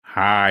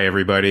Hi,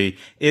 everybody.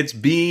 It's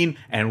Bean,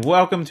 and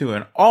welcome to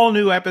an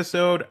all-new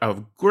episode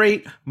of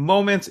Great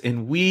Moments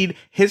in Weed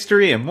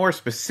History, and more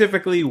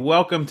specifically,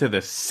 welcome to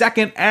the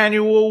second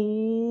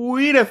annual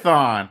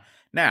Weed-A-Thon.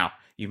 Now,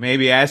 you may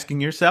be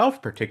asking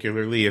yourself,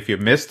 particularly if you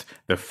missed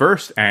the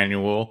first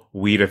annual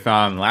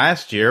Weed-A-Thon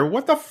last year,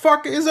 what the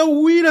fuck is a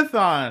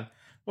Weed-A-Thon?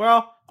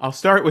 Well, I'll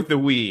start with the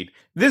weed.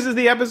 This is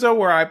the episode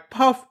where I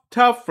puff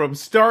tough from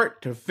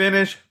start to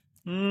finish.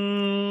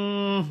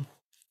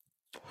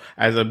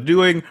 As I'm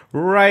doing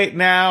right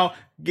now,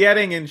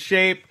 getting in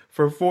shape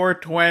for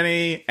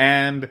 420,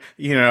 and,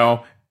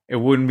 it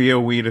wouldn't be a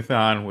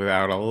weed-a-thon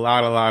without a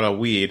lot of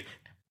weed.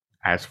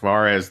 As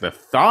far as the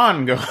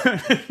thon goes,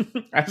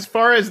 as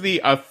far as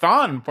the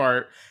a-thon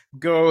part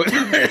goes,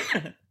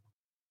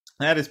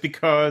 that is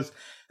because,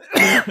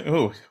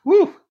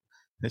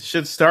 this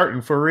shit's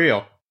starting for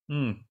real.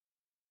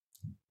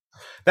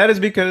 That is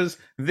because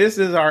this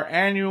is our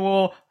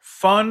annual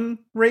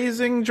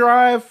fundraising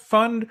drive,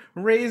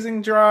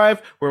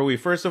 where we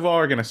first of all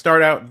are going to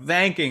start out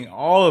thanking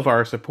all of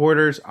our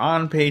supporters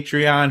on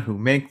Patreon who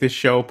make this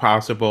show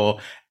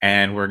possible,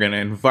 and we're going to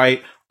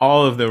invite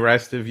all of the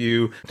rest of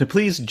you to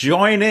please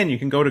join in. You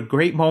can go to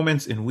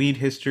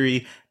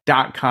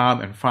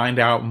greatmomentsinweedhistory.com and find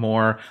out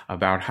more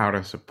about how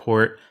to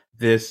support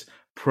this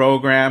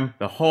program.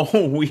 The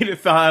whole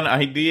Weed-A-Thon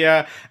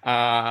idea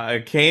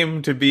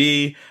came to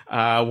be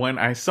when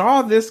I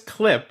saw this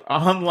clip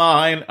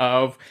online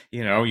of,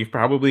 you've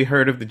probably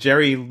heard of the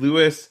Jerry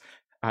Lewis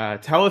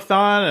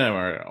telethon,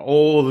 or an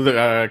old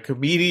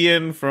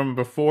comedian from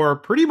before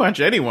pretty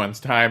much anyone's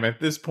time at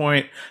this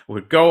point,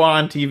 would go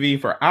on TV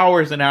for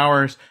hours and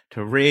hours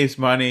to raise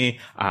money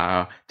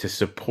to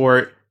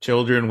support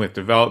children with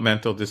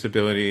developmental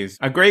disabilities.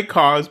 A great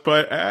cause,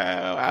 but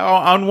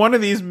on one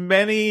of these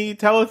many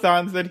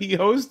telethons that he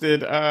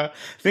hosted,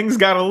 things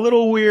got a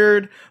little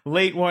weird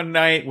late one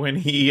night when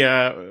he,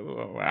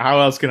 how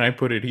else can I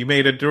put it? He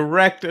made a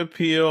direct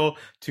appeal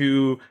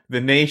to the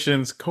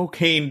nation's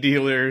cocaine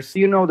dealers. Do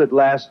you know that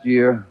last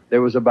year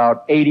there was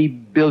about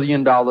 $80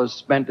 billion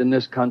spent in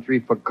this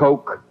country for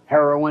coke,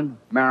 heroin,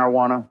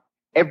 marijuana?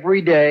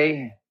 Every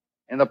day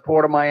in the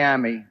port of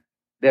Miami,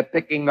 they're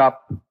picking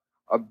up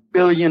 $1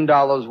 billion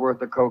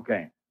worth of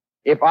cocaine.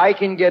 If I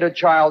can get a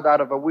child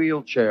out of a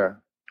wheelchair,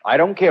 I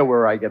don't care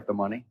where I get the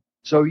money.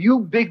 So you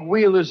big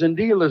wheelers and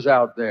dealers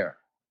out there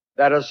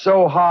that are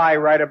so high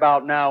right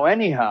about now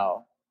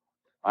anyhow,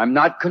 I'm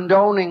not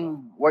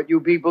condoning what you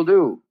people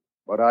do,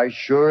 but I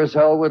sure as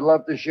hell would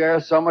love to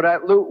share some of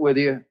that loot with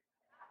you.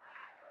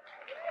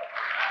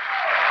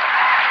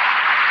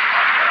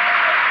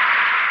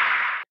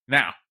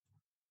 Now,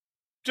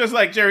 just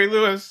like Jerry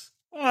Lewis,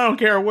 I don't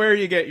care where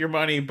you get your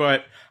money,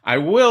 but I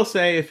will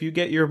say if you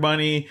get your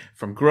money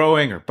from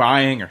growing or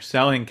buying or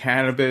selling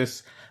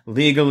cannabis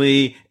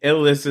legally,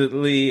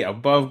 illicitly,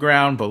 above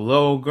ground,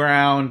 below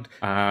ground,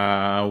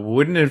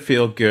 wouldn't it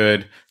feel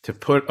good to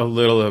put a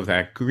little of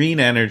that green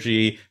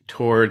energy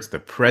towards the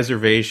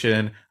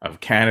preservation of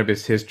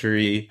cannabis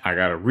history? I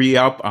got to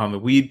re-up on the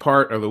weed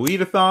part of the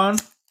Weed-A-Thon.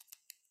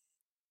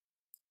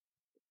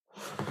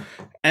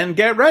 And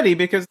get ready,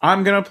 because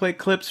I'm going to play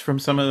clips from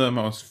some of the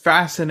most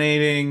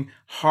fascinating,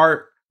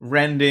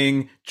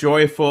 heart-rending,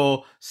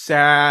 joyful,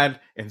 sad,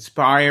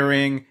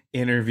 inspiring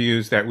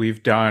interviews that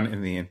we've done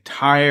in the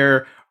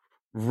entire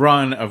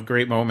run of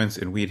Great Moments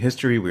in Weed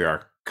History. We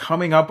are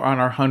coming up on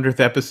our 100th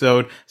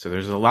episode, so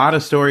there's a lot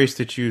of stories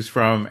to choose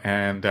from,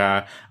 and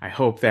I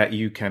hope that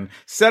you can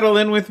settle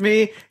in with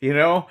me.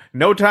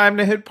 No time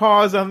to hit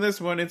pause on this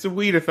one. It's a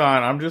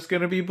Weed-A-Thon. I'm just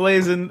going to be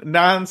blazing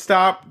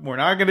nonstop. We're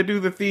not going to do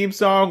the theme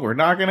song. We're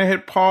not going to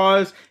hit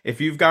pause.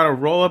 If you've got to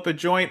roll up a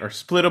joint or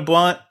split a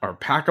blunt or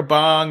pack a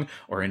bong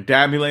or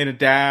endabulate a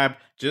dab,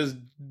 just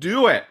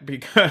do it,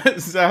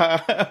 because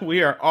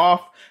we are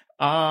off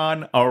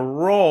on a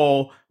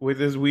roll with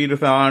this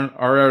Weed-A-Thon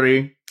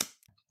already.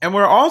 And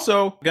we're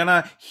also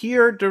gonna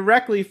hear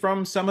directly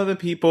from some of the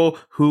people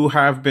who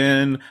have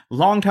been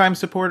longtime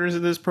supporters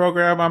of this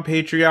program on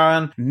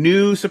Patreon,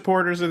 new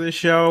supporters of the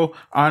show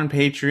on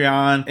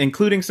Patreon,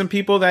 including some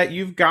people that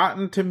you've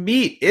gotten to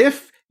meet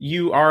if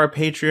you are a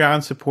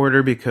Patreon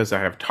supporter, because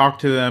I have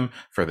talked to them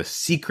for the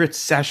secret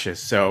sessions.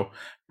 So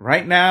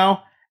right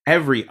now,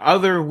 every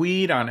other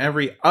weed on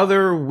every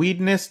other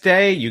Weedness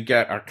Day, you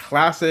get a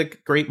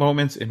classic Great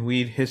Moments in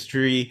Weed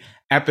History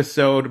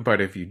episode. But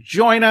if you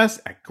join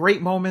us at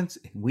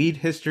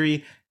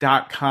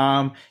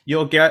greatmomentsinweedhistory.com,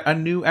 you'll get a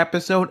new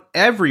episode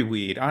every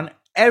weed on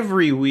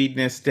every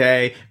Weedness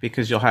Day,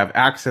 because you'll have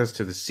access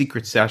to the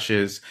secret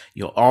sessions.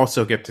 You'll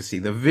also get to see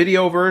the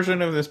video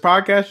version of this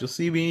podcast. You'll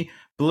see me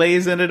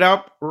blazing it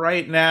up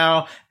right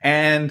now,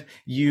 and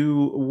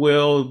you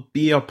will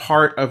be a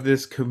part of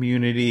this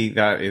community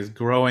that is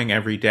growing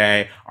every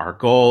day. Our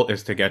goal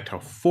is to get to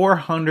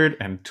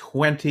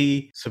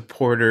 420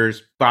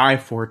 supporters by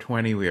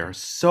 420. We are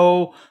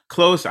so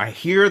close. I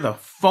hear the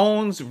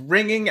phones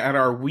ringing at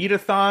our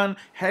Weed-A-Thon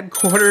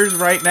headquarters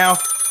right now.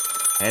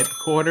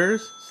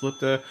 Headquarters?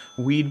 slipped a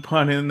weed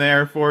pun in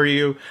there for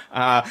you.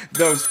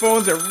 Those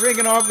phones are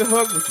ringing off the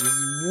hook, which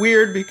is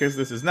weird because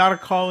this is not a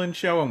call-in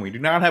show and we do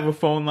not have a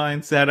phone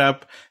line set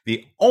up.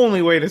 The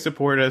only way to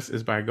support us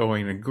is by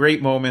going to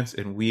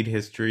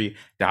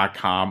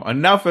greatmomentsinweedhistory.com.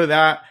 Enough of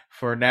that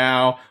for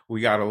now.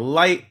 We got to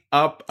light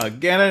up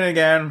again and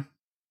again.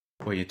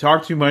 When you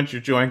talk too much,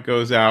 your joint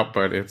goes out,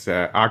 but it's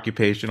an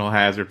occupational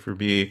hazard for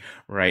me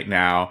right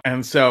now.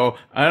 And so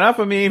enough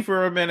of me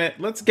for a minute.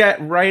 Let's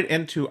get right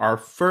into our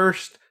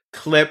first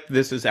clip.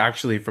 This is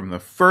actually from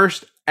the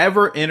first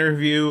ever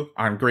interview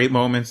on Great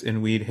Moments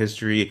in Weed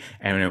History,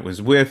 and it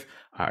was with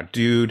a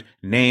dude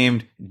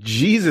named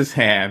Jesus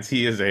Hands.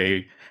 He is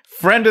a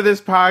friend of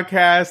this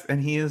podcast,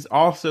 and he is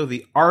also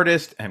the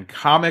artist and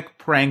comic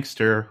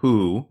prankster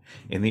who,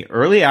 in the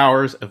early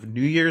hours of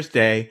New Year's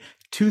Day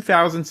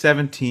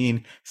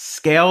 2017,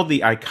 scaled the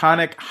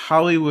iconic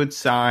Hollywood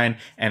sign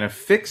and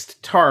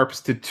affixed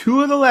tarps to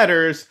two of the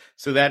letters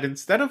so that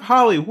instead of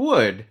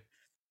Hollywood,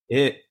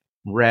 it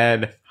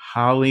read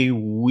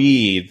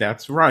Hollyweed.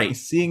 That's right.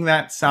 Seeing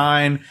that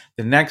sign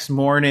the next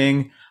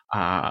morning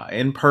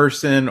in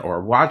person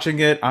or watching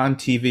it on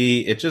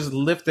TV, it just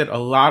lifted a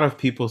lot of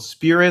people's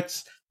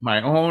spirits,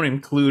 my own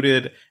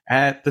included,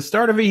 at the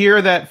start of a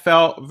year that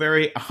felt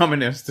very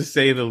ominous, to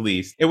say the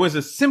least. It was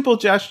a simple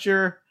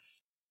gesture,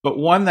 but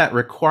one that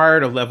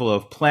required a level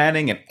of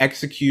planning and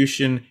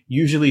execution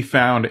usually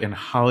found in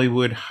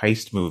Hollywood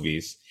heist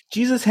movies.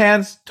 Jesus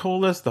Hands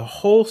told us the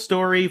whole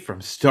story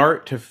from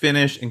start to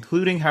finish,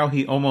 including how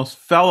he almost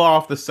fell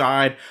off the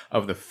side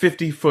of the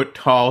 50-foot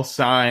tall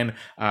sign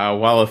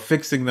while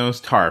affixing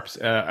those tarps.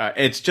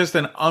 It's just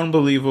an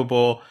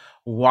unbelievable,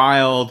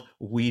 wild,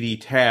 weedy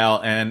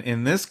tale. And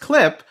in this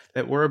clip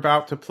that we're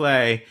about to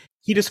play,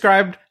 he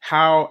described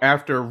how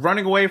after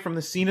running away from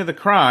the scene of the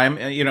crime,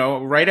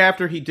 right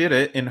after he did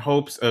it in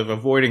hopes of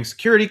avoiding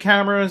security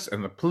cameras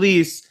and the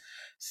police,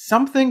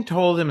 something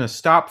told him to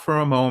stop for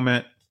a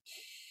moment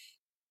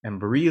and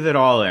breathe it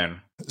all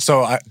in.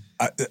 So I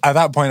at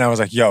that point, I was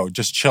like, yo,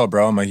 just chill,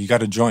 bro. I'm like, you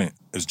got a joint.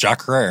 It was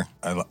Jack Herrera.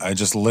 I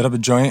just lit up a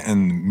joint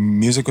and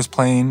music was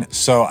playing.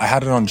 So I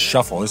had it on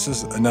shuffle. This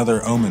is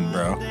another omen,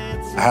 bro.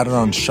 I had it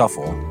on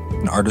shuffle.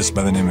 An artist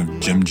by the name of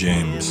Jim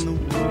James.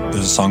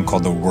 There's a song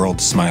called The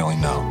World's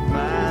Smiling Now.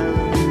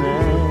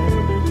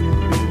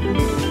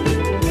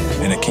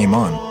 And it came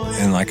on.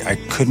 And like, I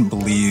couldn't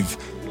believe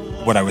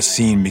what I was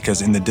seeing,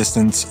 because in the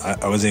distance,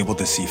 I was able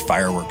to see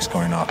fireworks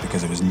going off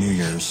because it was New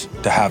Year's.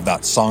 To have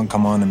that song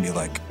come on and be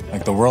like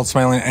the world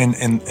smiling.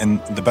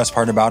 And the best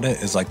part about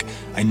it is like,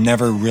 I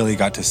never really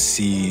got to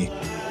see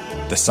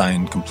the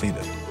sign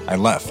completed. I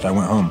left, I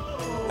went home,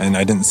 and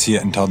I didn't see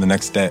it until the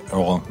next day,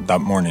 well,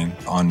 that morning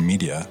on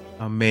media.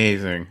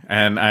 Amazing.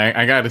 And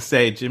I got to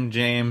say, Jim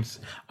James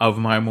of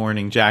My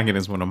Morning Jacket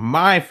is one of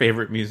my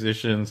favorite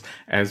musicians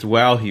as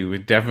well. He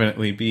would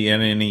definitely be in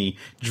any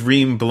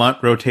Dream Blunt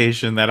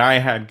rotation that I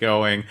had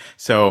going.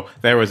 So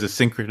there was a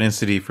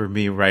synchronicity for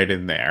me right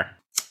in there.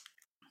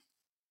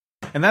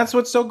 And that's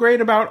what's so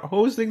great about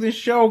hosting this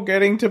show,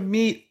 getting to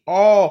meet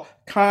all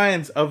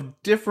kinds of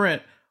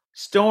different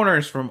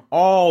stoners from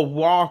all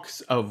walks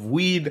of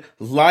weed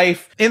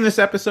life. In this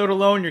episode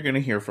alone, you're going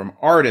to hear from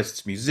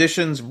artists,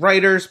 musicians,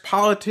 writers,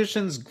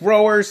 politicians,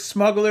 growers,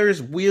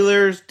 smugglers,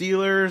 wheelers,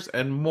 dealers,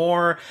 and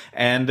more.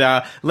 And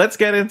let's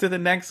get into the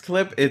next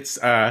clip. It's,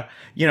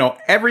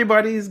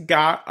 everybody's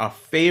got a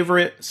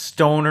favorite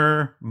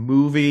stoner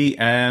movie,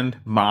 and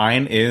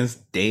mine is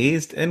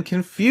Dazed and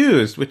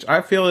Confused, which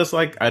I feel is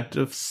like a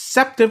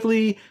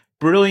deceptively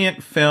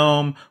brilliant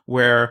film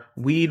where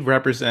weed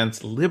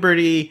represents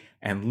liberty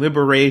and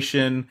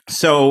liberation.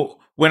 So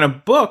when a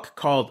book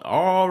called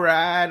All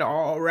Right,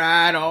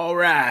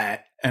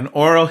 An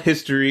Oral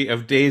History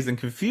of Dazed and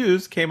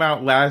Confused came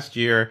out last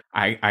year,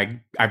 I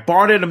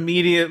bought it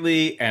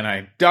immediately and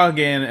I dug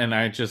in, and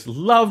I just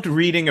loved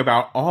reading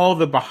about all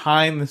the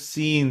behind the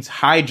scenes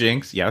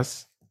hijinks.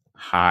 Yes,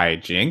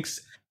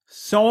 hijinks.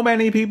 So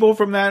many people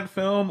from that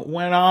film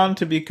went on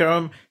to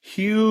become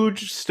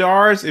huge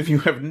stars. If you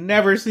have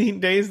never seen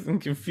Dazed and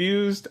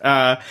Confused,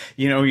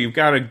 you've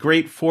got a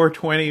great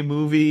 420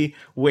 movie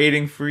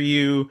waiting for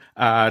you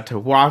to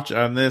watch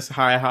on this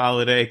high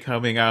holiday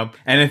coming up.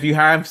 And if you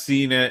have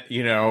seen it,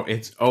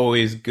 it's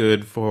always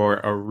good for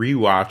a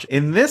rewatch.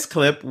 In this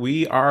clip,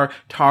 we are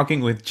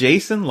talking with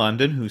Jason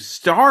London, who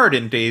starred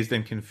in Dazed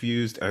and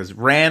Confused as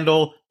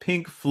Randall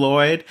Pink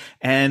Floyd,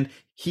 and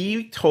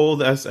he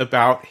told us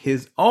about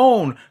his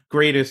own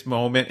greatest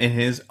moment in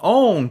his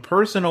own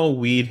personal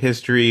weed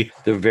history.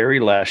 The very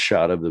last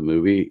shot of the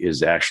movie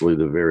is actually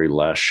the very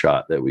last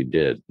shot that we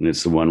did. And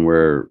it's the one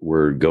where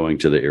we're going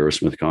to the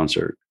Aerosmith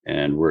concert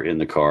and we're in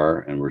the car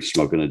and we're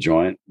smoking a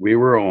joint. We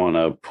were on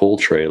a pull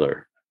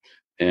trailer.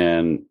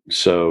 And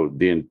so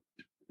the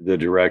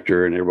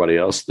director and everybody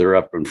else, they're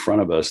up in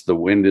front of us. The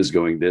wind is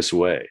going this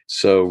way.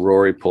 So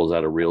Rory pulls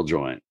out a real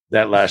joint.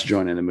 That last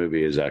joint in the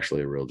movie is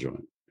actually a real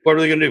joint. What are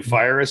they going to do?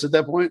 Fire us at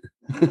that point?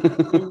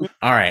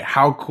 All right.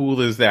 How cool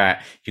is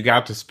that? You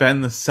got to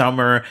spend the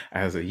summer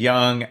as a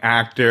young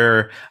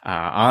actor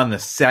on the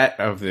set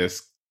of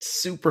this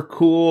super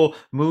cool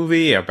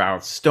movie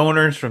about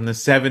stoners from the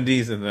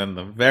 70s, and then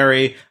the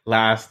very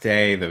last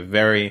day, the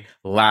very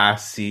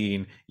last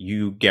scene,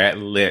 you get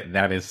lit.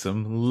 That is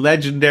some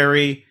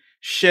legendary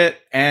shit.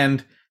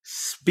 And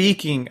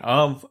speaking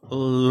of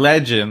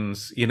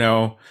legends,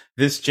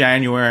 this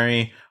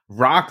January,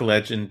 rock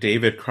legend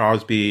David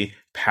Crosby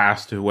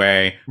passed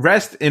away.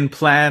 Rest in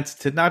plants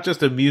to not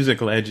just a music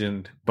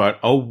legend, but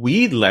a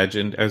weed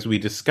legend, as we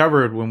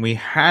discovered when we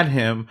had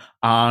him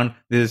on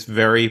this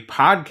very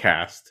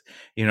podcast.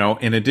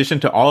 In addition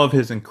to all of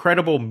his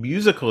incredible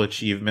musical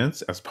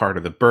achievements as part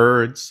of the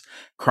Byrds,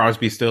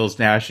 Crosby, Stills,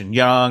 Nash and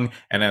Young,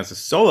 and as a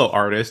solo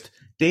artist,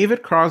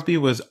 David Crosby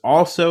was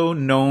also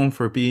known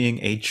for being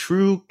a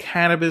true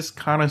cannabis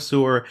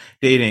connoisseur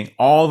dating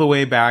all the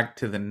way back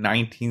to the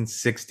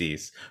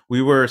 1960s.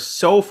 We were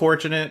so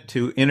fortunate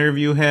to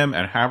interview him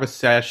and have a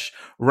sesh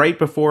right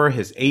before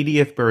his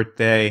 80th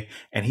birthday,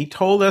 and he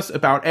told us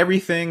about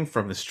everything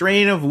from the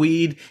strain of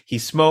weed he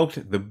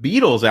smoked the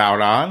Beatles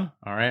out on.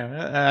 All right.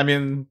 I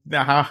mean,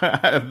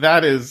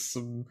 that is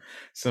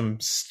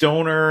some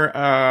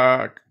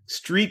stoner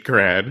street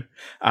cred,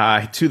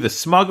 to the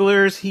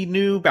smugglers he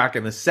knew back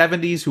in the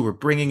 70s who were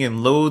bringing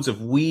in loads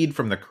of weed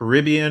from the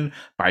Caribbean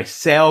by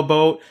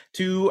sailboat,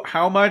 to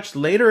how much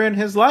later in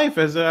his life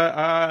as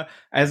a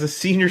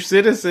senior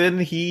citizen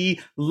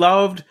he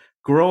loved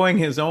growing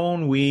his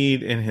own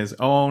weed in his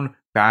own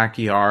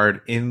backyard.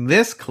 In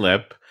this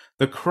clip,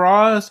 the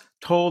Cross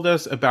told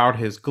us about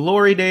his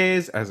glory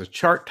days as a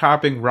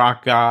chart-topping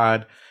rock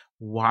god,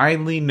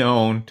 widely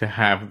known to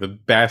have the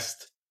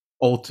best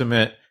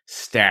ultimate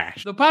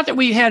stash. The pot that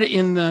we had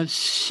in the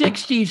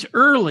 60s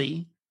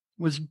early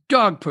was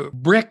dog poop,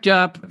 bricked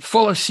up,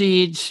 full of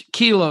seeds,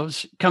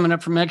 kilos coming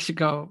up from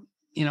Mexico,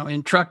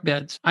 in truck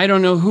beds. I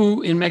don't know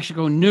who in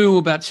Mexico knew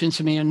about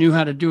Cincimia and knew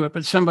how to do it,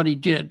 but somebody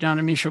did down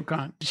in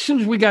Michoacan. As soon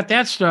as we got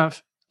that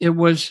stuff, it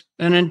was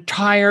an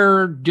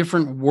entire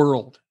different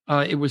world.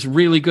 It was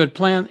really good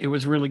plant. It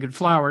was really good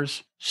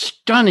flowers,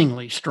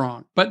 stunningly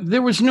strong. But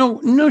there was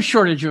no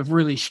shortage of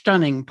really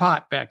stunning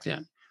pot back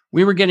then.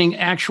 We were getting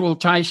actual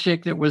Thai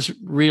stick that was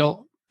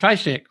real Thai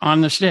stick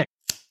on the stick.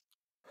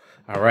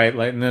 All right,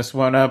 lighting this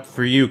one up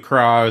for you,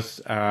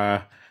 Cross.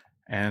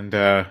 And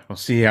we'll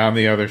see you on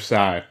the other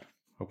side.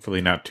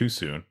 Hopefully not too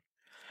soon.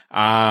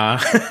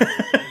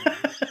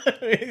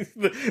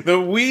 The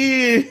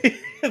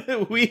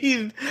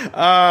weed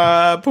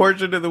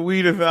portion of the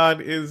Weed-A-Thon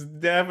is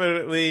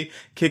definitely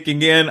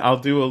kicking in. I'll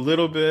do a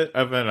little bit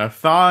of an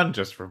a-thon,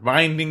 just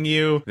reminding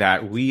you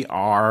that we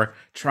are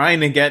trying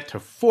to get to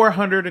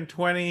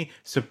 420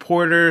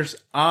 supporters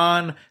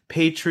on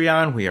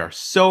Patreon. We are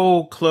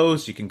so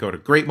close. You can go to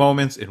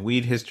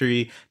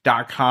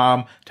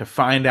greatmomentsinweedhistory.com to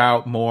find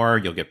out more.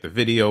 You'll get the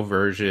video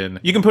version.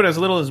 You can put as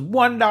little as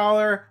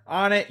 $1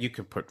 on it. You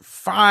can put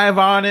 $5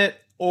 on it.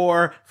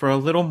 Or for a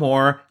little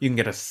more, you can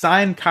get a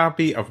signed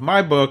copy of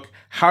my book,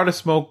 How to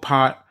Smoke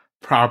Pot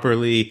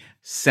Properly,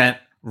 sent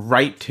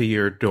right to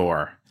your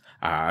door.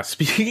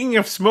 Speaking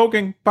of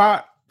smoking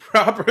pot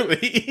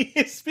properly,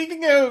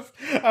 speaking of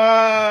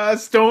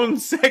stone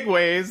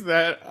segues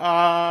that,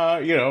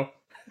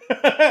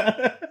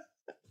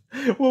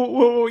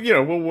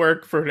 we'll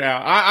work for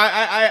now.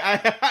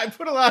 I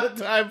put a lot of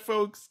time,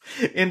 folks,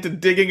 into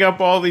digging up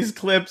all these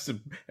clips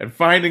and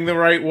finding the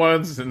right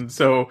ones, and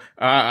so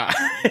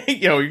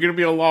you're gonna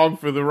be along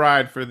for the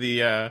ride for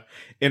the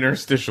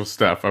interstitial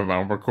stuff.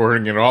 I'm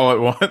recording it all at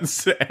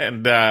once,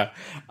 and I'm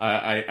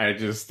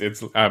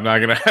not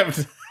gonna have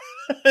to.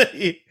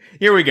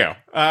 Here we go.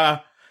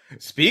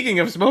 Speaking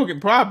of smoking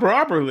pot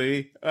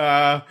properly,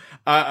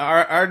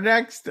 our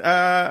next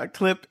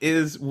clip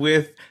is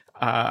with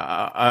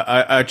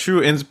a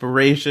true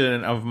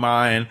inspiration of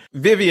mine.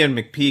 Vivian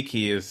McPeak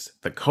is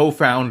the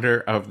co-founder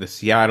of the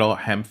Seattle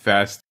Hemp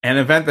Fest, an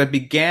event that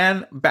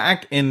began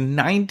back in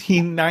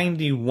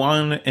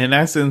 1991, in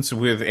essence,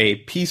 with a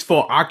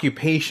peaceful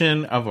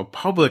occupation of a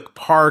public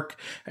park,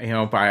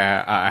 by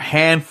a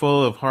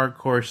handful of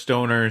hardcore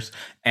stoners,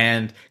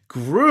 and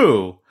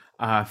grew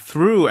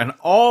through an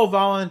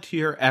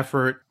all-volunteer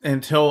effort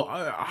until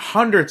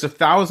hundreds of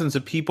thousands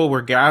of people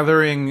were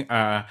gathering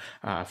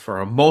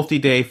for a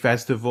multi-day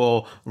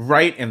festival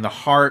right in the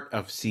heart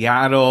of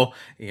Seattle.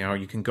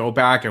 You can go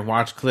back and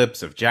watch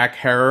clips of Jack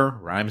Herer,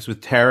 rhymes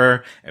with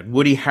terror, and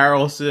Woody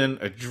Harrelson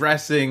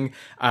addressing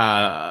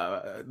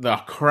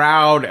the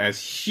crowd as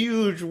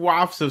huge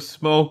wafts of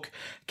smoke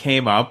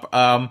came up.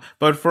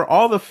 But for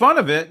all the fun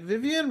of it,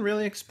 Vivian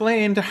really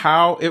explained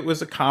how it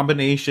was a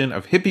combination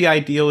of hippie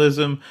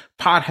idealism,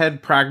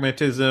 pothead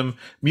pragmatism,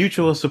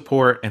 mutual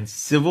support, and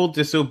civil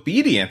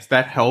disobedience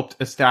that helped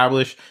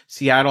establish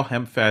Seattle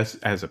Hemp Fest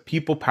as a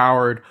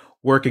people-powered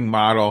working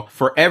model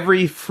for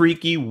every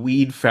freaky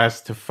weed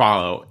fest to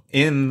follow.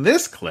 In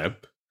this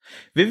clip,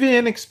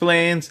 Vivian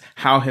explains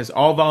how his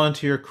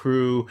all-volunteer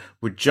crew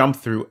would jump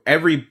through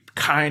every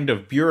kind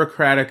of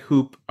bureaucratic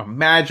hoop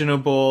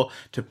imaginable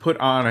to put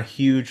on a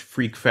huge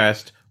freak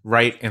fest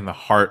right in the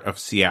heart of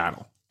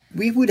Seattle.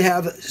 We would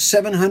have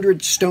 700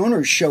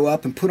 stoners show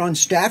up and put on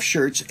staff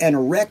shirts and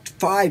erect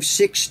 5,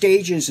 6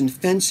 stages and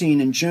fencing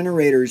and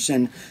generators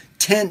and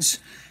tents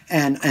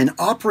and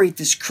operate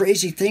this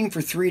crazy thing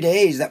for 3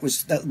 days that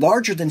was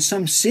larger than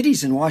some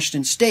cities in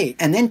Washington State,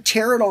 and then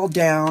tear it all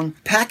down,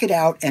 pack it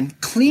out, and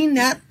clean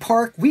that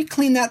park. We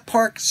clean that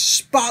park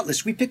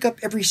spotless. We pick up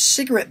every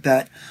cigarette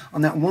butt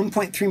on that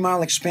 1.3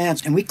 mile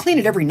expanse, and we clean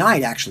it every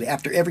night, actually,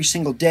 after every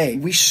single day.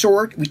 We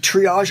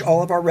triage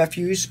all of our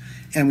refuse,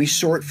 and we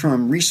sort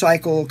from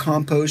recycle,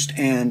 compost,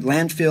 and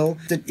landfill.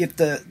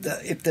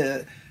 If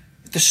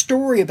the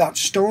story about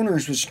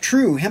stoners was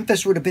true,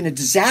 Hempfest would have been a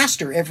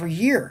disaster every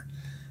year.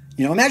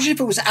 You know, imagine if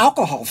it was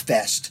Alcohol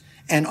Fest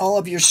and all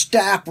of your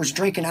staff was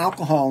drinking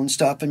alcohol and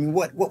stuff. I mean,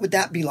 what would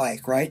that be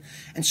like, right?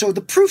 And so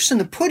the proof's in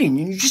the pudding,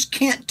 and you just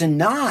can't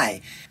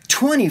deny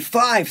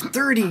 25,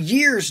 30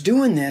 years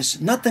doing this,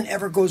 nothing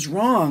ever goes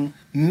wrong.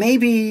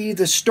 Maybe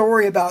the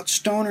story about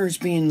stoners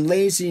being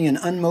lazy and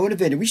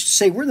unmotivated, we should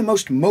say we're the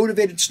most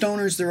motivated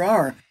stoners there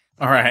are.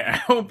 All right. I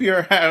hope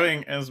you're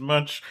having as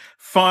much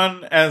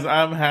fun as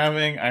I'm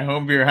having. I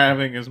hope you're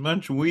having as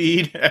much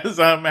weed as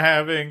I'm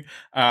having.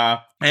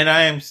 And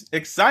I am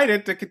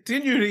excited to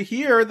continue to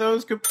hear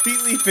those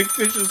completely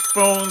fictitious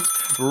phones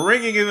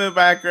ringing in the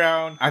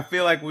background. I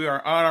feel like we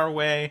are on our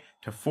way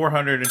to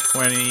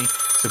 420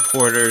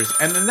 supporters.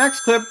 And the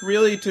next clip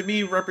really, to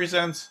me,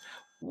 represents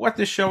what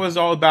the show is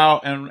all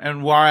about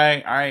and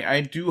why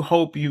I do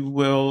hope you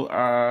will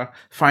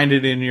find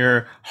it in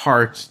your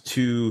heart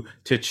to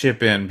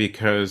chip in,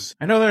 because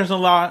I know there's a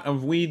lot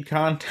of weed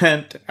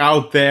content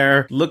out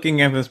there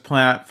looking at this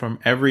plant from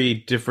every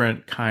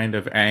different kind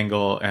of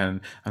angle.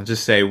 And I'll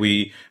just say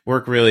we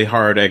work really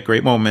hard at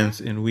Great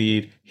Moments in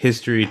Weed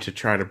History to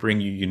try to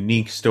bring you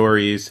unique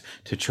stories,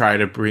 to try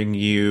to bring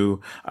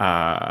you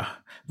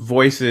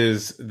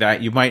voices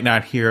that you might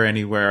not hear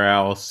anywhere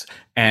else,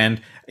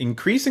 and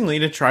increasingly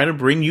to try to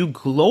bring you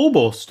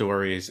global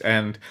stories.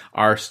 And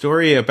our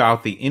story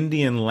about the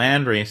Indian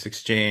land race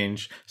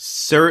exchange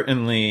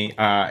certainly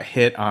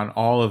hit on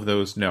all of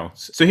those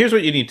notes. So here's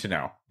what you need to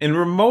know. In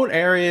remote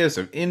areas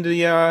of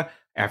India,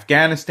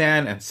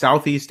 Afghanistan, and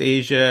Southeast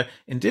Asia,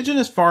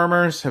 indigenous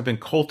farmers have been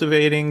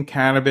cultivating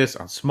cannabis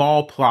on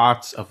small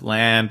plots of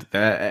land.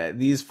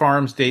 These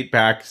farms date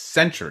back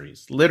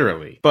centuries,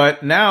 literally.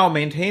 But now,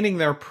 maintaining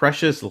their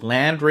precious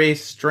landrace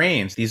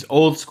strains, these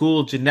old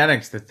school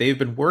genetics that they've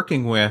been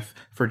working with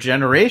for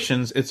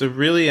generations, it's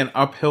really an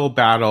uphill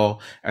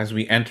battle as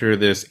we enter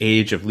this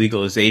age of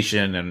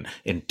legalization and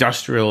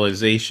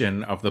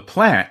industrialization of the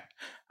plant.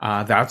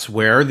 That's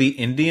where the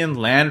Indian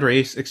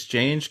Landrace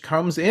Exchange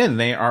comes in.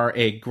 They are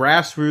a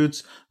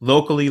grassroots,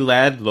 locally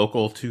led,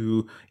 local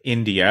to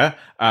India,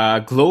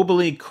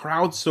 globally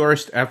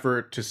crowdsourced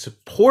effort to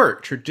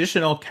support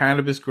traditional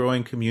cannabis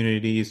growing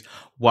communities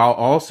while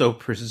also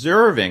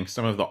preserving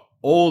some of the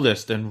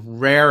oldest and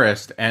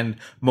rarest and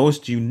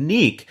most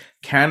unique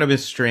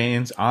cannabis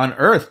strains on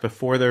earth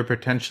before they're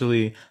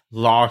potentially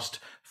lost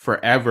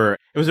forever.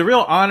 It was a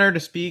real honor to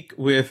speak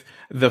with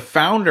the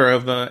founder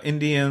of the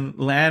Indian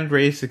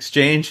Landrace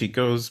Exchange. He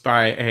goes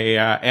by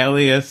a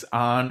alias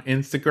on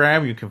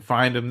Instagram. You can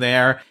find him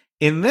there.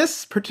 In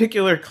this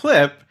particular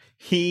clip,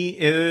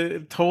 he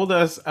told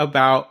us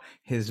about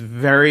his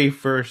very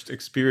first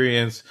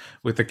experience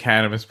with the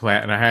cannabis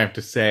plant. And I have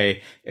to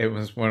say, it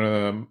was one of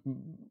the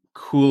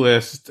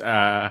coolest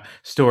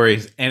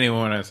stories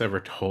anyone has ever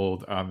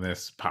told on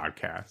this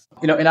podcast.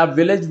 You know, in our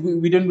village,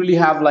 we didn't really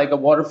have like a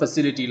water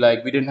facility.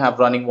 Like we didn't have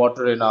running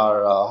water in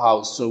our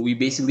house. So we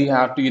basically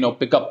have to,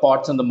 pick up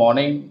pots in the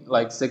morning,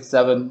 like 6,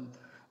 7,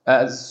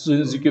 as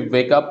soon as you could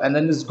wake up, and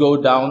then just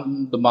go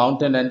down the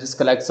mountain and just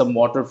collect some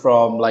water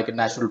from like a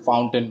natural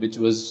fountain, which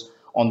was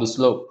on the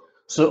slope.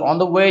 So on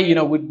the way,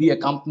 we'd be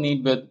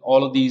accompanied with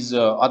all of these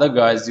other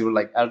guys. They were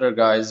like elder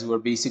guys who were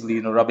basically,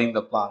 rubbing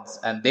the plants.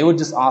 And they would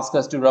just ask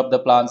us to rub the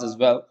plants as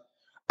well.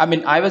 I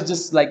mean, I was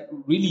just like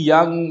really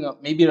young,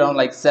 maybe around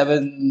like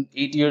 7,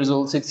 8 years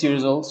old, 6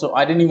 years old. So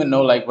I didn't even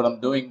know like what I'm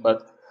doing.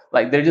 But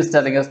like they're just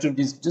telling us to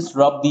just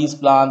rub these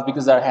plants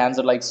because our hands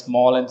are like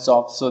small and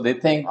soft. So they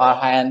think our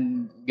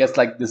hand gets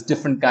like this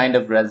different kind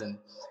of resin.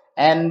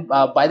 And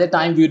by the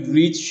time we'd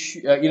reach,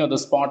 the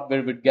spot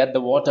where we'd get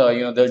the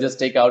water, they'll just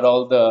take out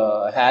all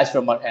the hash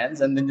from our hands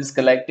and then just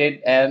collect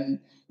it and,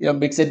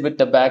 mix it with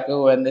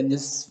tobacco and then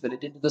just fill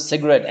it into the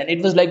cigarette. And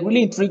it was like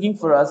really intriguing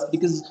for us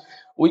because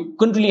we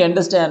couldn't really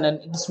understand.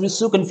 And it was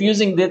so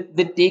confusing that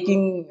they're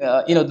taking,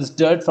 this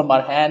dirt from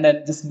our hand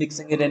and just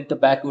mixing it in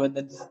tobacco and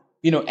then,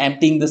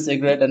 emptying the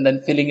cigarette and then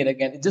filling it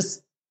again. It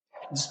just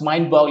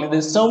mind-boggling.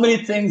 There's so many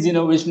things,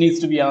 which needs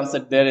to be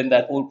answered there in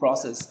that whole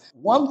process.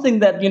 One thing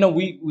that,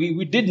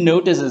 we did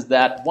notice is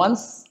that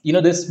once,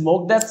 they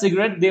smoked that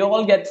cigarette, they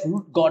all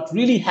got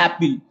really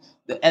happy.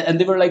 And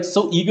they were like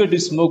so eager to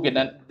smoke it.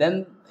 And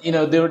then,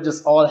 they were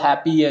just all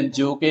happy and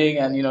joking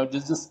and,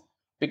 just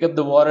pick up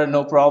the water,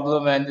 no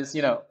problem, and just,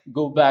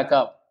 go back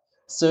up.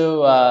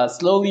 So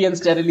slowly and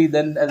steadily,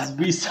 then as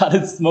we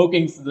started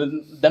smoking,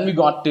 then we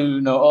got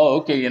to know,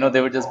 they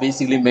were just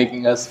basically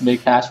making us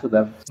make hash for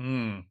them.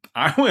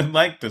 I would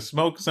like to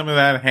smoke some of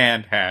that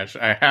hand hash,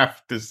 I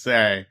have to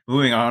say.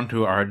 Moving on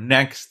to our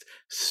next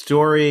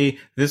story.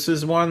 This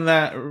is one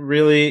that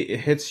really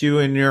hits you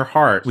in your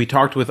heart. We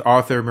talked with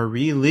author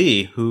Marie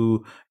Lee,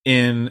 who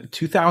in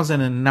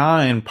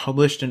 2009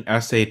 published an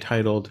essay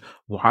titled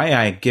Why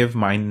I Give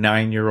My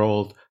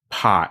 9-Year-Old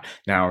Pot.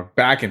 Now,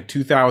 back in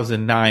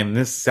 2009,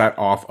 this set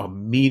off a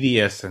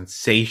media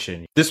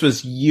sensation. This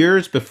was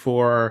years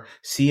before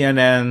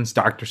CNN's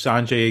Dr.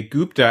 Sanjay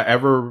Gupta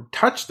ever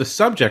touched the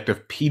subject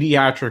of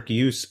pediatric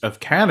use of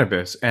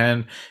cannabis.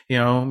 And,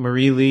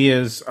 Marie Lee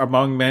is,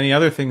 among many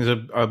other things,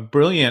 a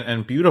brilliant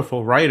and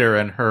beautiful writer,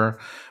 and her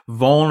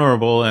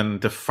vulnerable and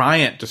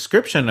defiant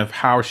description of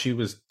how she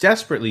was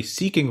desperately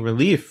seeking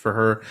relief for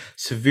her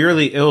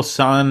severely ill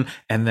son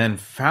and then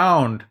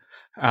found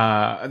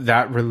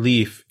that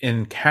relief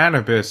in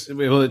cannabis.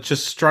 It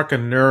just struck a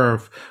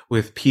nerve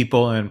with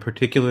people, and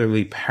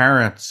particularly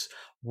parents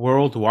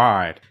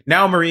worldwide.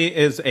 Now Marie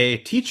is a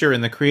teacher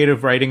in the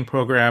creative writing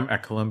program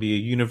at Columbia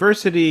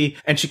University,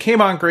 and she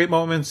came on Great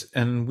Moments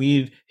and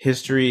Weed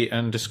History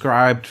and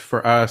described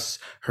for us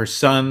her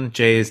son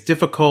Jay's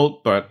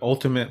difficult but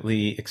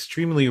ultimately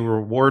extremely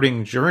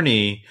rewarding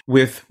journey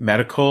with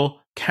medical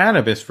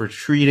cannabis for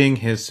treating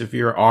his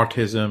severe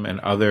autism and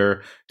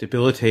other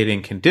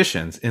debilitating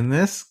conditions. In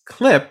this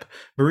clip,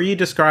 Marie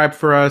described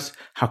for us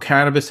how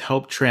cannabis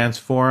helped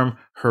transform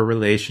her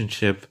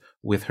relationship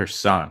with her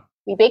son.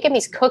 We bake him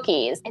these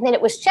cookies, and then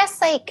it was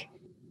just like,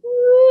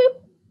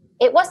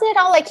 it wasn't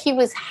at all like he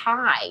was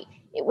high.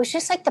 It was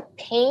just like the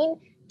pain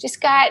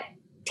just got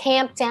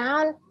tamped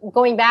down,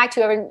 going back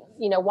to,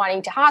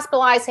 wanting to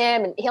hospitalize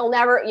him. And he'll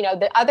never,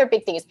 the other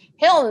big thing is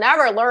he'll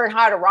never learn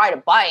how to ride a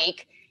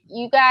bike.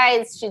 You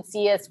guys should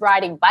see us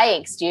riding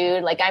bikes,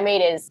 dude. Like, I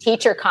made his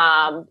teacher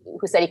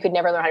who said he could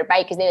never learn how to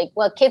bike because they're like,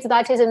 well, kids with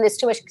autism, there's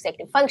too much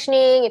executive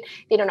functioning and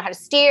they don't know how to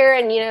steer.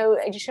 And,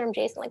 I just showed him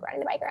Jason, like,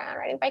 riding the bike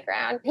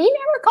around. He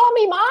never called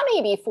me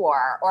mommy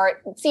before, or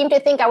seemed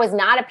to think I was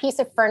not a piece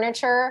of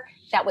furniture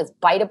that was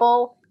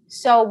biteable.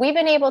 So we've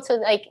been able to,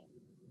 like,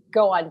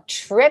 go on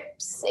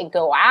trips and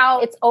go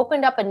out. It's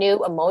opened up a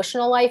new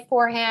emotional life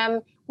for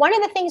him. One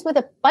of the things with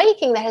the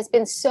biking that has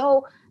been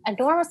so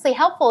enormously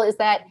helpful is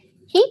that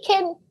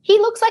he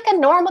looks like a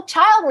normal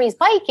child when he's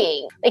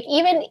biking. Like,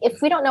 even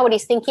if we don't know what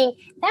he's thinking,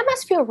 that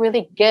must feel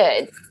really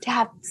good to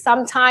have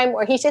some time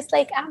where he's just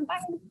like, I'm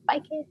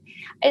biking.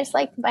 I just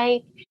like to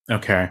bike.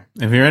 Okay.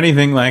 If you're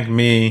anything like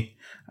me,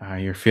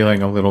 you're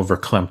feeling a little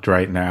verklempt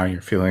right now.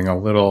 You're feeling a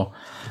little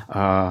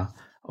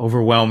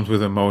overwhelmed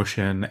with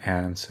emotion.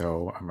 And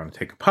so I'm going to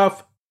take a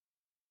puff.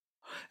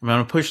 I'm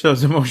going to push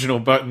those emotional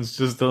buttons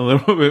just a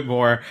little bit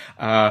more.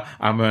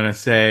 I'm going to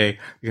say,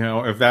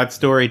 if that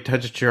story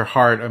touched your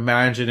heart,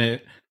 imagine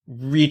it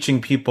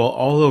reaching people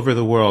all over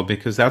the world,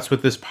 because that's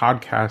what this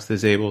podcast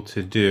is able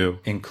to do,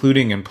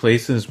 including in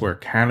places where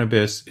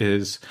cannabis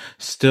is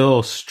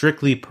still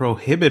strictly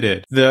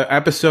prohibited. The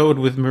episode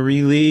with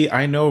Marie Lee,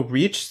 I know,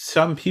 reached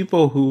some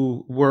people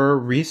who were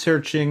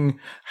researching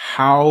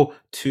how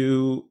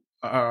to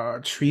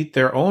treat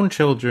their own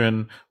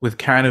children with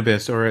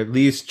cannabis, or at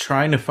least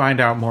trying to find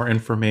out more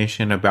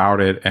information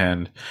about it.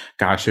 And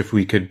gosh, if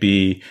we could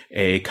be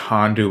a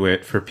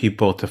conduit for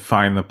people to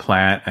find the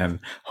plant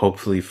and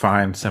hopefully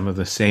find some of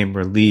the same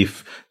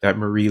relief that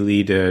Marie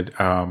Lee did,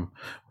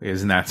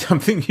 isn't that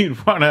something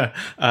you'd want to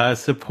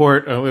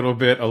support a little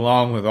bit,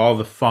 along with all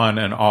the fun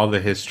and all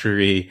the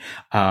history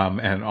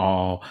and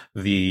all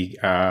the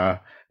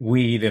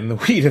weed and the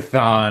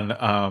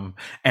Weed-A-Thon.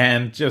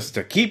 And just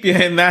to keep you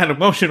in that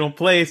emotional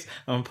place,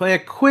 I'm going to play a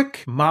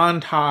quick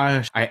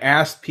montage. I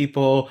asked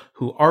people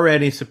who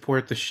already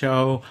support the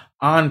show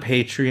on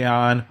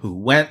Patreon, who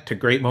went to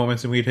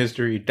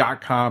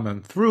greatmomentsandweedhistory.com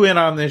and threw in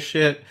on this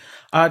shit,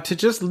 to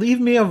just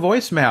leave me a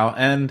voicemail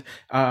and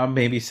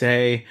maybe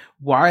say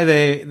why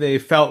they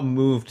felt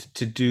moved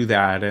to do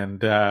that.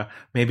 And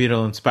maybe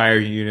it'll inspire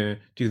you to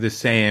do the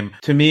same.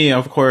 To me,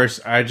 of course,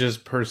 I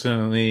just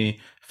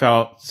personally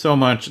felt so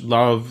much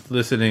love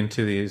listening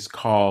to these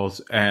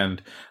calls,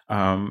 and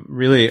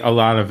really a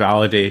lot of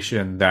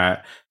validation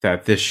that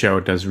this show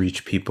does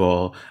reach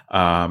people,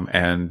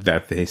 and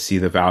that they see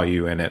the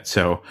value in it.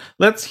 So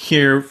let's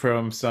hear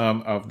from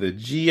some of the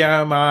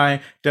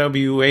GMIWH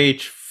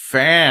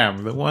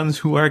fam, the ones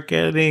who are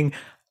getting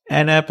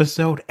an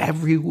episode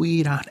every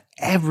week on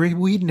every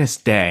Weedness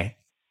Day.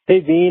 Hey,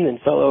 Bean and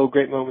fellow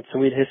Great Moments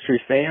in Weed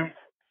History fam.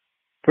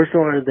 First,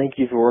 I want to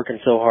thank you for working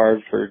so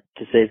hard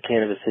to save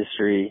cannabis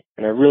history,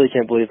 and I really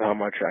can't believe how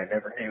much I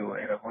never knew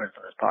and I've learned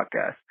from this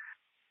podcast.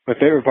 My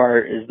favorite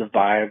part is the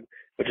vibe,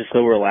 which is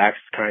so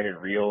relaxed, kind,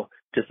 and real,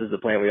 just as the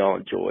plant we all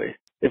enjoy.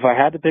 If I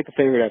had to pick a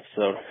favorite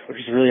episode,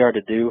 which is really hard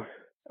to do,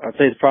 I'd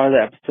say it's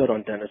probably the episode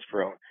on Dennis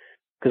Ferone,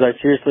 because I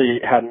seriously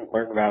hadn't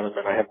learned about him,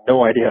 and I have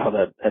no idea how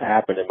that had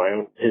happened in my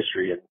own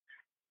history and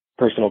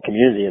personal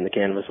community in the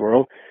cannabis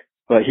world.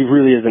 But he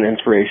really is an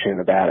inspiration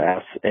and a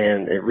badass,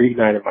 and it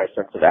reignited my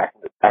sense of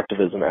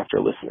activism after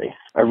listening.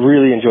 I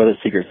really enjoy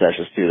the secret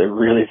sessions, too. They're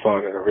really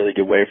fun and a really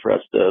good way for us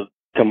to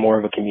become more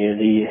of a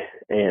community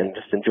and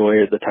just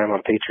enjoy the time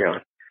on Patreon.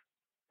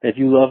 If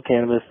you love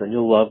cannabis, then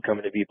you'll love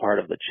coming to be part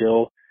of the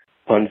chill,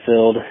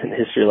 fun-filled, and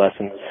history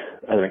lessons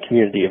as a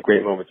community of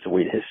great moments of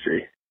weed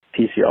history.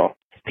 Peace, y'all.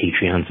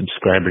 Patreon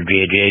subscriber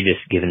JJ,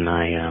 just giving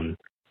my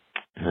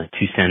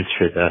 2 cents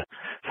for the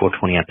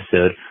 420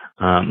 episode.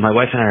 My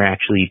wife and I are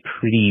actually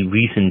pretty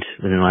recent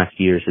within the last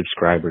year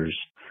subscribers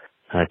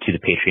to the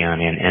Patreon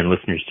and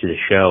listeners to the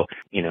show.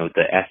 You know,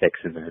 the ethics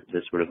and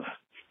the sort of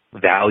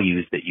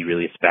values that you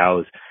really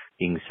espouse,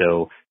 being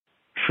so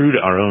true to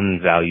our own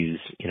values,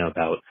 you know,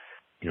 about,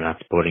 you know, not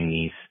supporting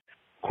these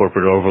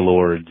corporate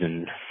overlords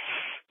and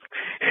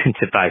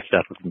to buy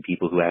stuff from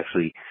people who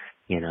actually,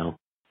 you know,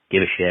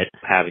 give a shit.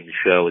 Having the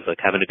show is like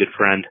having a good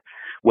friend,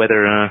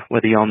 whether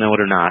y'all know it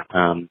or not.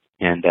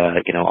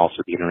 You know,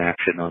 also the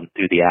interaction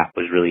through the app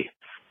was really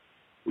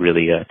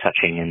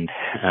touching and,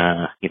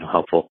 you know,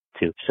 helpful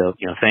too. So,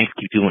 you know, thanks.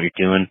 Keep doing what you're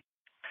doing.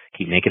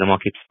 Keep making them. I'll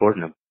keep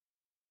supporting them.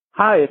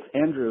 Hi, it's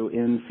Andrew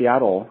in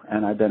Seattle,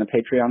 and I've been a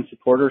Patreon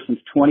supporter since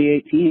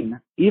 2018.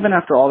 Even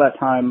after all that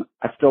time,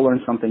 I still learn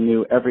something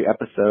new every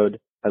episode.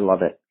 I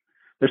love it.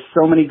 There's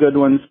so many good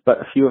ones, but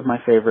a few of my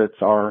favorites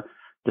are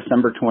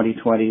December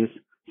 2020's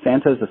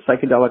Santa's a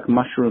Psychedelic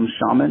Mushroom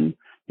Shaman,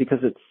 because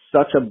it's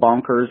such a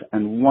bonkers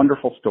and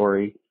wonderful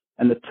story,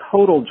 and the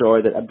total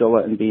joy that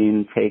Abdullah and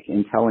Bean take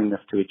in telling this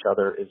to each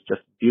other is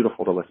just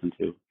beautiful to listen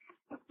to.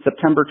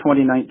 September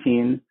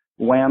 2019,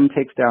 Wham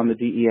takes down the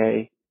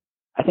DEA.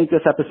 I think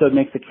this episode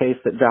makes the case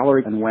that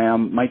Valerie and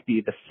Wham might be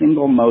the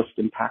single most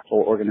impactful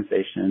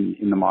organization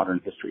in the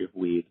modern history of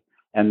weed.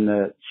 And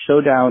the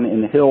showdown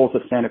in the hills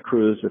of Santa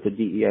Cruz with the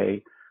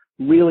DEA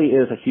really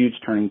is a huge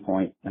turning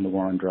point in the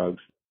war on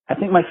drugs. I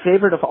think my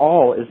favorite of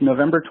all is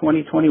November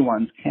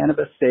 2021's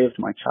Cannabis Saved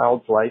My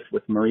Child's Life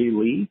with Marie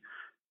Lee,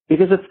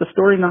 because it's the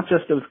story not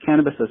just of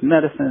cannabis as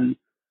medicine,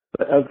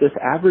 but of this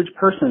average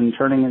person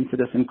turning into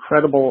this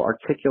incredible,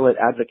 articulate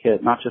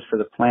advocate, not just for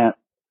the plant,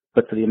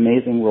 but for the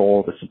amazing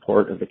role the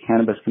support of the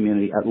cannabis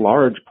community at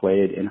large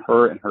played in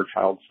her and her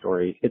child's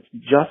story. It's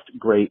just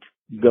great.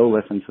 Go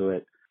listen to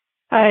it.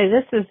 Hi,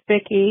 this is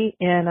Vicki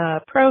in a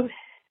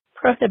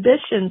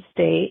prohibition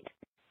state.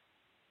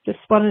 Just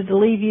wanted to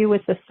leave you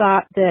with the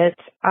thought that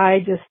I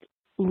just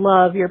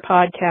love your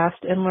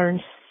podcast and learn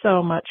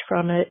so much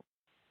from it.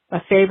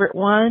 My favorite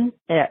one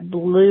that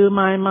blew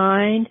my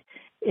mind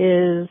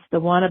is the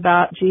one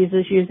about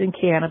Jesus using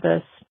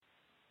cannabis.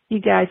 You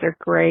guys are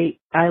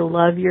great. I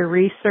love your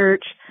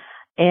research,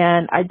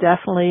 and I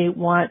definitely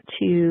want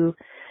to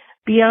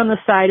be on the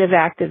side of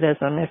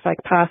activism if I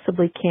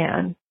possibly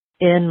can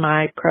in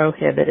my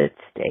prohibited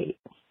state.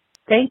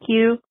 Thank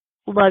you.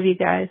 Love you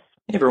guys.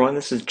 Hey everyone,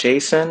 this is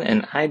Jason,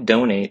 and I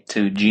donate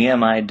to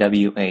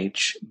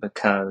GMIWH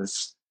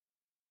because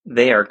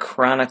they are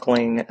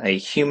chronicling a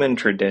human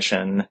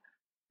tradition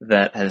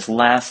that has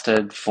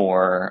lasted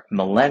for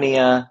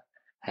millennia,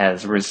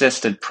 has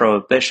resisted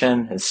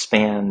prohibition, has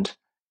spanned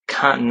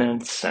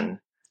continents and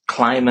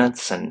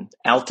climates and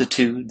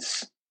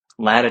altitudes,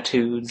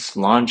 latitudes,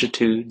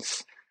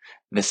 longitudes,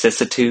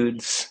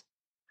 vicissitudes.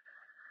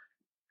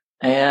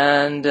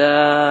 And,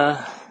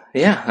 yeah,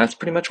 that's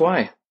pretty much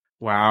why.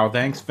 Wow,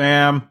 thanks,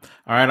 fam.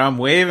 All right, I'm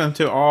waving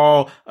to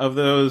all of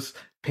those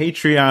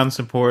Patreon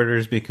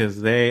supporters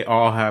because they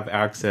all have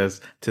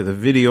access to the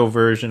video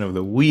version of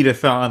the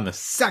Weed-A-Thon, the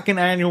second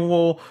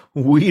annual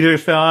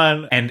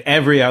Weed-A-Thon, and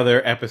every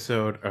other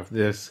episode of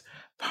this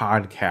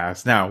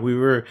podcast. Now, we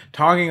were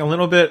talking a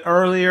little bit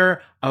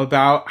earlier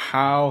about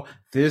how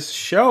this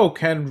show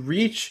can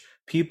reach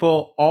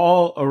people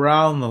all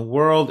around the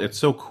world. It's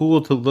so cool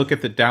to look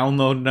at the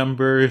download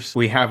numbers.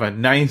 We have a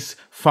nice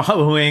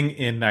following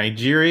in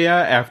Nigeria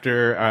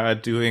after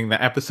doing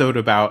the episode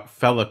about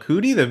Fela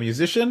Kuti, the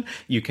musician.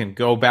 You can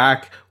go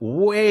back,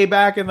 way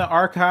back in the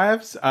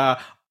archives.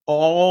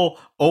 All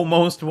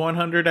almost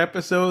 100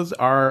 episodes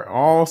are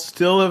all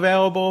still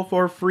available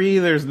for free.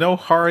 There's no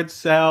hard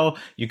sell.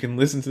 You can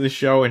listen to the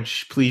show and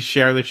please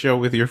share the show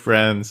with your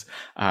friends,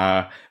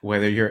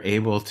 whether you're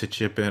able to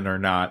chip in or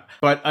not.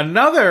 But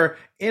another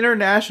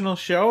international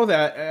show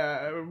that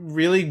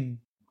really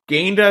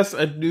gained us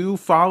a new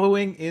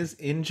following is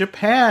in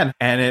Japan.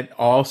 And it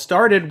all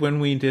started when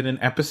we did an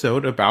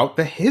episode about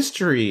the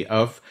history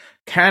of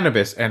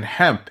cannabis and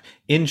hemp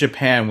in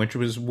Japan, which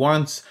was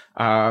once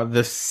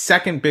the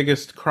second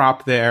biggest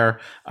crop there,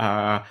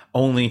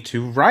 only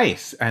to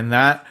rice. And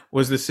that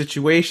was the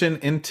situation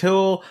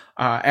until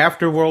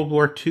after World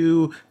War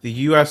II, the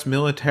U.S.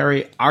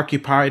 military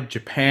occupied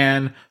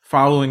Japan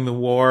following the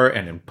war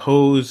and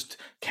imposed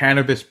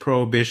cannabis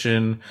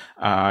prohibition,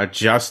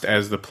 just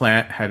as the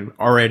plant had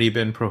already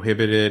been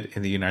prohibited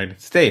in the United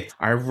States.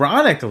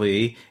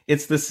 Ironically,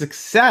 it's the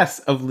success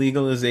of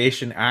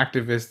legalization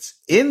activists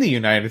in the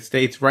United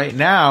States right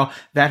now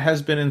that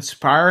has been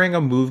inspiring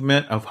a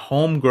movement of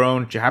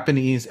homegrown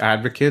Japanese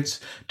advocates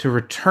to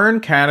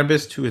return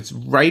cannabis to its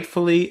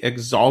rightfully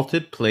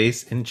exalted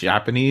place in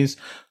Japanese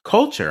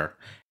culture.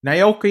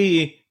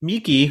 Naoki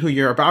Miki, who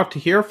you're about to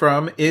hear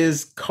from,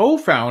 is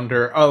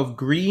co-founder of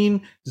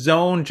Green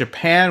Zone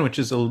Japan, which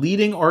is a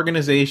leading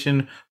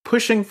organization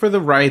pushing for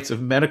the rights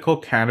of medical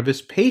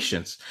cannabis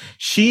patients.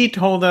 She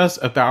told us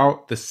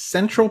about the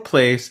central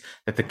place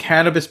that the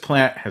cannabis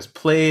plant has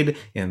played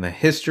in the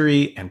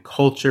history and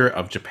culture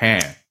of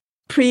Japan.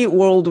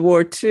 Pre-World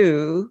War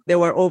II, there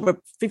were over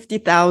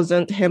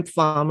 50,000 hemp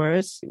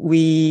farmers.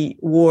 We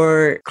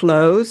wore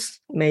clothes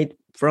made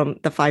from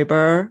the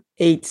fiber,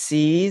 ate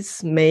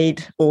seeds,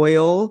 made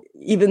oil,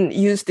 even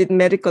used it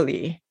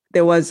medically.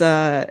 There was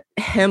a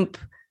hemp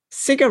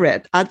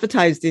cigarette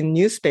advertised in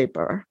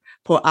newspaper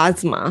for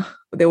asthma.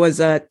 There was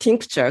a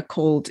tincture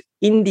called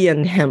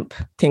Indian hemp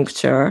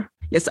tincture.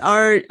 Yes,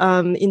 our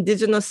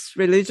indigenous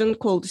religion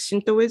called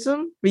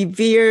Shintoism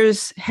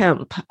reveres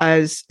hemp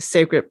as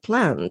sacred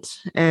plant,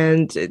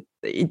 and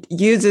it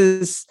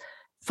uses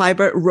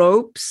fiber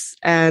ropes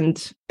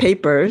and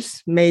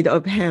papers made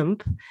of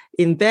hemp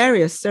in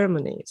various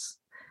ceremonies.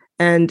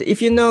 And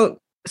if you know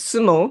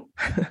sumo,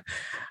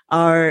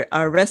 our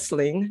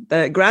wrestling,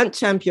 the grand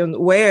champion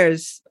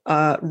wears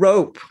a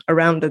rope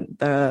around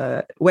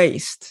the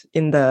waist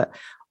in the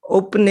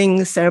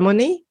opening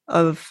ceremony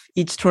of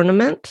each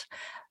tournament.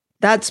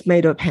 That's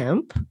made of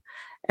hemp.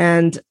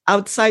 And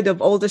outside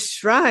of all the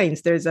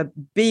shrines, there's a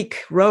big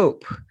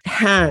rope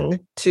hang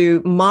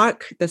to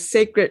mark the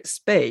sacred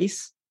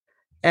space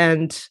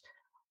and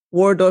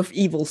ward off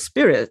evil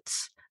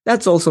spirits.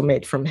 That's also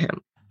made from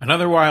hemp.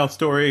 Another wild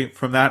story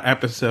from that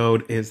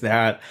episode is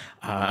that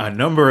a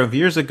number of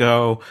years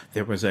ago,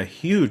 there was a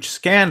huge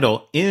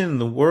scandal in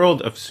the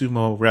world of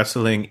sumo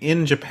wrestling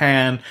in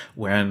Japan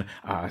when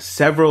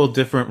several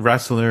different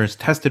wrestlers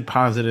tested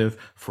positive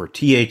for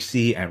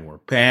THC and were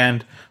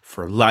banned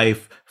for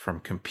life from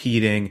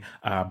competing.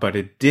 But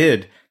it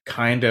did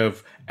kind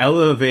of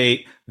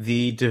elevate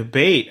the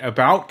debate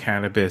about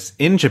cannabis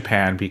in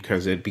Japan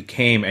because it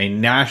became a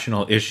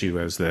national issue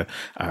as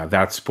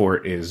that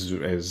sport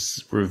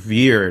is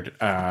revered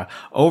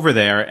over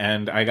there.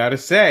 And I gotta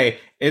say,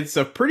 it's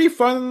a pretty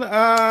fun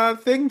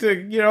thing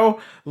to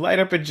light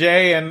up a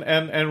J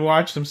and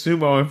watch some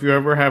sumo if you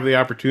ever have the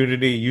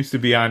opportunity. It used to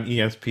be on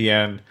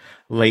ESPN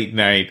late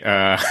night.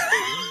 I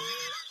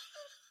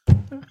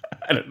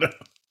don't know.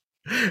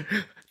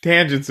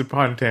 Tangents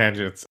upon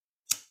tangents.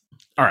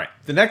 All right,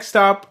 the next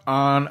stop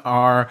on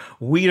our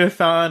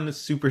Weed-A-Thon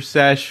Super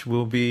Sesh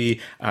will be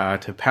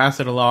to pass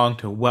it along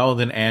to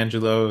Weldon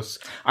Angelos.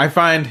 I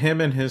find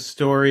him and his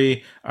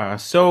story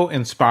so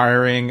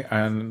inspiring,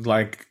 and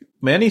like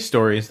many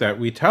stories that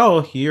we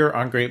tell here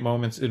on Great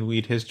Moments in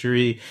Weed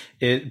History,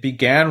 it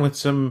began with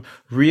some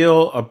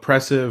real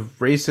oppressive,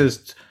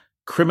 racist,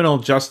 criminal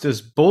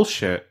justice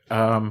bullshit.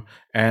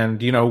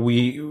 And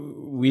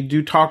we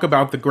do talk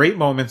about the great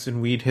moments in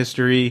weed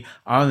history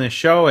on this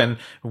show, and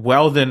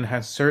Weldon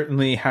has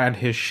certainly had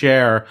his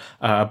share,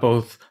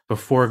 both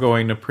before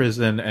going to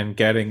prison and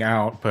getting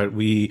out. But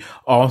we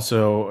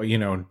also,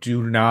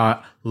 do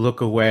not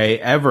look away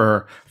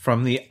ever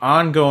from the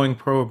ongoing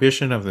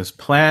prohibition of this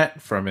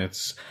plant, from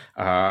its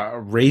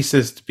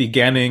racist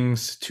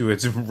beginnings to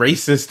its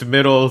racist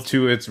middle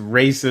to its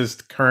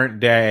racist current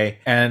day.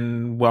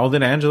 And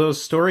Weldon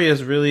Angelos' story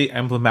is really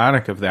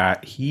emblematic of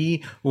that.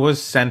 He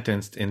was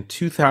sentenced in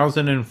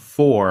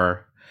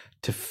 2004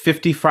 to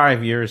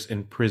 55 years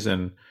in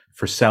prison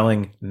for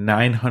selling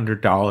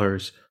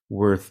 $900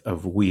 worth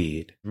of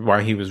weed.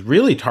 Why he was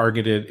really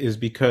targeted is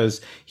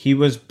because he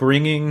was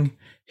bringing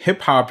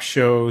hip hop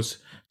shows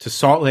to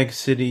Salt Lake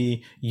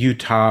City,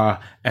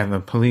 Utah, and the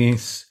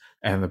police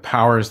and the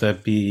powers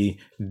that be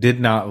did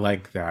not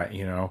like that,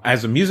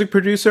 As a music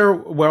producer,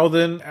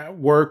 Weldon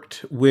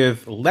worked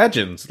with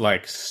legends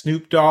like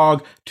Snoop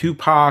Dogg,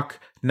 Tupac,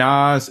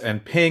 Nas,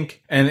 and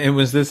Pink. And it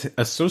was this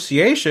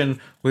association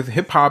with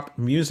hip-hop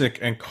music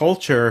and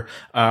culture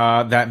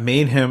that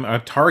made him a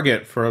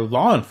target for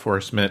law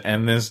enforcement.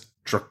 And this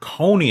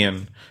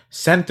draconian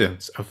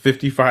sentence of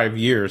 55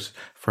 years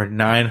for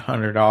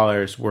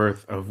 $900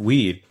 worth of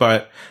weed.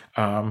 But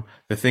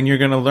the thing you're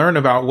going to learn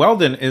about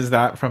Weldon is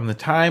that from the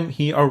time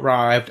he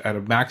arrived at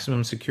a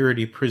maximum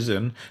security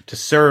prison to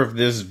serve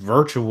this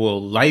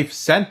virtual life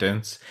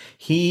sentence,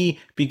 he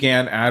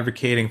began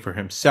advocating for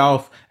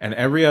himself and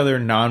every other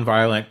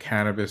nonviolent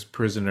cannabis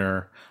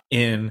prisoner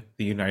in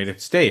the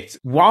United States.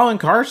 While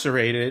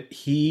incarcerated,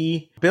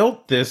 he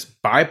built this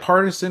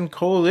bipartisan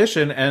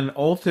coalition and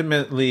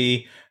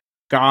ultimately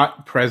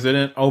got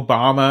President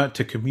Obama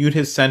to commute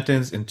his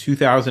sentence in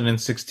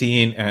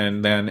 2016.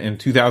 And then in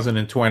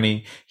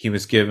 2020, he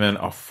was given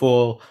a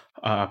full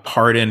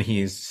pardon.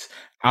 He's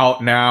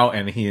out now,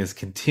 and he is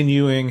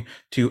continuing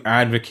to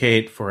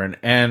advocate for an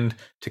end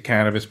to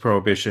cannabis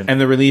prohibition and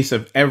the release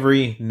of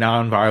every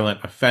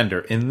nonviolent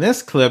offender. In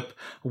this clip,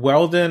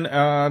 Weldon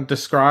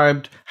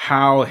described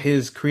how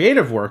his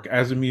creative work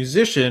as a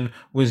musician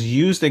was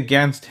used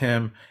against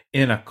him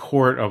in a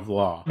court of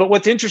law. But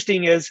what's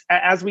interesting is,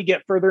 as we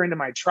get further into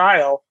my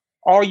trial,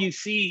 all you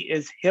see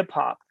is hip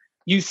hop.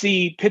 You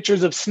see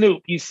pictures of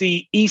Snoop. You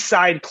see East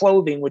Side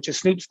clothing, which is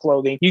Snoop's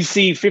clothing. You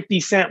see 50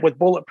 Cent with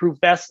bulletproof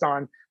vests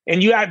on.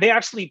 And they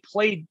actually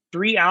played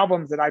 3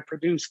 albums that I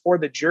produced for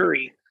the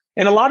jury.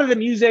 And a lot of the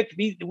music,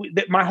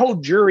 my whole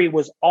jury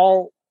was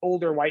all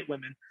older white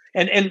women.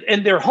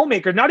 And they're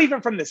homemakers, not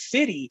even from the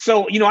city.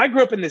 So, I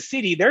grew up in the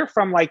city. They're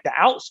from like the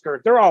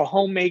outskirts. They're all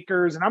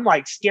homemakers, and I'm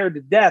like scared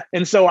to death.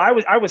 And so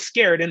I was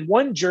scared. And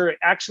one juror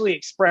actually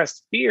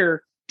expressed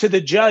fear to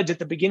the judge at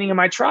the beginning of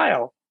my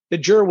trial. The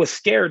juror was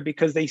scared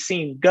because they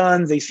seen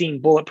guns, they seen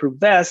bulletproof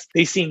vests,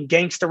 they seen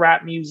gangster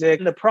rap music.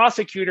 And the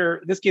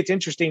prosecutor, this gets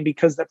interesting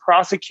because the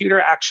prosecutor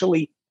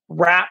actually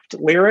rapped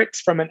lyrics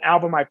from an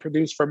album I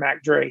produced for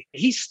Mac Dre.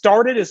 He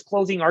started his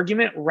closing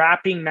argument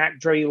rapping Mac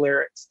Dre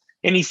lyrics.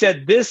 And he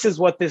said, this is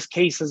what this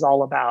case is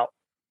all about.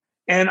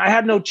 And I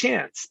had no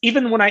chance.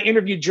 Even when I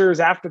interviewed jurors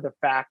after the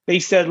fact, they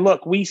said,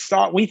 look, we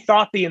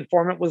thought the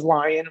informant was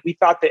lying. We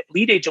thought the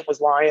lead agent was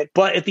lying.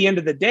 But at the end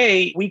of the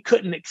day, we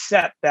couldn't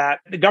accept that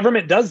the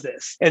government does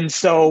this. And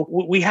so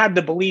we had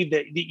to believe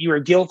that you were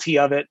guilty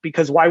of it,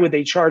 because why would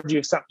they charge you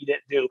if something you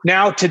didn't do?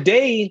 Now,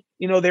 today,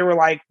 they were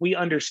like, we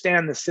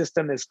understand the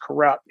system is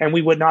corrupt and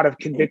we would not have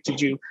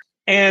convicted you.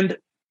 And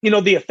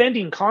the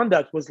offending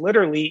conduct was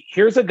literally,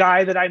 here's a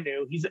guy that I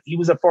knew. He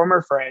was a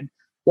former friend,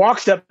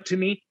 walks up to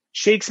me,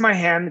 shakes my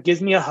hand,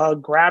 gives me a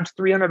hug, grabs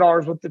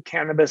 $300 worth of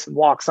cannabis and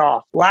walks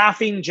off,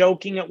 laughing,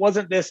 joking. It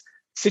wasn't this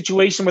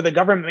situation where the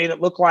government made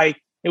it look like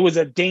it was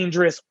a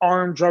dangerous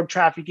armed drug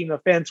trafficking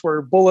offense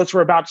where bullets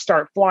were about to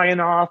start flying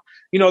off.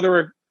 There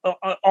were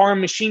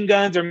armed machine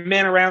guns or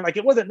men around. Like,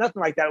 it wasn't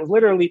nothing like that. It was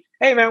literally,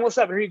 hey man, what's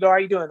up? Here you go. How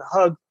you doing?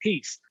 Hug,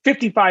 peace.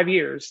 55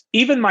 years.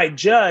 Even my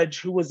judge,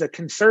 who was a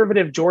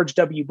conservative George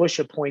W. Bush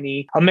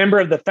appointee, a member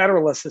of the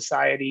Federalist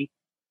Society,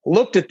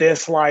 looked at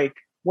this like,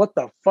 what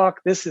the fuck?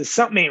 This is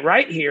something ain't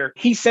right here.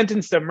 He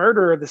sentenced a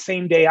murderer the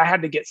same day I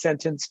had to get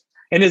sentenced.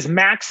 And his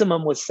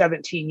maximum was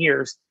 17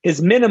 years.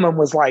 His minimum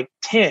was like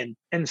 10.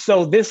 And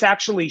so this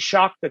actually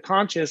shocked the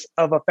conscience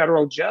of a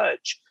federal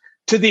judge,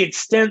 to the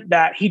extent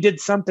that he did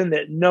something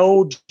that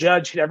no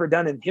judge had ever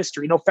done in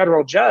history, no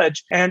federal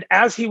judge. And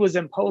as he was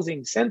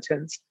imposing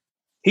sentence,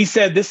 he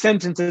said, this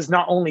sentence is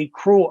not only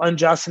cruel,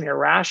 unjust, and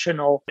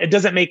irrational, it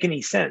doesn't make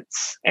any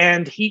sense.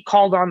 And he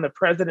called on the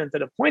president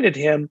that appointed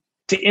him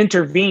to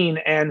intervene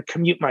and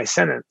commute my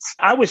sentence.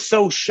 I was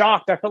so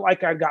shocked. I felt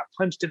like I got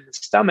punched in the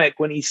stomach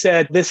when he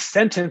said, this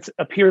sentence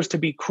appears to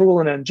be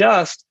cruel and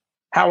unjust.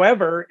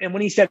 However, and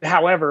when he said,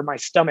 however, my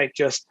stomach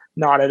just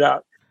knotted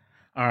up.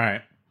 All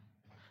right.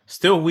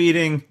 Still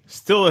weeding,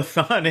 still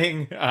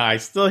a-thoning. I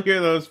still hear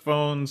those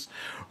phones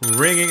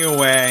ringing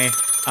away.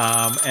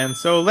 And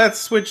so let's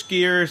switch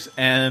gears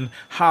and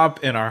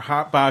hop in our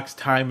Hotbox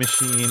time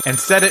machine and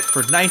set it for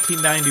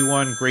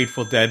 1991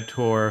 Grateful Dead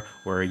tour,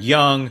 where a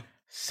young,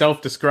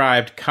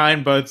 self-described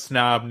kind bud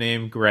snob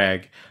named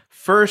Greg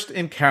first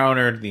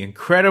encountered the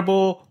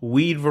incredible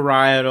weed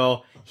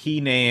varietal he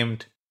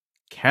named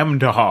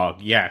Chemdog.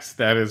 Yes,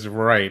 that is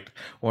right.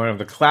 One of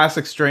the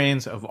classic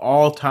strains of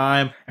all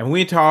time. And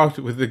we talked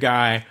with the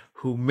guy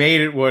who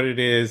made it what it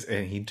is,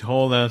 and he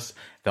told us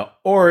the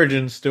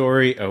origin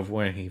story of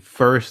when he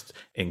first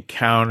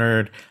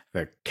encountered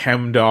the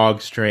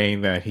Chemdog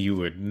strain that he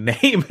would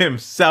name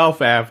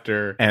himself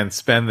after and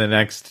spend the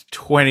next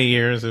 20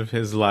 years of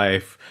his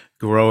life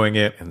growing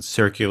it and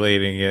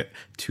circulating it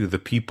to the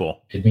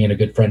people. Me and a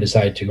good friend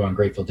decided to go on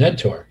Grateful Dead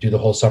tour, do the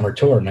whole summer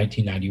tour in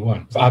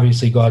 1991.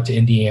 Obviously go out to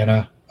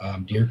Indiana,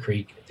 Deer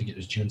Creek. I think it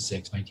was June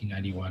 6,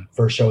 1991.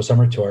 First show,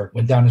 summer tour.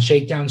 Went down to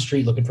Shakedown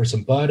Street looking for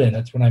some bud, and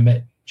that's when I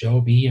met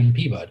Joe B and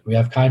P Bud. We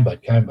have kind bud.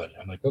 I'm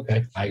like,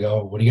 okay. I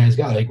go, what do you guys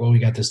got? Like, well, we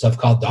got this stuff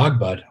called dog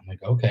bud. I'm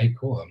like, okay,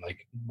 cool. I'm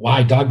like,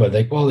 why dog bud?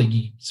 Like, well,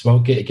 you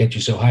smoke it, it gets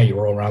you so high, you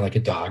roll around like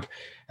a dog.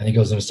 And he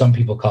goes, some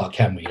people call it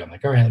chem weed. I'm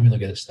like, all right, let me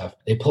look at this stuff.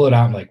 They pull it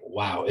out. I'm like,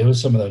 wow, it was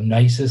some of the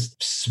nicest,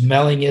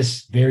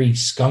 smellingest, very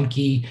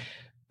skunky,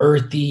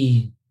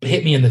 earthy,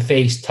 hit me in the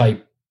face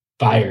type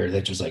fire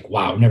that was like,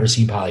 wow, I've never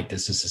seen pot like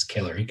this. This is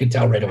killer. You could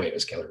tell right away it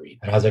was killer weed.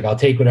 And I was like, I'll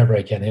take whatever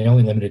I can. They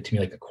only limited it to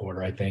me like a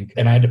quarter, I think.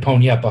 And I had to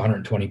pony up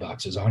 $120.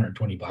 It was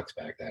 $120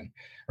 back then,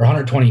 or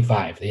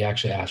 125. They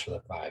actually asked for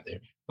the $5 there.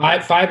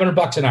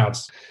 $500 an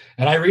ounce.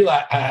 And I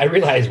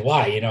realized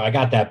why. I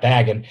got that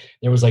bag, and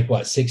there was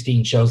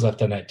 16 shows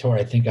left on that tour.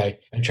 I think I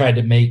tried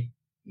to make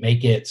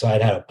it so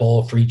I'd had a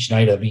bowl for each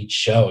night of each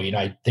show.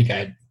 I think I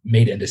had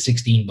made it into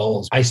 16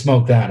 bowls. I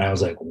smoked that and I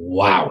was like,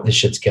 wow, this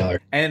shit's killer.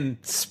 And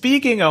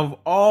speaking of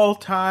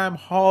all-time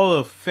Hall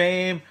of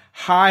Fame,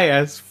 high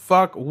as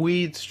fuck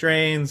weed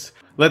strains,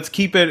 let's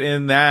keep it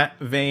in that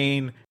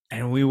vein,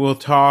 and we will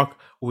talk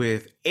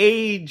with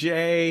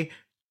AJ,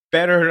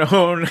 better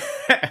known,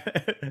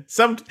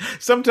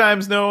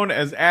 sometimes known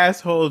as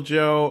Asshole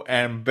Joe,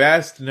 and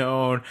best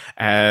known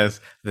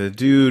as the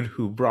dude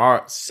who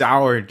brought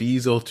Sour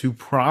Diesel to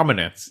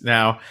prominence.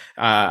 Now,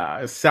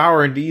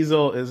 Sour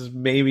Diesel is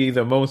maybe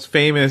the most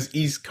famous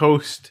East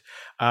Coast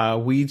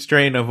weed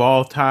strain of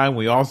all time.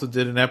 We also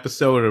did an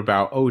episode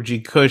about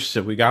OG Kush,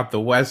 so we got the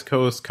West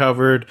Coast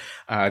covered.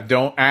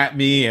 Don't at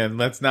me, and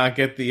let's not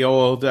get the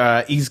old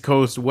East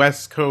Coast,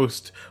 West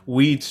Coast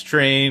weed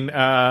strain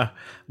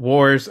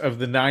wars of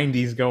the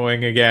 90s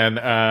going again.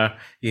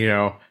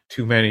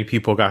 Too many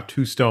people got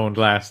too stoned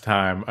last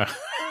time.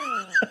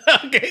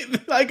 Okay,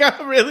 I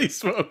got really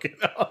smoking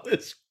all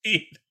this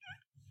weed.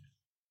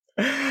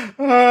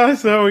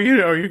 So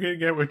you're gonna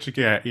get what you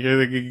get.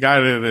 You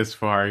got it this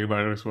far. You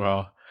might as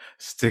well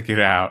stick it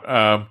out.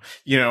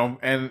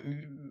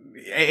 And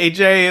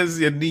AJ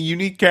is a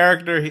unique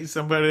character. He's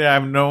somebody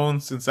I've known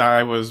since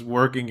I was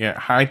working at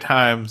High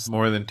Times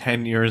more than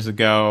 10 years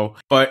ago.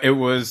 But it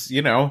was,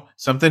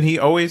 something he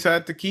always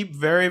had to keep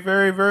very,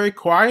 very, very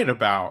quiet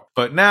about.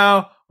 But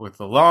now, with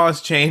the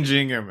laws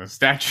changing and the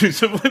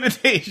statutes of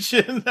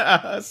limitation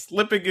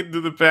slipping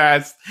into the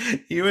past,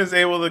 he was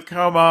able to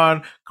come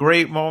on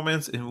Great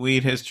Moments in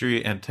Weed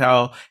History and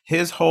tell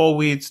his whole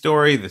weed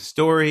story, the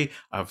story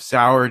of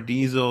Sour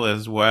Diesel,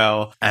 as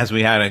well, as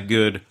we had a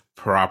good,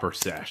 proper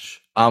sesh.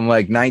 I'm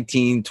like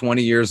 19,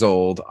 20 years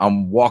old.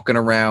 I'm walking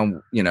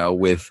around,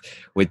 with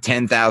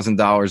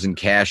 $10,000 in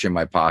cash in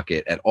my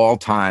pocket at all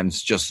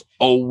times, just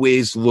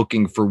always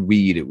looking for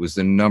weed. It was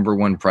the number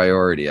one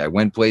priority. I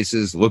went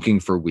places looking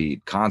for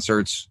weed,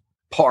 concerts,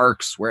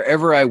 parks,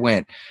 wherever I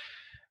went.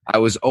 I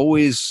was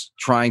always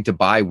trying to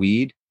buy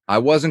weed. I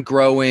wasn't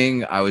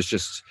growing. I was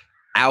just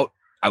out.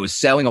 I was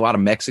selling a lot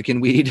of Mexican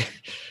weed.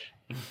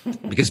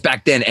 Because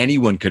back then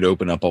anyone could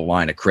open up a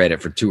line of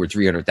credit for $200,000 or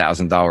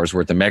 $300,000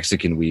 worth of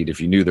Mexican weed if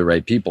you knew the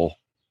right people.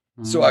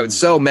 So I would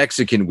sell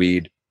Mexican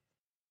weed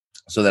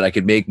so that I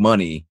could make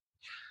money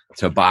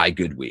to buy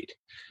good weed.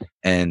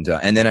 And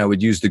then I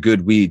would use the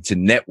good weed to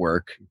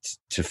network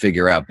to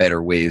figure out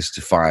better ways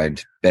to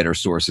find better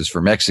sources for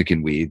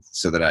Mexican weed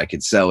so that I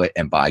could sell it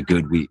and buy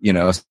good weed,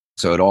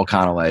 So it all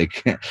kind of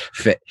like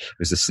fit. It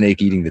was a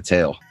snake eating the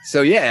tail.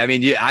 So yeah, I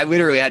mean, I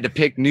literally had to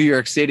pick New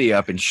York City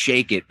up and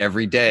shake it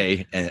every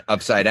day and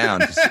upside down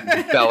to see if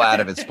it fell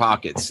out of its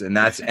pockets. And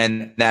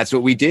that's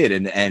what we did.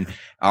 And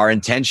our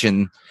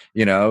intention,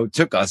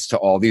 took us to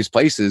all these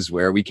places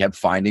where we kept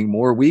finding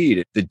more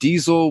weed. The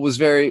Diesel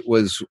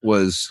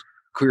was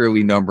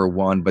clearly number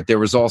one, but there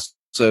was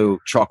also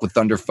Chocolate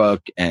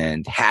Thunderfuck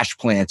and Hash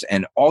Plants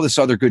and all this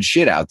other good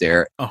shit out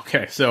there.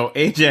 Okay, so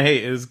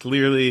AJ is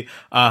clearly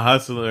a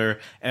hustler,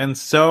 and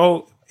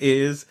so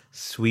is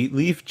Sweet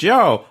Leaf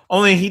Joe,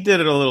 only he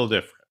did it a little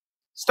different.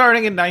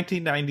 Starting in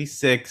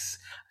 1996,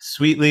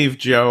 Sweet Leaf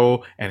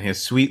Joe and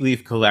his Sweet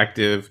Leaf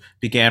Collective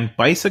began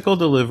bicycle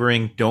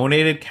delivering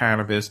donated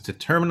cannabis to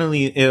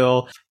terminally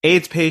ill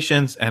AIDS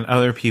patients and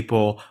other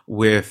people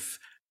with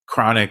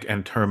chronic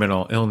and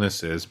terminal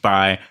illnesses.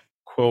 By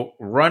quote,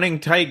 running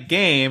tight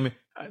game,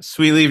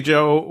 Sweet Leaf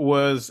Joe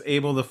was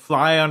able to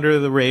fly under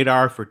the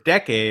radar for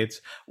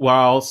decades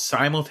while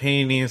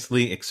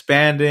simultaneously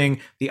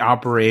expanding the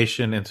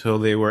operation until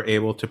they were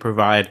able to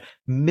provide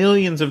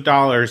millions of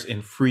dollars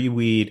in free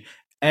weed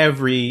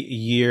every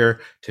year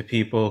to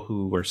people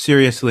who were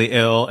seriously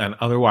ill and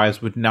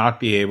otherwise would not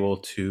be able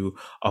to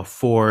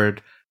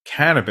afford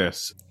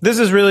cannabis. This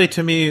is really,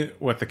 to me,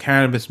 what the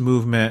cannabis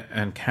movement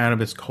and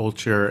cannabis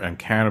culture and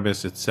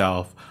cannabis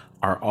itself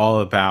are all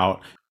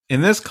about.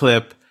 In this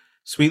clip,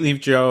 Sweet Leaf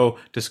Joe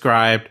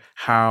described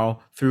how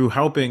through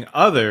helping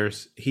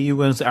others, he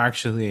was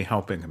actually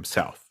helping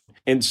himself.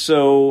 And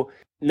so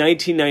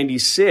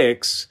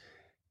 1996,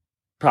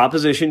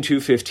 Proposition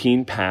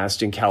 215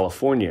 passed in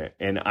California,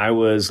 and I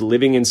was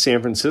living in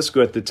San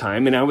Francisco at the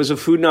time, and I was a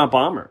Food Not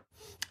Bomber.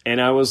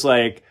 And I was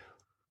like,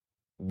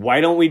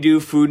 why don't we do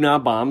Food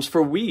Not Bombs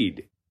for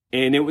weed?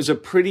 And it was a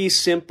pretty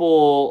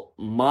simple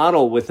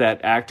model with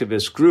that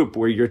activist group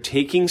where you're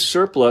taking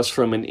surplus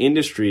from an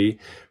industry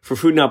for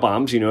Food Not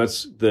Bombs,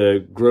 it's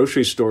the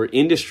grocery store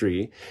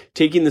industry,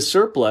 taking the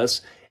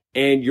surplus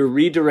and you're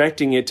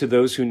redirecting it to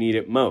those who need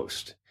it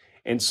most.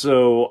 And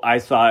so I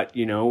thought,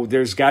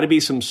 there's got to be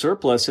some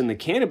surplus in the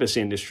cannabis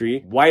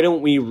industry. Why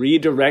don't we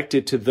redirect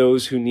it to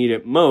those who need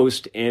it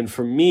most? And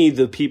for me,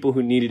 the people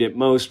who needed it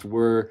most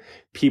were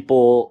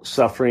people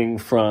suffering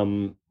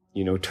from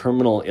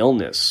terminal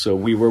illness. So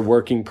we were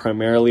working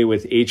primarily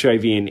with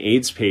HIV and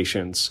AIDS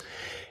patients.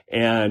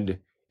 And,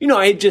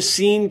 I had just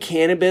seen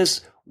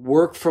cannabis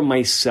work for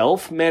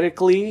myself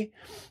medically.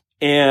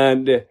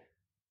 And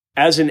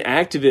as an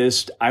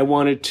activist, I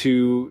wanted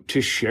to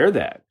share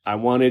that. I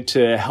wanted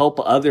to help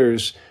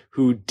others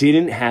who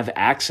didn't have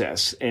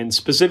access, and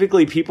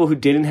specifically people who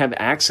didn't have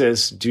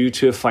access due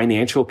to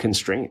financial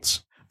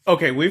constraints.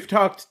 Okay, we've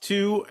talked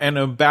to and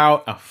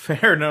about a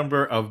fair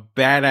number of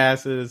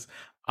badasses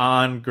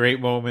on Great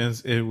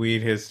Moments in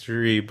Weed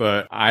History,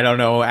 but I don't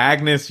know,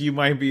 Agnes, you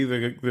might be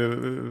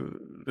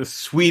the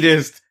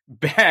sweetest,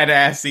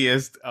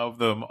 badassiest of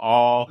them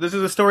all. This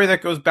is a story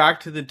that goes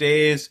back to the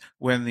days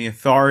when the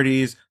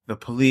authorities, the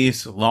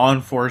police, law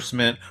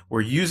enforcement were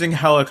using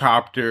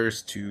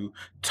helicopters to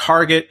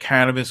target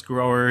cannabis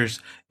growers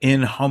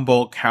in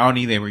Humboldt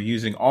County. They were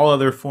using all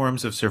other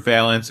forms of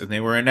surveillance, and they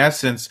were, in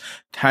essence,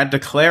 had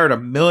declared a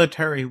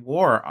military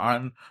war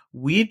on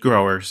weed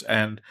growers.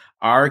 And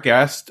our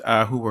guest,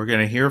 who we're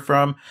going to hear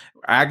from,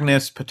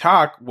 Agnes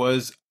Patak,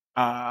 was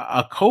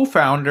a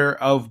co-founder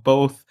of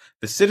both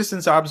the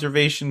Citizens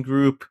Observation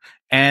Group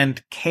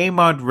and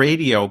KMUD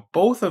Radio,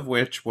 both of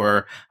which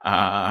were,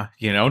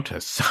 to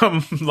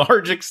some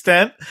large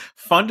extent,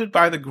 funded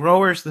by the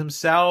growers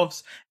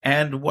themselves.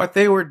 And what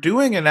they were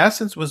doing, in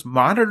essence, was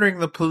monitoring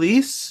the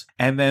police.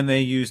 And then they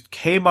used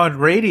KMUD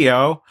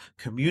Radio,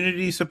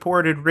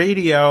 community-supported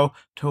radio,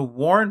 to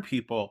warn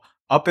people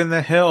up in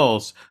the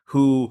hills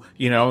who,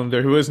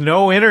 there was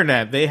no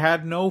internet. They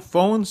had no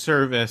phone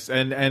service.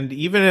 And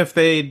even if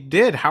they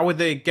did, how would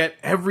they get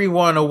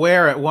everyone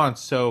aware at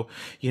once? So,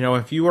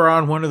 if you were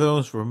on one of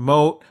those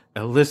remote,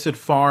 illicit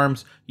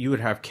farms, you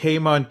would have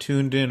KMUD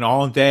tuned in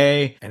all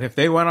day. And if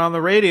they went on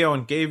the radio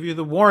and gave you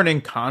the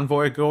warning,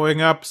 convoy going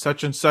up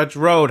such and such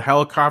road,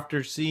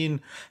 helicopter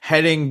seen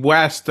heading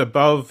west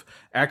above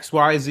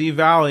XYZ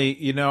Valley,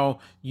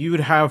 you'd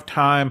have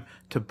time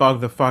to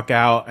bug the fuck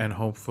out and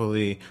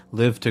hopefully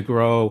live to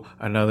grow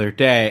another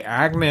day.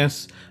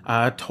 Agnes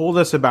told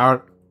us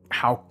about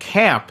how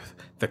CAMP,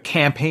 the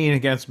Campaign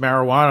Against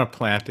Marijuana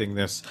Planting,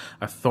 this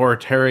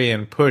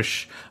authoritarian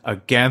push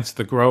against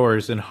the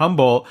growers in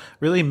Humboldt,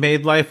 really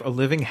made life a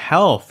living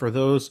hell for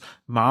those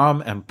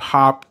mom and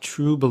pop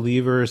true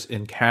believers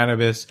in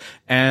cannabis.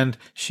 And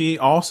she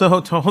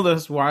also told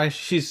us why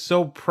she's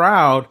so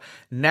proud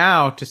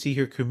now to see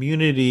her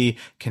community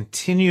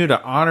continue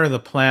to honor the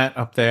plant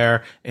up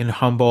there in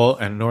Humboldt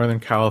and Northern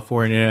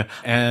California,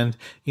 and,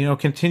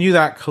 continue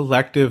that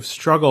collective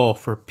struggle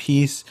for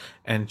peace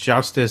and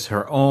justice.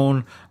 Her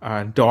own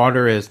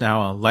daughter is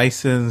now a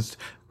licensed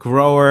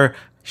grower.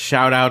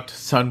 Shout out to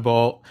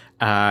Sunbolt.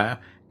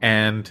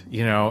 And,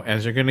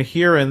 as you're going to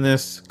hear in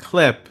this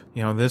clip,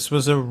 this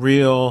was a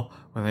real,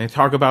 when they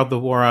talk about the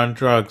war on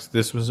drugs,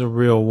 this was a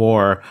real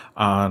war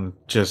on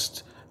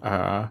just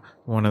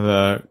one of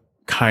the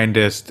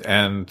kindest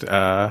and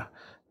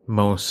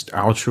most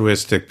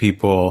altruistic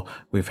people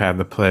we've had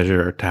the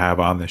pleasure to have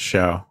on this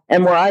show.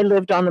 And where I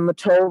lived on the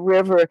Mattole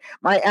River,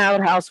 my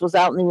outhouse was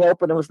out in the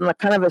open. It was on the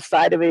kind of a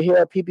side of a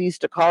hill. People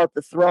used to call it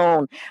the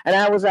throne. And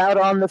I was out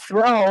on the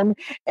throne,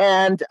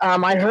 and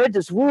I heard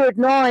this weird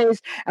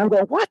noise. I'm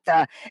going, what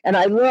the? And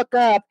I look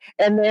up,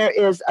 and there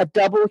is a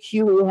double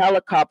Huey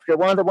helicopter,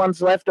 one of the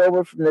ones left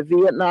over from the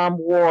Vietnam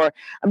War.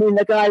 I mean,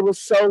 the guy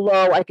was so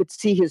low, I could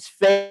see his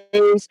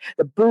face,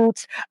 the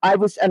boots. I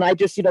just,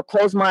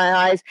 closed my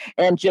eyes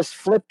and just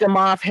flipped him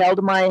off,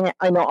 held my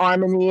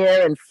arm in the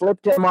air and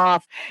flipped him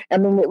off. I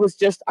mean, it was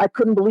just, I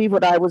couldn't believe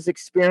what I was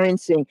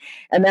experiencing.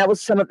 And that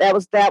was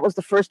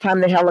the first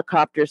time the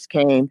helicopters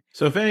came.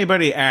 So if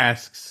anybody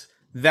asks,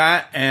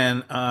 that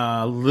and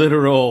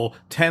literal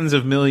tens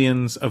of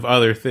millions of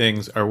other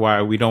things are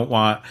why we don't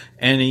want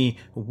any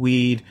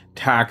weed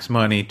tax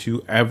money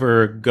to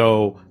ever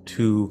go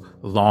to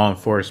law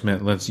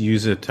enforcement. Let's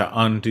use it to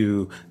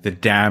undo the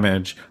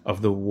damage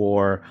of the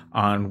war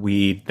on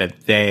weed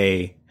that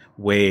they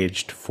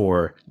waged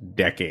for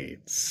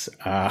decades.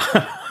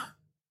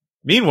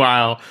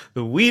 Meanwhile,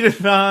 the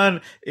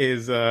Weed-A-Thon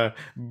is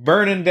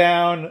burning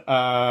down.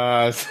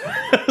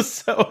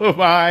 So am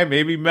I,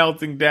 maybe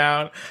melting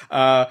down.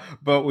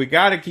 But we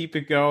got to keep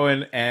it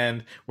going,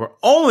 and we're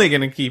only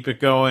going to keep it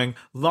going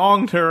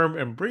long term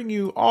and bring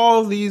you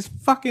all these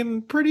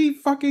pretty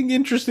fucking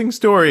interesting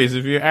stories.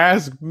 If you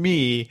ask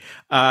me,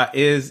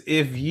 is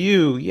if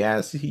you,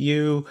 yes,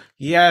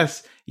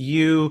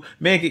 you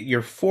make it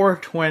your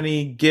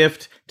 420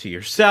 gift to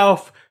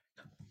yourself,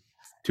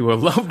 to a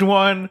loved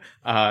one,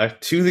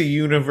 to the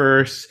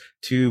universe,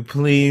 to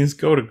please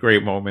go to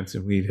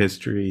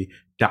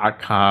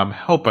greatmomentsinweedhistory.com.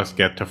 Help us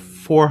get to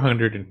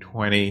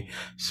 420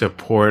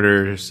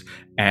 supporters,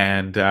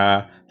 and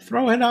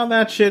throw in on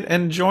that shit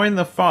and join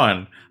the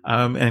fun,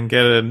 and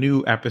get a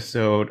new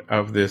episode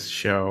of this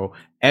show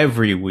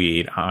every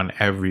weed on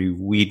every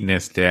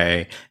Weedness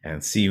Day,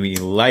 and see me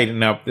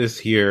lighten up this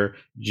here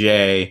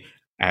Jay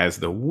as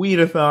the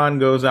Weed-A-Thon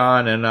goes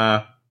on.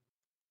 And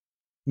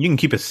you can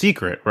keep a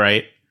secret,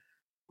 right?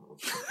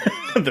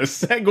 The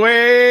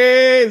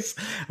segues.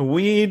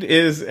 Weed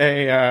is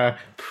a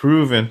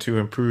proven to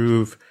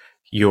improve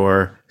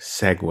your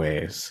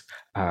segues.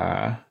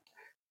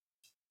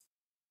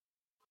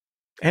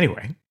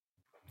 Anyway,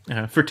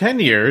 for 10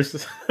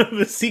 years,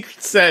 the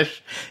Secret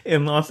Sesh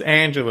in Los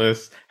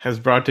Angeles has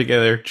brought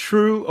together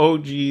true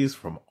OGs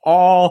from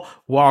all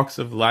walks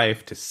of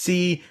life to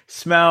see,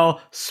 smell,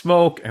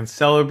 smoke, and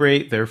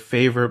celebrate their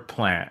favorite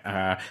plant.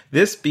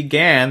 This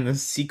began the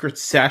Secret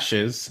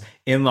Seshes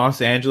in Los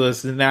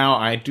Angeles, and now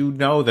I do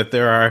know that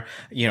there are,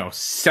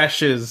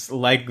 seshes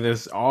like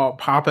this all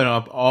popping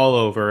up all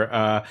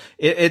over.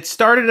 It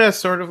started as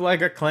sort of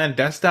like a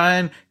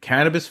clandestine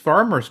cannabis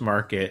farmers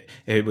market.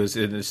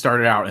 It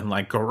started out in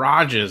like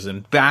garages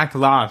and back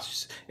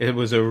lots. It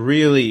was a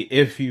really,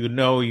 if you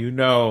know,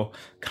 know,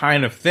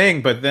 kind of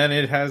thing. But then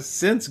it has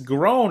since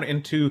grown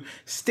into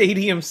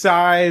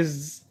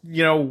stadium-sized,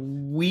 you know,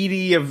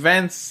 weedy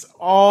events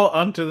all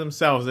unto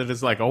themselves. It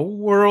is like a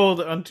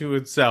world unto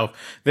itself.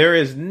 There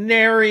is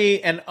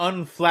nary an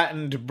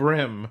unflattened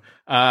brim.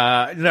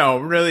 No,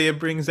 really, it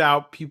brings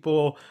out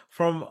people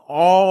from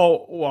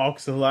all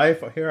walks of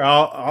life. Here,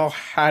 I'll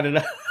hat it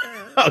up.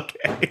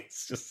 Okay,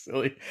 it's just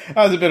silly.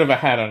 That was a bit of a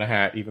hat on a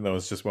hat, even though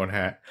it's just one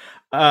hat.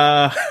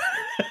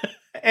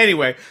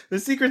 Anyway, the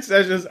secret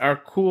sessions are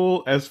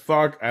cool as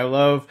fuck. I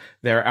love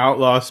their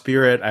outlaw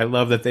spirit. I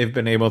love that they've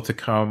been able to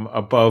come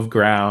above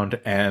ground,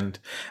 and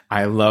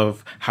I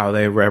love how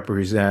they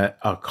represent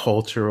a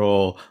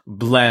cultural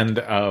blend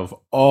of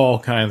all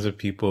kinds of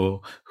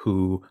people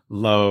who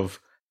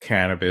love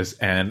cannabis.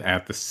 And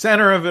at the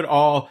center of it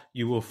all,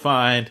 you will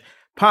find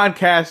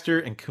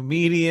podcaster and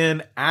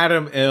comedian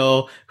Adam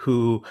Ill,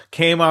 who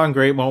came on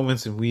Great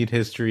Moments in Weed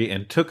History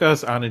and took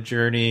us on a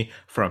journey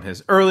from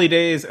his early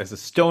days as a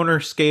stoner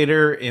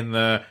skater in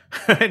the,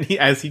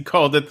 as he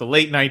called it, the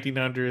late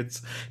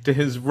 1900s, to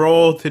his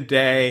role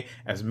today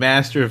as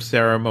master of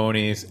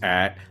ceremonies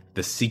at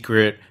the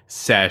Secret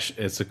Sesh.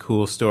 It's a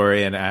cool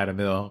story, and Adam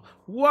Ill,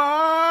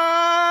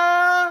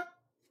 what?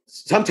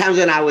 Sometimes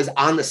when I was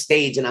on the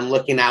stage and I'm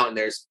looking out and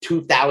there's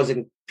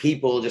 2,000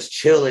 people just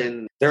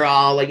chilling, they're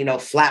all like, you know,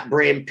 flat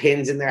brim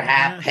pins in their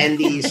hat,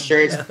 pendies,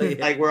 shirts,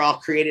 like we're all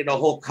creating a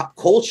whole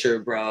culture,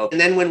 bro. And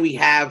then when we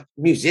have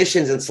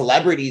musicians and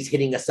celebrities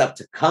hitting us up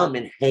to come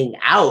and hang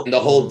out, and the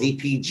whole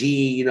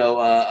DPG, you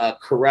know,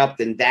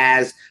 Corrupt and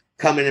Daz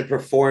coming and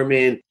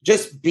performing,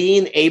 just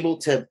being able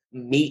to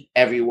meet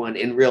everyone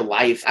in real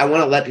life. I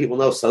want to let people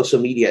know social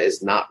media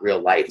is not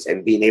real life,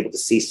 and being able to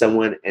see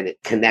someone and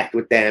connect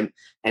with them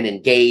and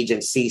engage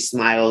and see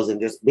smiles and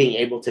just being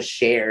able to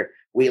share.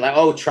 We like,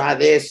 oh, try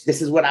this.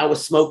 This is what I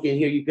was smoking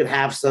here. You could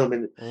have some,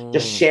 and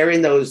just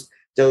sharing those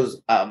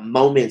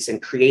moments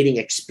and creating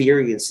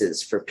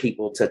experiences for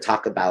people to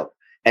talk about.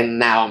 And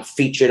now I'm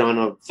featured on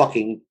a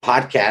fucking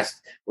podcast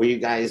where you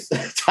guys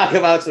talk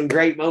about some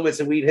great moments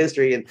in weed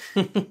history, and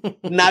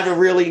never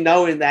really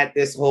knowing that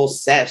this whole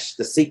sesh,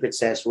 the secret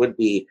sesh, would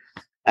be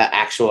an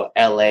actual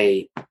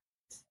LA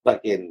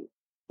fucking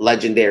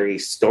legendary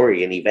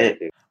story and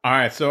event. All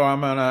right, so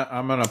I'm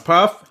gonna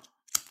puff.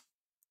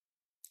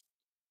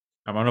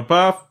 I'm gonna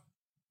puff.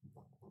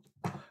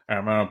 And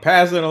I'm gonna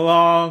pass it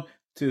along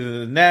to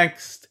the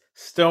next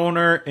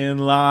stoner in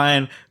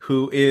line,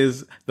 who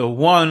is the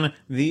one,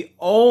 the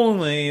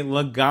only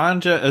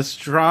Laganja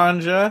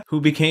Estranja, who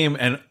became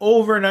an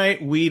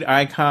overnight weed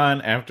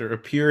icon after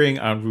appearing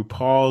on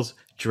RuPaul's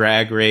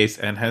Drag Race,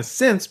 and has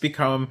since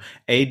become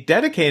a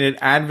dedicated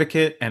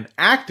advocate and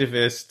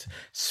activist,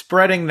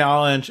 spreading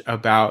knowledge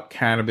about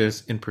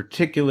cannabis, in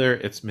particular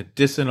its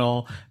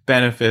medicinal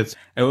benefits.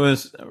 It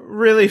was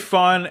really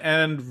fun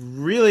and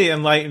really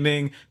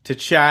enlightening to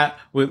chat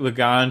with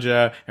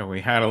Laganja, and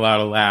we had a lot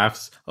of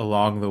laughs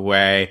along the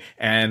way.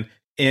 And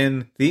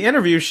in the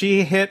interview,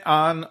 she hit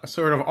on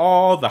sort of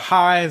all the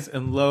highs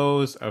and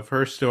lows of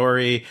her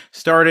story,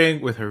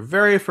 starting with her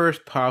very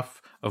first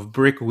puff of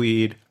brick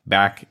weed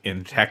back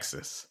in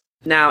Texas.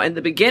 Now, in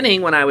the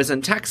beginning, when I was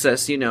in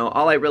Texas, you know,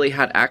 all I really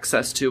had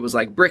access to was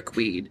like brick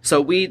weed. So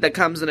weed that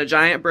comes in a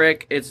giant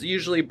brick, it's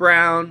usually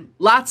brown,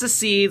 lots of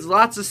seeds,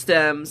 lots of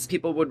stems.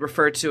 People would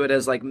refer to it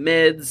as like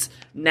mids.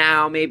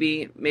 Now,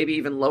 maybe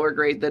even lower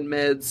grade than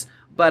mids.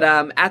 But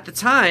at the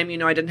time, you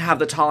know, I didn't have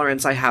the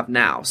tolerance I have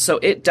now. So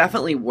it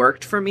definitely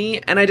worked for me,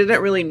 and I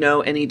didn't really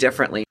know any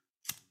differently.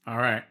 All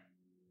right.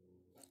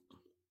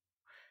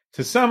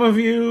 To some of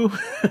you,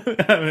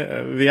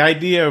 the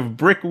idea of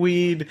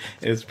brickweed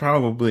is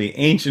probably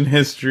ancient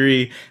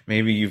history.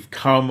 Maybe you've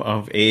come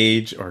of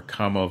age or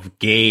come of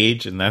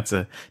gauge, and that's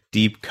a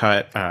deep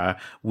cut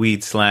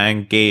weed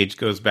slang. Gauge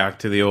goes back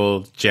to the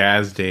old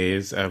jazz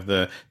days of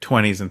the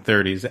 20s and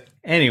 30s.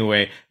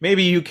 Anyway,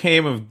 maybe you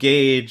came of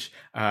gauge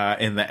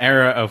in the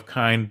era of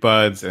kind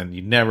buds, and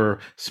you never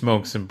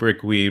smoked some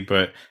brickweed,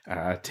 but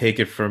take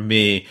it from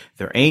me,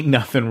 there ain't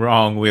nothing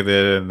wrong with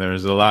it, and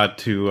there's a lot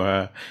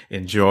to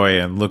enjoy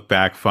and look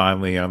back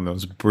fondly on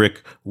those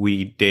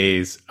brickweed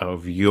days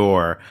of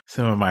yore.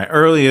 Some of my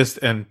earliest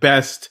and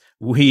best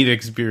weed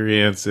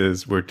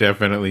experiences were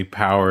definitely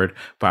powered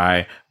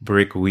by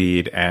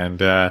brickweed.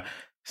 And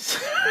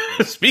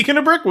speaking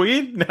of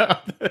brickweed, no,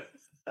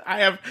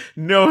 I have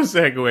no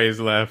segues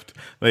left,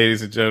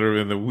 ladies and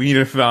gentlemen. The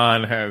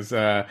Weed-A-Thon has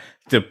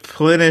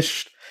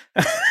depleted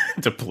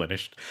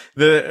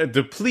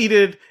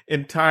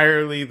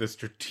entirely the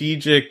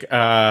strategic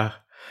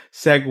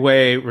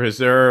segue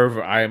reserve.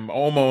 I'm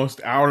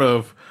almost out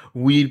of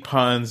weed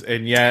puns,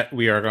 and yet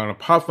we are going to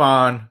puff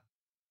on,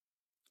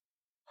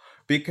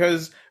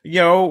 because, you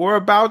know, we're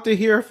about to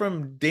hear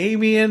from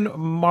Damian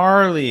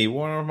Marley,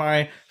 one of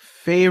my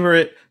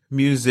favorite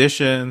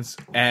musicians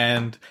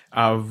and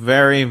a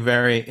very,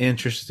 very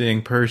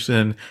interesting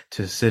person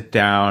to sit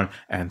down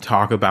and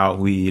talk about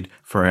weed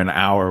for an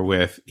hour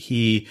with.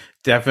 He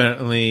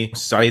definitely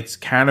cites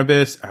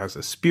cannabis as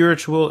a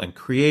spiritual and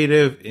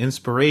creative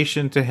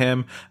inspiration to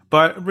him,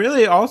 but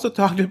really also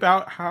talked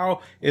about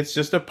how it's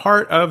just a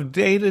part of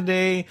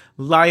day-to-day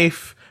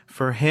life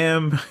for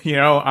him. You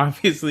know,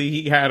 obviously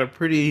he had a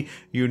pretty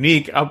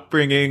unique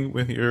upbringing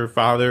with your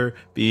father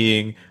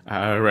being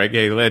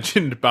reggae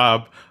legend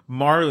Bob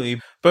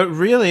Marley. But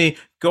really,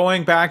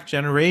 going back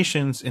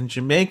generations in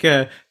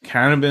Jamaica,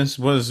 cannabis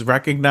was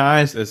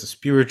recognized as a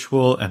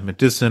spiritual and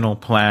medicinal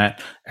plant,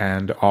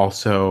 and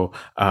also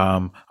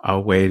a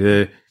way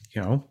to,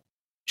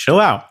 chill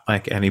out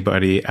like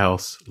anybody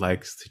else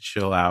likes to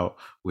chill out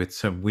with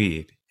some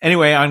weed.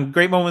 Anyway, on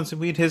Great Moments in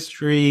Weed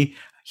History,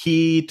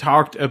 he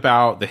talked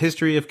about the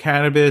history of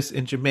cannabis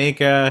in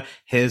Jamaica,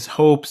 his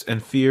hopes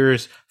and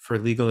fears for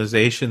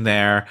legalization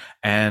there,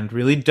 and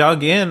really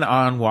dug in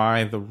on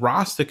why the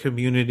Rasta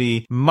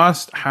community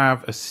must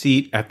have a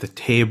seat at the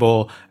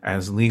table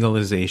as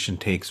legalization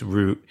takes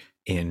root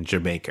in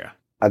Jamaica.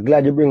 I'm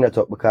glad you bring that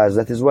up, because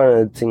that is one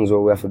of the things where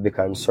we have to be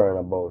concerned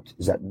about,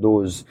 is that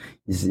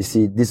you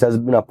see, this has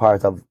been a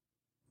part of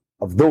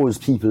those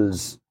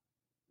people's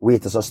way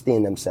to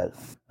sustain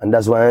themselves. And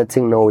that's one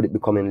thing now with it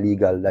becoming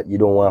legal, that you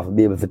don't want to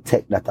be able to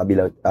take that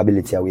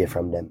ability away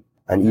from them.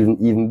 And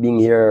even being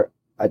here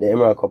at the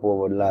Emerald Cup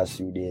over the last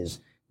few days,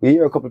 we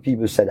hear a couple of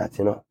people say that,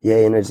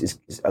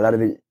 it's a lot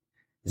of it,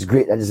 it's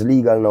great that it's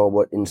legal now,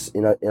 but in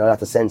a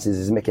lot of senses,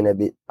 it's making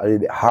it a little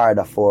bit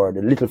harder for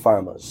the little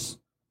farmers,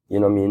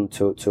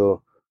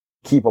 to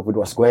keep up with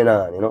what's going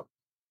on,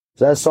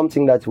 So that's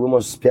something that we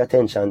must pay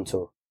attention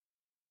to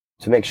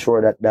make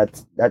sure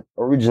that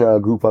original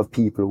group of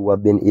people who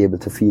have been able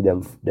to feed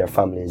their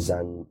families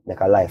and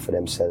make a life for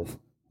themselves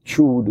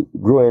through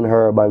growing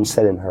herb and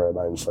selling herb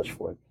and such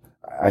forth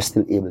are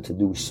still able to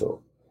do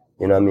so.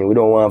 We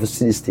don't want to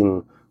see this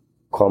thing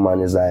come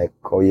and it's like,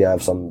 you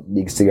have some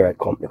big cigarette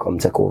company come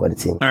take over the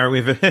thing. All right,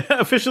 we've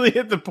officially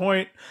hit the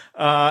point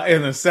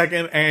in the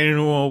second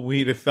annual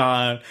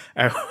Weed-A-Thon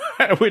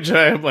at which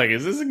I'm like,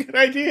 is this a good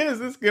idea? Is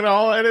this going to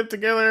all edit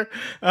together?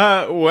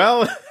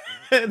 Well...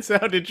 It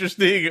sound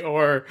interesting,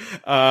 or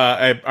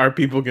are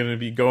people going to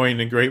be going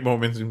to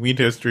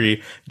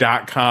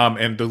greatmomentsinweedhistory.com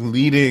and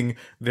deleting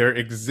their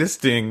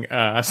existing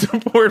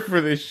support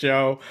for this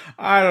show?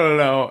 I don't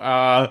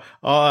know.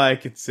 All I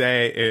could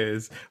say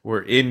is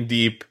we're in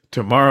deep.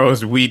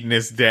 Tomorrow's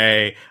Weedness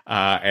Day,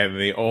 and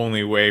the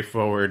only way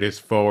forward is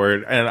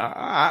forward. And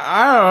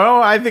I don't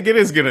know. I think it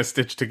is going to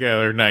stitch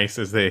together nice,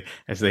 as they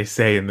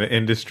say in the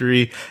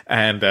industry.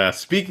 And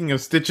speaking of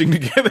stitching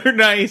together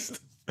nice,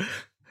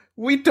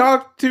 we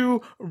talked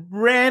to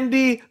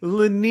Randy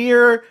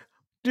Lanier.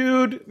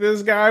 Dude,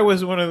 this guy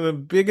was one of the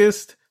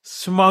biggest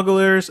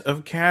smugglers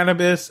of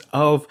cannabis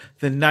of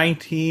the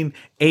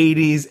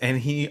 1980s, and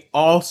he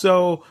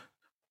also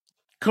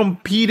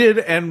competed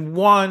and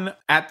won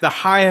at the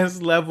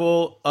highest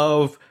level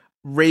of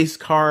race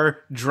car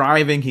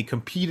driving. He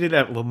competed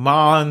at Le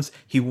Mans.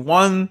 He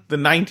won the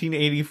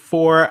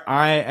 1984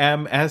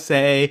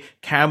 IMSA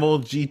Camel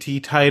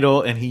GT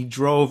title, and he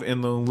drove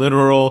in the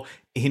literal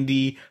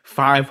Indy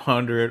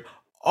 500.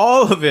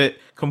 All of it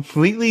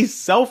completely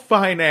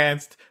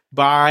self-financed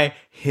by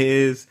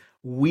his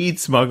weed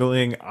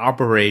smuggling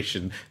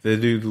operation. The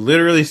dude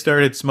literally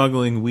started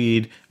smuggling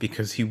weed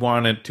because he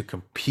wanted to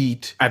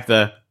compete at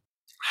the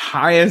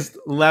highest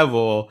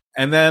level.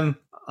 And then,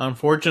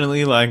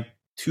 unfortunately, like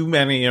too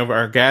many of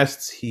our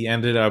guests, he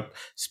ended up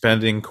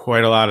spending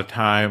quite a lot of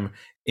time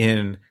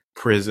in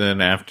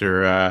prison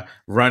after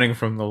running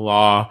from the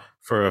law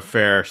for a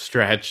fair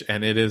stretch.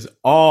 And it is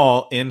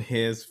all in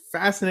his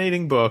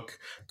fascinating book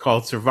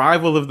called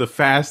Survival of the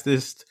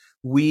Fastest: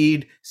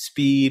 Weed,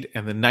 Speed,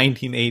 and the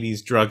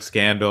 1980s Drug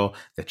Scandal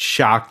that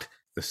shocked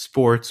the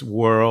sports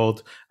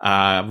world.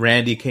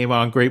 Randy came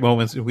on Great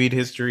Moments in Weed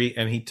History,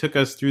 and he took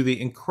us through the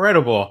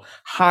incredible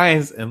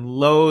highs and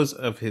lows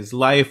of his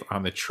life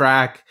on the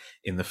track,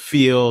 in the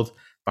field,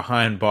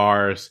 behind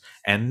bars,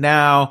 and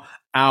now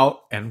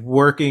out and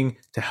working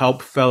to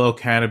help fellow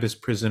cannabis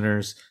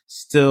prisoners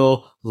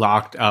still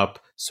locked up.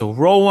 So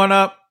roll one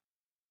up,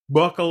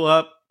 buckle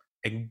up,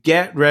 and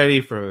get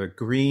ready for the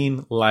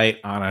green light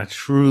on a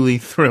truly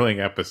thrilling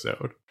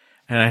episode.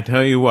 And I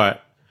tell you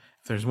what,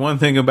 if there's one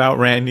thing about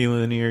Randy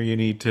Lanier you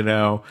need to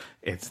know,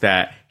 it's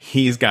that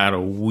he's got a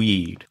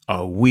weed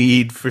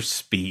for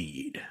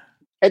speed.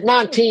 At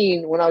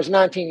 19, when I was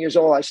 19 years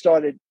old,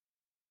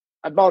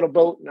 I bought a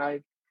boat and I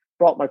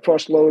brought my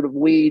first load of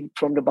weed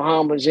from the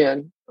Bahamas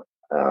in,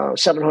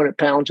 700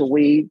 pounds of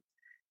weed,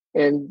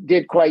 and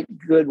did quite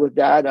good with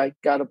that. I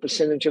got a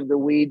percentage of the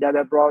weed that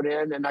I brought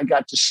in and I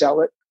got to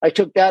sell it. I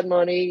took that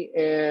money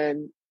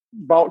and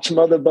bought some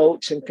other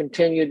boats and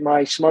continued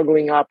my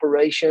smuggling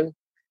operation.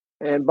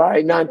 And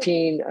by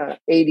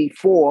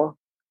 1984,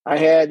 I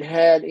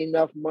had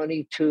enough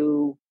money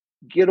to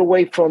get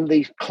away from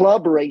the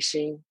club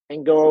racing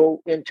and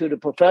go into the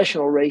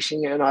professional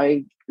racing. And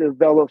I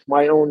developed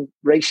my own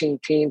racing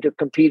team to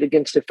compete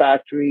against the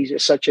factories,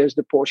 such as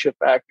the Porsche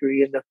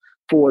factory and the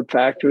Ford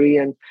factory,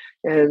 and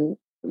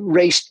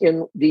raced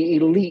in the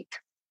elite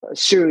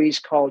series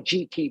called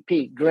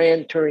GTP,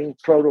 Grand Touring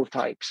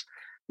Prototypes.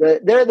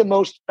 They're the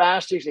most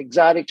fastest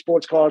exotic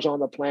sports cars on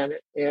the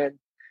planet. And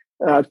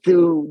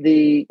through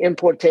the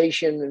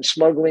importation and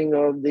smuggling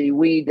of the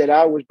weed that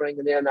I was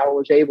bringing in, I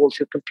was able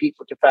to compete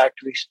with the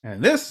factories.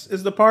 And this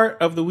is the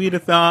part of the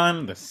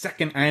Weed-A-Thon, the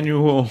second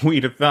annual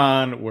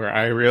Weed-A-Thon, where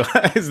I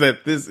realize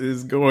that this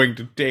is going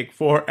to take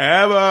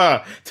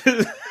forever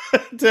to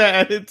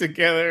edit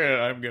together,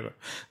 and I'm going to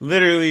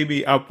literally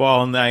be up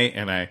all night,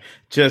 and I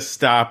just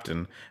stopped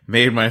and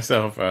made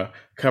myself a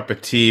cup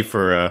of tea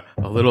for a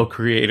little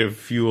creative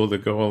fuel to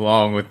go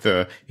along with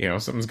the,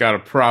 something's got to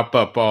prop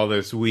up all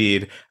this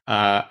weed.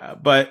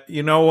 But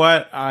you know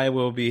what? I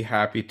will be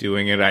happy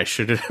doing it. I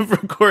should have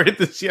recorded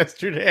this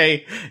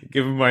yesterday,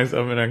 given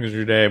myself an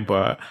extra day,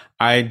 but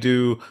I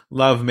do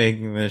love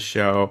making this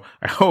show.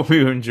 I hope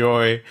you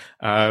enjoy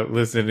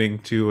listening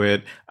to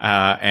it.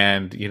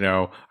 And,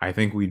 I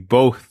think we'd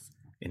both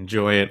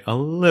enjoy it a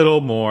little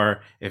more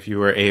if you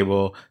were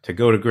able to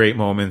go to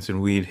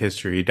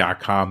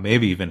greatmomentsinweedhistory.com,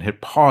 maybe even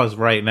hit pause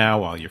right now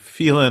while you're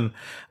feeling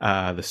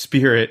the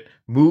spirit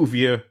move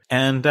you,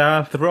 and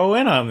throw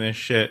in on this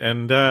shit.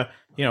 And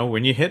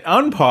when you hit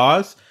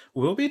unpause,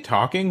 we'll be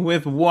talking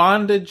with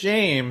Wanda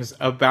James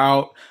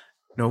about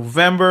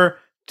November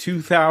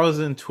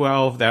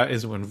 2012. That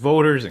is when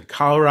voters in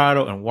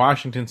Colorado and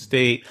Washington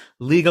state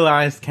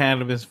legalized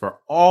cannabis for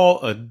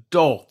all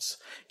adults.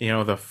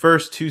 The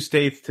first two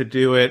states to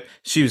do it.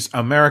 She was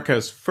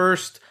America's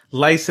first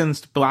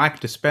licensed black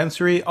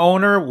dispensary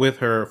owner with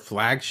her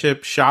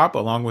flagship shop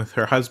along with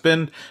her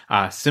husband,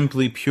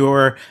 Simply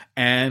Pure.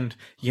 And,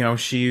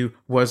 she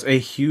was a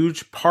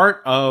huge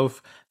part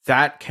of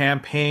that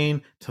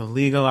campaign to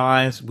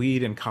legalize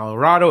weed in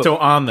Colorado. So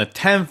on the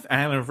 10th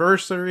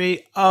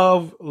anniversary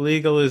of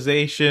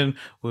legalization,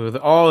 with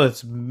all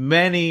its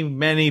many,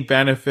 many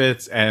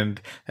benefits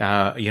and,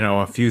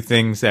 a few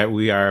things that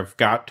we have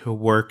got to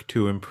work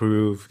to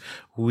improve,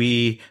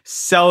 we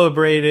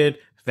celebrated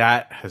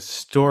that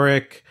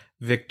historic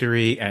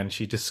victory. And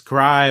she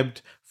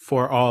described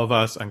for all of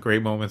us on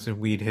Great Moments in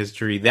Weed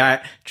History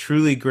that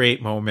truly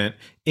great moment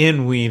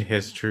in weed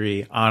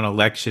history on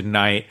election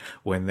night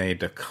when they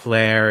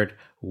declared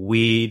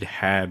weed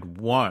had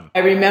won. I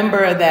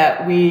remember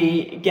that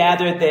we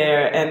gathered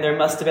there, and there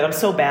must have been, I'm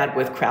so bad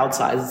with crowd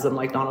sizes, I'm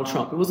like Donald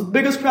Trump. It was the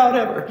biggest crowd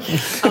ever.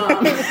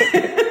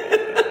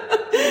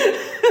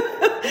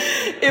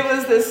 It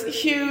was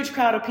this huge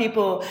crowd of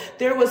people.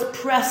 There was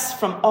press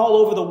from all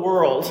over the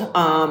world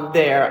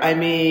there. I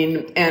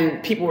mean,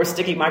 and people were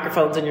sticking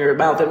microphones in your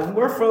mouth and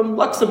we're from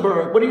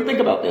Luxembourg. What do you think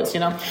about this?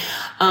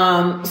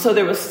 So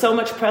there was so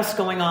much press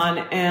going on.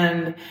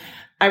 And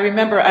I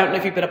remember, I don't know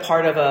if you've been a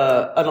part of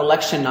an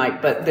election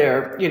night, but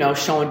they're,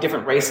 showing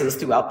different races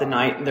throughout the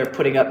night, and they're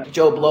putting up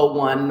Joe Blow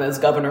won as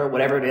governor or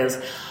whatever it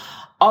is.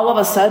 All of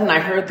a sudden I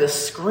heard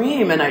this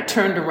scream, and I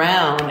turned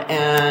around,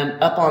 and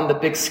up on the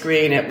big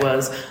screen it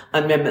was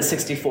Amendment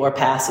 64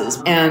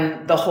 passes,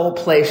 and the whole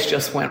place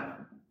just went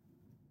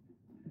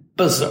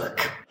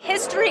berserk.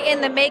 History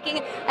in the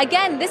making.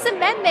 Again, this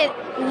amendment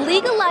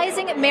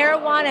legalizing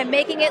marijuana,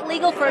 making it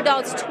legal for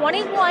adults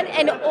 21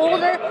 and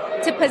older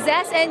to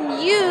possess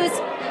and use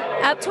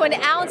up to an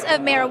ounce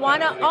of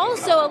marijuana,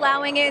 also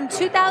allowing it in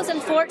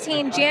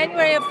 2014,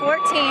 January of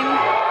 14.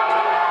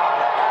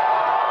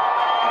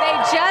 They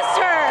just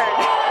heard.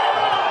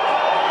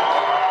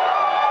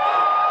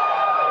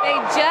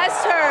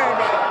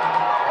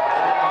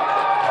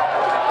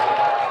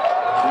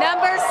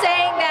 Numbers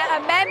saying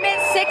that Amendment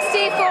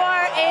 64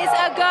 is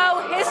a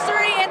go.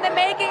 History in the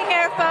making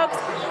here, folks.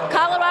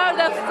 Colorado,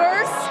 the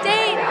first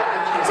state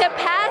to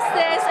pass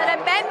this,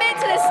 an amendment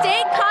to the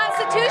state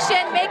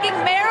constitution making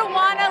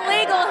marijuana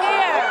legal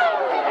here.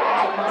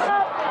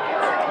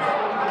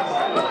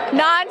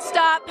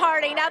 Non-stop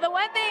party. Now, the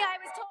one thing I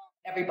was told...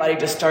 Everybody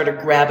just started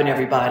grabbing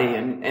everybody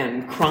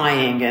and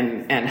crying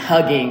and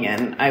hugging.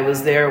 And I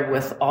was there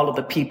with all of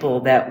the people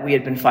that we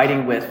had been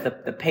fighting with,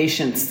 the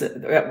patients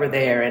that were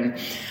there, and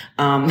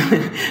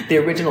the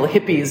original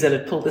hippies that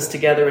had pulled this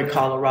together in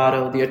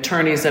Colorado, the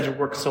attorneys that had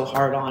worked so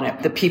hard on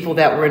it, the people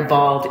that were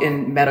involved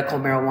in medical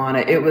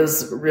marijuana. It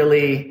was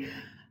really,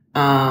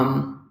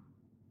 man,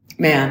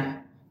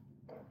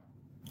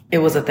 it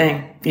was a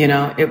thing,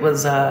 it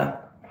was,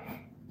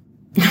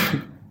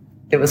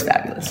 it was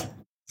fabulous.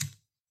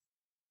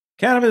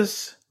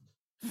 Cannabis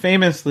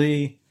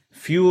famously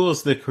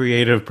fuels the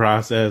creative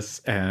process,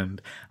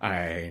 and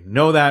I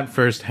know that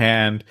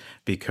firsthand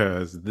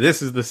because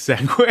this is the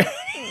segue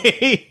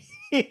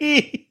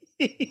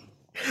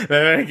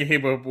that I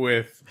came up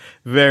with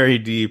very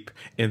deep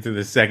into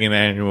the second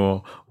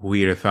annual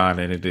Weed-A-Thon,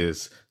 and it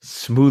is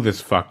smooth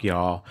as fuck,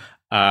 y'all.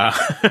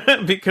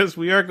 Because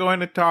we are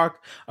going to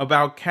talk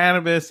about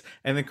cannabis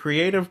and the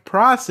creative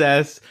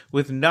process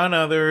with none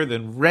other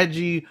than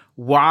Reggie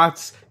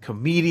Watts,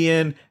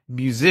 comedian,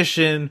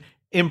 musician,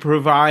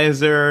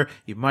 improviser.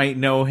 You might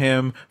know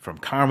him from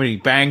Comedy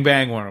Bang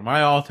Bang, one of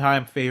my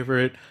all-time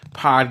favorite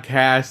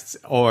podcasts,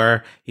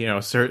 or,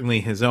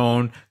 certainly his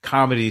own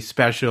comedy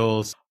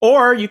specials.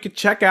 Or you could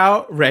check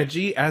out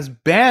Reggie as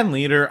band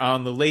leader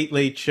on The Late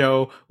Late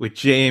Show with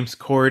James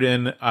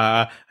Corden.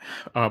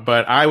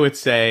 But I would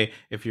say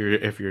if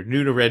you're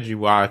new to Reggie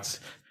Watts,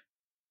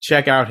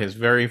 check out his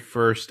very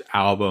first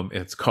album.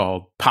 It's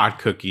called Pot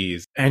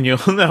Cookies, and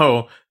you'll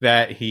know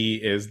that he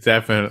is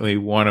definitely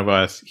one of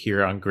us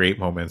here on Great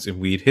Moments in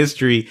Weed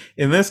History.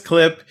 In this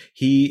clip,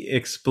 he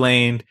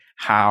explained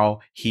how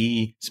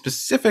he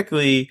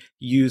specifically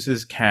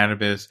uses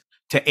cannabis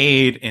to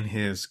aid in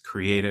his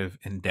creative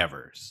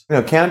endeavors.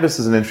 Cannabis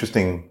is an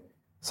interesting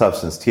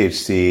substance.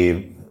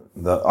 THC,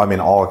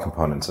 all the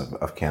components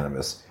of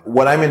cannabis.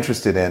 What I'm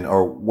interested in,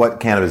 or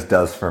what cannabis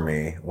does for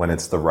me when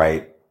it's the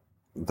right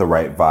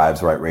vibes,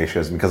 the right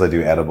ratios. And because I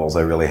do edibles,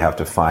 I really have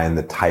to find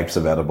the types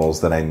of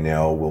edibles that I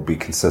know will be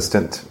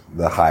consistent.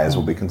 The highs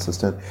will be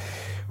consistent.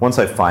 Once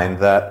I find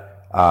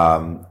that,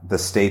 the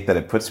state that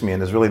it puts me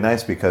in is really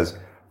nice, because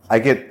I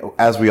get,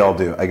 as we all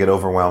do, I get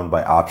overwhelmed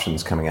by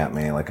options coming at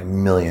me, like a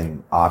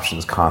million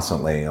options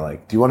constantly.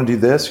 Like, do you want to do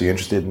this? Are you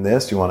interested in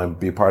this? Do you want to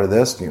be a part of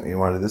this? Do you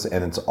want to do this?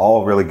 And it's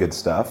all really good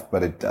stuff,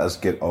 but it does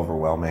get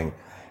overwhelming.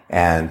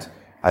 And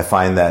I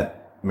find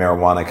that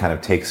marijuana kind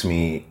of takes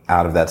me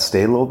out of that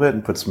state a little bit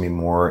and puts me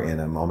more in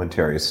a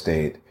momentary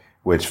state,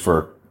 which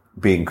for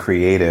being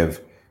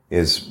creative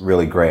is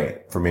really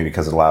great for me,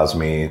 because it allows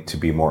me to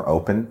be more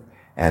open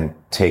and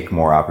take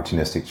more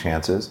opportunistic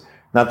chances.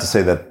 Not to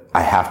say that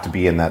I have to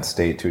be in that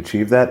state to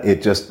achieve that.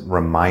 It just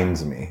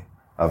reminds me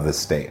of the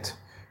state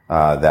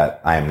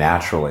that I am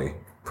naturally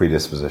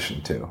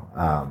predispositioned to,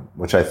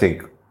 which I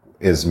think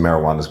is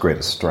marijuana's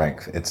greatest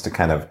strength. It's to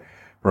kind of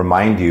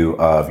remind you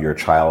of your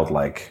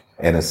childlike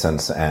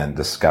innocence and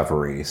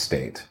discovery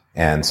state.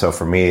 And so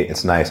for me,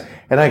 it's nice.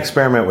 And I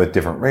experiment with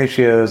different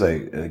ratios. I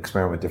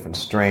experiment with different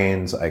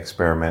strains. I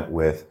experiment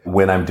with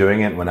when I'm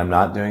doing it, when I'm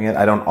not doing it.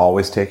 I don't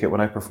always take it when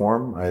I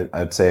perform.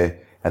 I'd say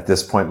at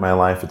this point in my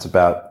life, it's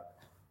about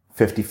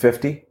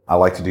 50-50. I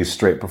like to do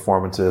straight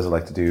performances. I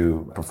like to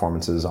do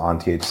performances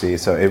on THC.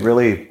 So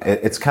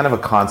it's kind of a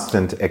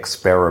constant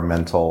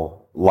experimental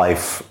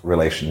life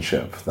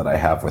relationship that I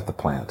have with the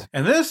plant.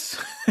 And this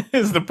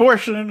is the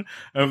portion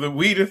of the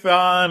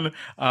Weed-A-Thon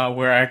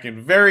where I can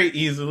very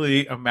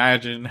easily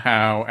imagine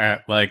how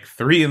at like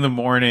 3 a.m.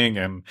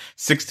 and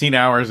 16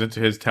 hours into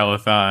his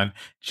telethon,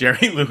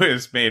 Jerry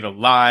Lewis made a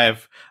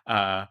live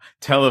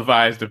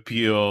televised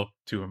appeal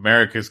to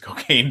America's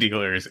cocaine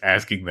dealers,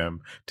 asking them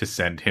to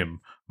send him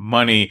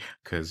money,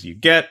 because you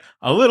get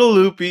a little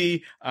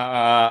loopy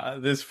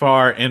this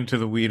far into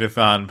the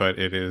Weed-A-Thon, but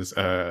it is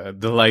a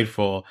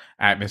delightful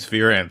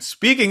atmosphere. And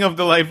speaking of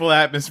delightful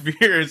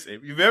atmospheres,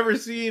 if you've ever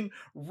seen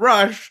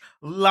Rush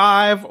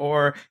live,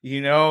 or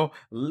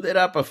lit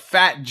up a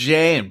Fat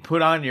J and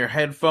put on your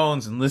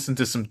headphones and listen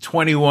to some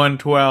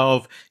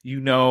 2112, you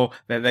know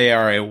that they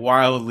are a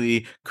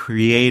wildly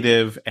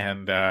creative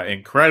and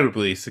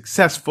incredibly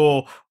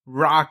successful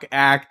rock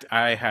act.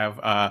 I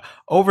have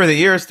over the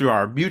years, through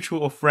our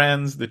mutual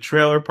friends, the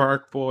Trailer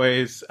Park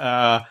Boys,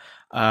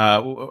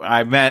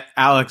 I met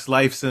Alex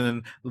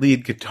Lifeson,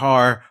 lead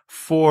guitar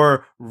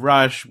for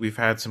Rush. We've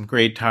had some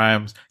great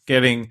times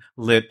getting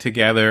lit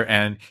together,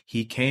 and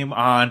he came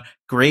on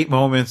Great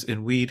Moments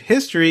in Weed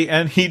History,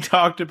 and he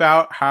talked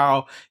about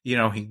how,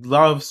 he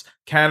loves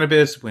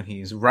cannabis when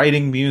he's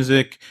writing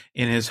music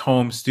in his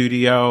home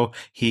studio.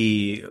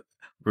 He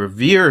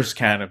reveres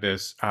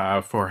cannabis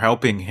for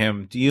helping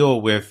him deal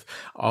with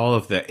all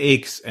of the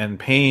aches and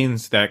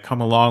pains that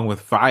come along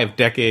with 5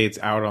 decades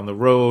out on the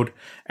road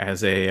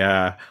as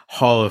a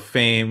Hall of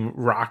Fame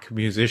rock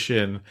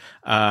musician.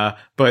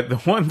 But the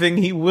one thing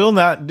he will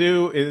not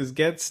do is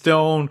get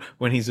stoned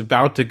when he's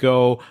about to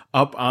go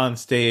up on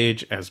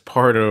stage as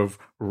part of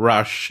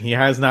Rush. He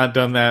has not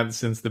done that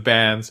since the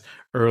band's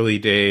early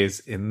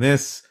days. In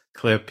this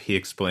clip, he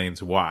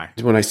explains why.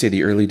 When I say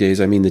the early days,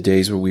 I mean the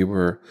days where we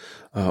were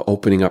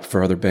opening up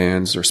for other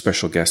bands or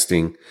special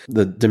guesting.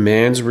 The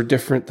demands were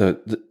different.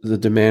 The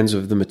demands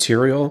of the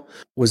material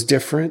was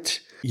different.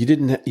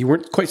 You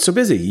weren't quite so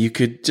busy. You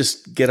could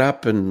just get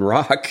up and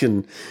rock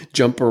and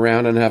jump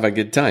around and have a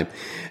good time.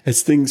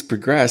 As things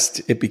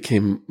progressed, it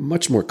became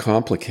much more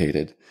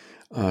complicated.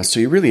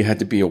 So you really had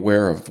to be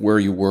aware of where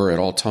you were at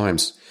all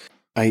times.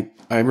 I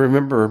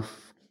remember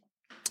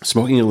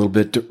smoking a little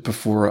bit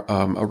before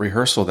a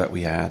rehearsal that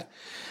we had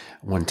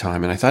one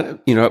time. And I thought,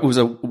 it was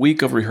a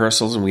week of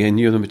rehearsals and we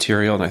knew the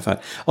material. And I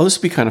thought, oh, this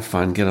would be kind of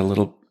fun. Get a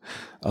little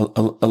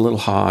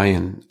high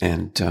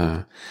and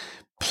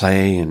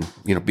play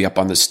and, be up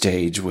on the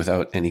stage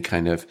without any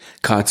kind of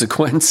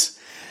consequence.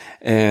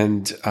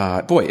 And,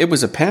 boy, it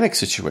was a panic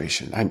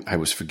situation. I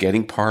was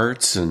forgetting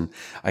parts and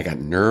I got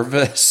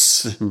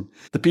nervous. And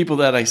the people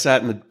that I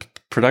sat in the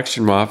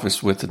production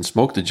office with and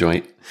smoked the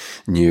joint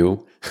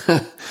knew.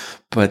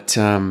 But,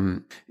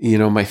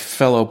 my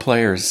fellow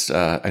players,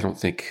 I don't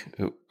think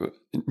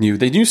knew.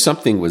 They knew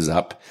something was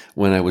up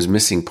when I was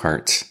missing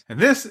parts. And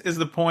this is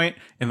the point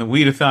in the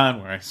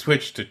Weed-A-Thon where I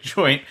switched to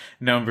joint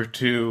number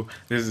 2.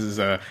 This is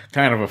a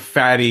kind of a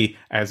fatty,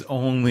 as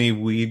only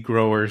weed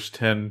growers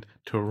tend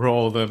to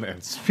roll them.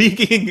 And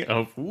speaking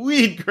of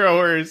weed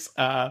growers,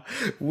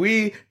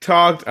 we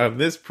talked on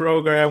this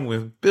program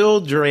with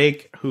Bill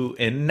Drake, who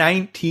in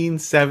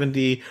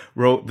 1970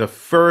 wrote the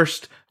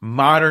first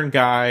modern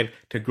guide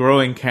to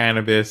growing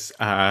cannabis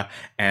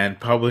and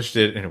published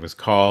it, and it was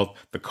called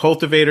The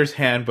Cultivator's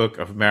Handbook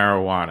of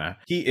Marijuana.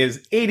 He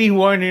is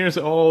 81 years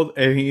old,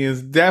 and he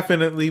is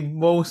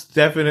most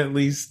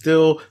definitely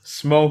still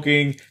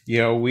smoking.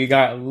 We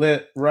got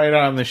lit right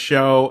on the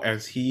show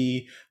as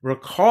he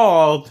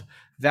recalled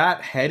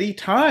that heady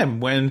time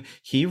when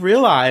he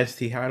realized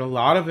he had a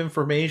lot of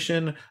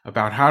information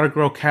about how to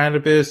grow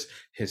cannabis.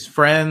 His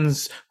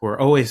friends were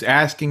always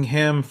asking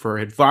him for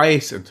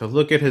advice and to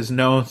look at his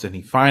notes, and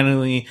he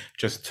finally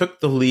just took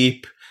the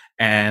leap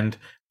and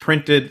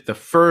printed the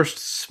first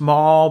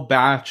small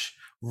batch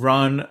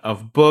run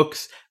of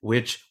books,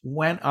 which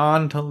went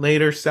on to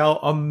later sell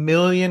 1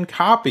 million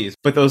copies.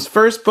 But those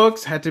first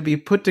books had to be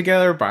put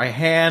together by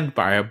hand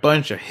by a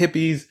bunch of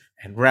hippies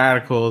and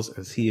radicals,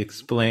 as he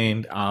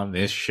explained on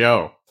this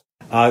show.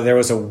 There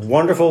was a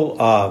wonderful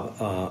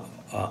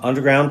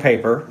underground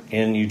paper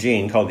in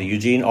Eugene called the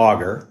Eugene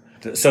Auger.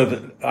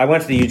 So I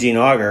went to the Eugene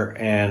Auger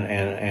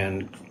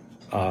and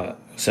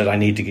said I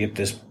need to get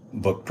this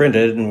book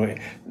printed, and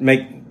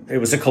it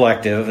was a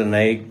collective, and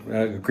they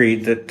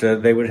agreed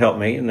that they would help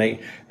me, and they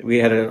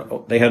had an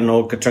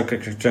old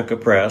Kachunka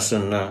press,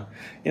 and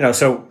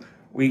so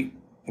we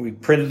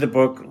printed the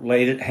book,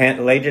 laid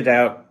it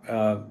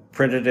out,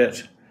 printed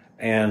it,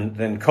 and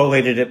then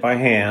collated it by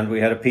hand.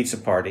 We had a pizza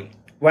party.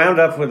 Wound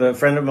up with a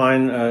friend of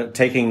mine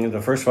taking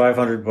the first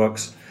 500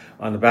 books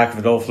on the back of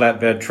an old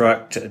flatbed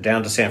truck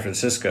down to San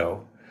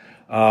Francisco,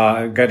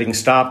 getting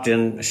stopped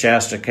in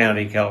Shasta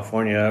County,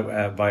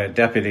 California, by a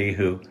deputy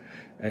who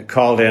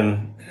called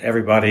in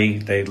everybody.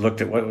 They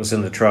looked at what was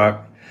in the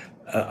truck.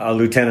 A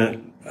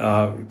lieutenant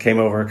came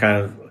over,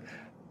 kind of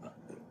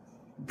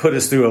put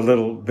us through a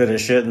little bit of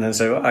shit, and then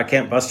said, well, I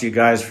can't bust you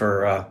guys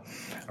for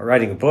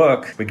writing a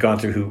book. We'd gone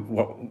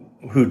through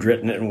who'd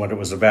written it and what it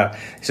was about.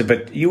 He said,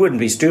 but you wouldn't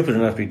be stupid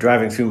enough to be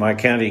driving through my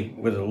county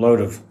with a load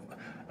of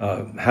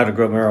how to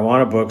grow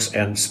marijuana books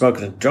and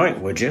smoking a joint,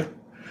 would you?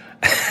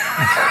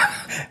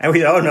 And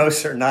we, oh no,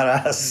 sir, not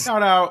us.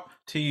 Shout out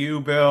to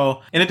you,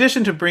 Bill. In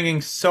addition to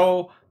bringing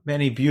so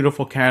many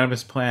beautiful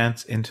cannabis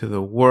plants into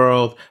the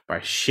world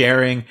by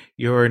sharing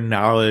your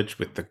knowledge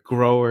with the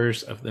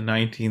growers of the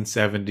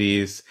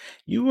 1970s,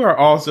 you are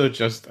also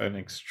just an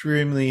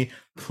extremely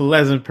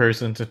pleasant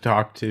person to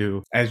talk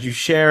to, as you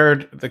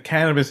shared the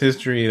cannabis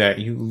history that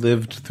you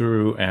lived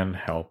through and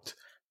helped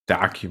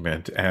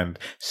document. And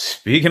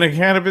speaking of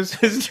cannabis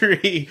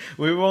history,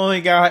 we've only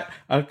got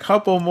a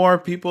couple more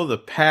people to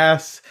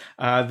pass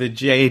the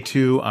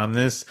J2 on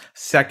this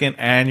second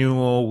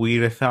annual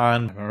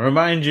Weed-A-Thon. I'll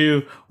remind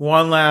you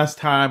one last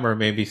time, or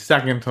maybe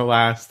second to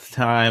last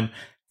time,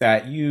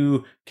 that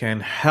you can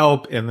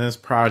help in this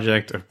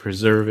project of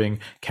preserving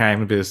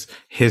cannabis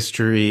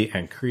history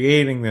and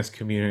creating this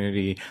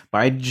community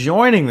by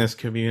joining this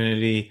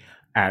community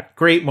at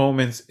Great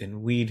Moments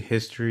in Weed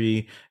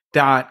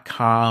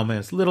History.com.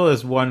 As little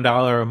as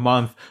 $1 a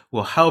month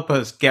will help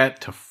us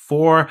get to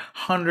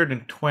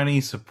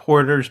 420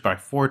 supporters by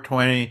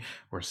 420.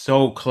 We're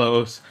so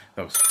close.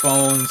 Those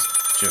phones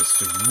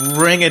just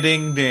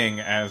ring-a-ding-ding,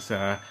 as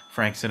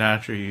Frank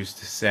Sinatra used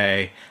to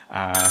say.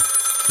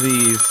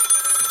 Please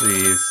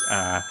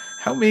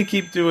help me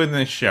keep doing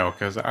this show,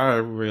 because I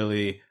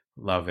really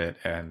love it,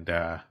 and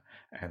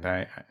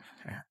I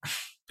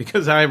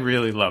because I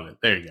really love it.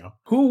 There you go.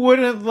 Who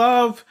wouldn't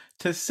love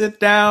to sit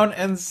down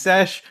and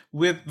sesh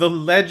with the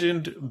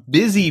legend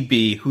Busy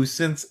Bee, who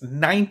since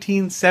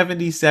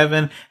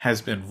 1977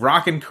 has been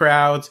rocking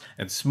crowds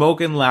and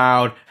smoking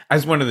loud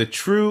as one of the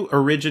true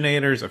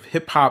originators of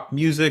hip-hop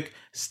music,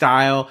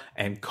 style,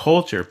 and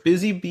culture.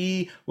 Busy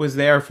Bee was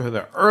there for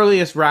the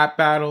earliest rap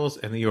battles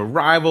and the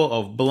arrival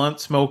of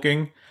blunt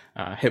smoking.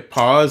 Hit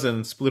pause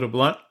and split a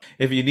blunt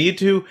if you need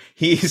to.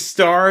 He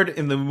starred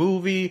in the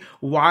movie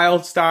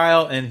Wild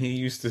Style, and he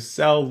used to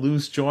sell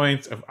loose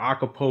joints of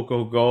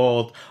Acapulco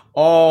Gold,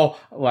 all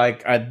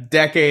like a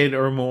decade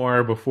or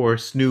more before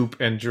Snoop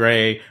and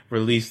Dre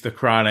released The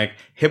Chronic.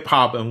 Hip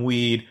hop and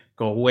weed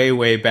go way,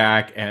 way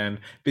back, and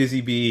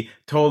Busy Bee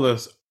told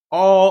us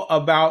all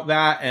about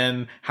that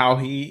and how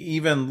he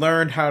even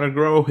learned how to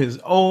grow his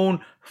own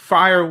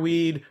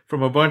fireweed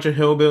from a bunch of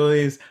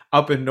hillbillies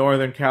up in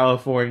Northern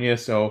California.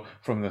 So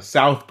from the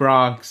South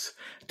Bronx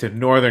to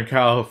Northern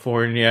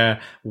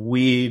California,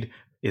 weed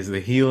is the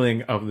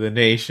healing of the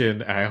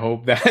nation. I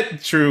hope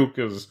that's true,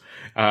 because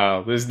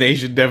this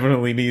nation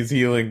definitely needs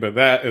healing, but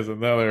that is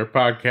another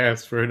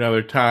podcast for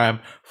another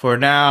time. For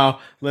now,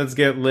 let's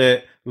get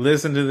lit.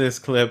 Listen to this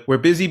clip where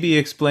Busy Bee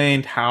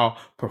explained how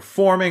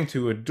performing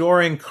to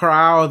adoring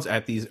crowds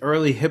at these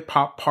early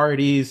hip-hop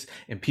parties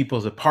in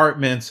people's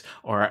apartments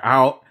or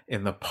out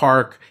in the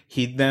park,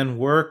 he'd then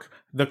work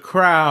the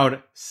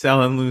crowd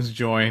selling loose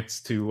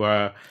joints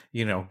to,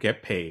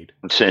 get paid.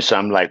 Since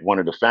I'm like one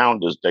of the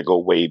founders that go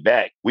way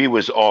back, we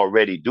was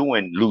already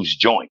doing loose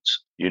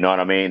joints. You know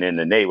what I mean? In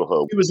the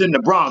neighborhood. We was in the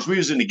Bronx. We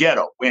was in the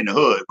ghetto. We in the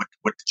hood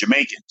with the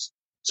Jamaicans.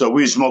 So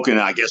we was smoking,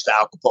 I guess, the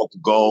Acapulco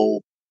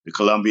Gold, the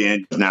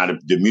Colombian. Now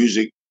the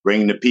music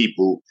bring the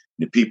people.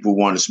 The people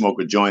want to smoke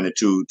a joint or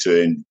two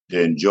to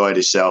enjoy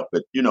themselves,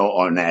 but,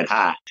 on that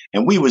high.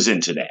 And we was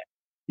into that.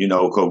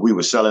 Because we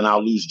were selling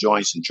our loose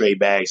joints and tray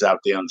bags out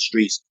there on the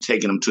streets,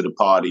 taking them to the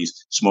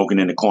parties, smoking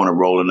in the corner,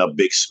 rolling up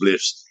big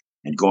spliffs,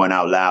 and going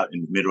out loud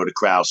in the middle of the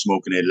crowd,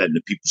 smoking it, letting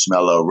the people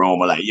smell the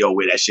aroma, like, yo,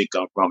 where that shit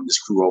come from? This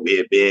crew over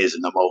here, Biz,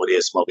 and I'm over there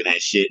smoking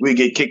that shit. We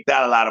get kicked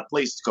out a lot of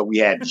places because we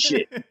had the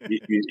shit.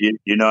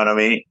 You know what I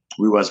mean?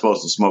 We weren't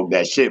supposed to smoke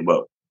that shit,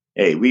 but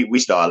hey, we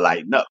started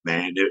lighting up,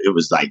 man. It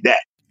was like that.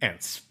 And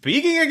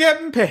speaking of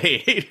getting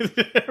paid,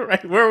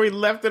 right where we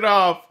left it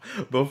off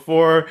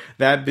before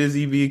that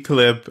Busy Bee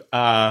clip,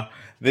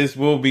 this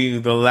will be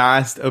the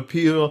last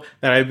appeal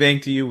that I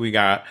make to you. We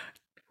got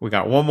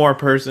one more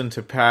person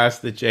to pass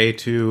the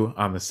J2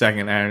 on the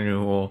second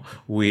annual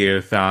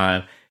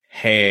Weed-A-Thon.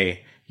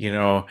 Hey,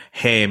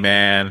 hey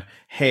man,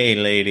 hey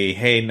lady,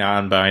 hey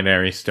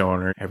non-binary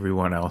stoner,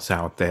 everyone else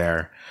out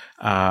there,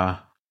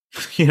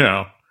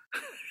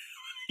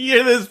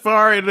 you're this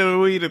far into the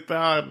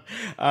Weed-A-Thon.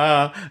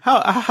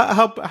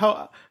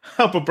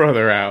 Help a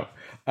brother out.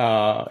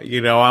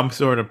 I'm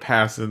sort of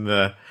passing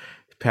the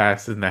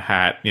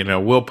hat.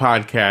 Will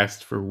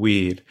Podcast for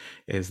Weed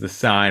is the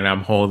sign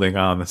I'm holding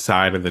on the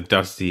side of the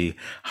dusty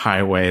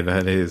highway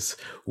that is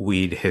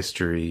weed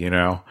history.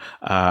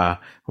 Why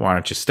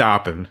don't you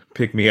stop and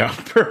pick me up?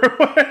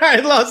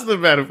 I lost the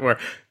metaphor.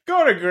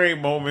 Go to Great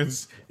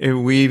Moments in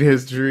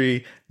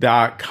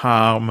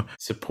weedhistory.com.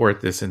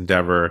 Support this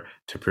endeavor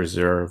to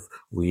preserve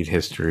weed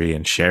history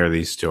and share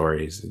these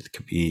stories. It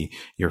could be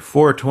your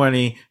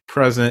 420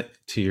 present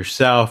to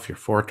yourself, your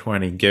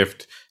 420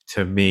 gift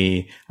to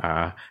me.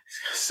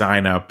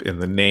 Sign up in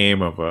the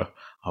name of a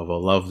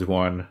loved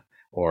one,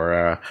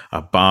 or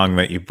a bong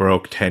that you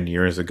broke 10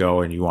 years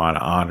ago and you want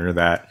to honor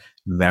that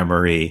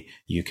memory.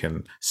 You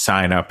can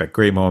sign up at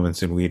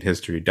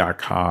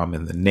greatmomentsinweedhistory.com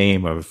in the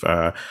name of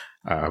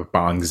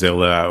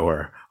Bongzilla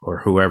or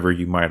whoever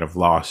you might have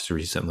lost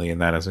recently.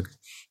 And that is a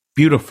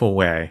beautiful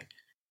way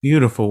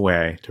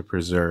to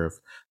preserve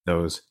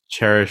those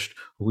cherished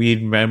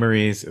weed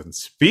memories. And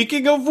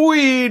speaking of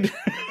weed,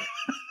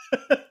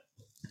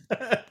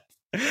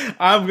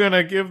 I'm going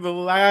to give the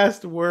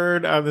last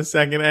word on the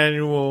second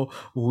annual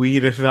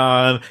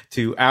Weed-A-Thon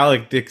to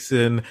Alec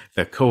Dixon,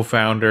 the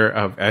co-founder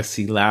of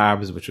SC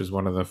Labs, which was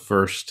one of the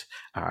first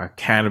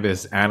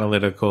cannabis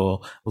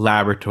analytical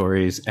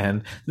laboratories.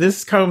 And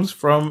this comes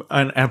from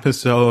an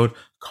episode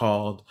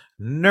called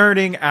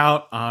Nerding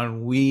Out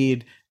on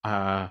Weed.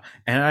 And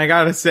I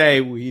gotta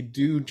say, we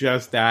do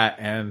just that.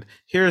 And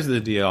here's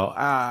the deal.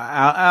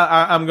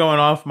 I'm going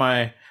off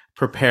my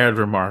prepared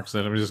remarks,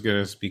 and I'm just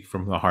going to speak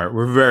from the heart.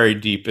 We're very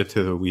deep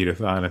into the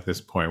Weed-A-Thon at this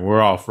point.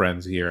 We're all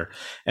friends here.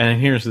 And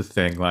here's the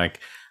thing,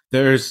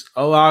 there's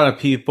a lot of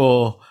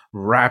people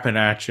rapping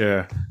at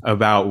you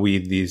about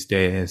weed these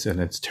days, and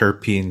it's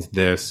terpenes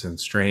this and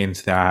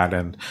strains that.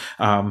 And,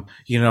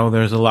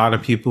 there's a lot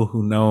of people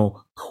who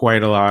know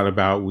quite a lot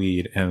about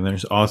weed. And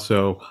there's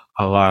also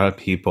a lot of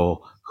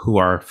people who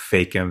are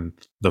faking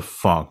the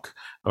funk.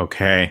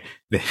 Okay.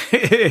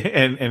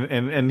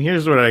 and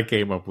here's what I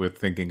came up with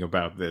thinking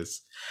about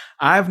this.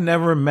 I've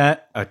never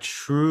met a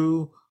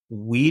true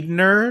weed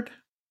nerd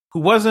who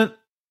wasn't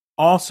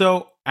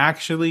also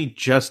actually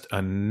just a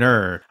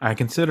nerd. I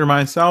consider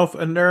myself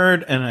a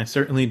nerd, and I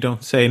certainly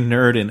don't say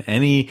nerd in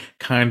any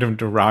kind of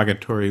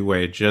derogatory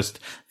way, just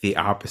the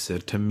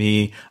opposite. To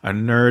me, a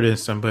nerd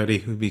is somebody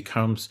who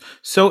becomes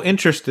so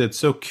interested,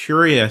 so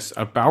curious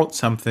about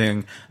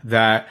something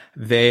that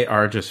they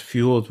are just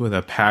fueled with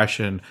a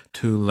passion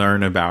to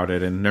learn about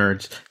it. And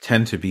nerds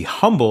tend to be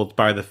humbled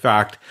by the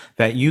fact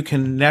that you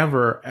can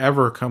never,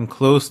 ever come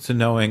close to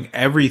knowing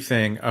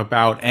everything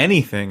about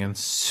anything, and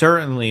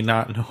certainly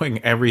not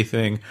knowing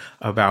everything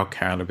about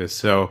cannabis.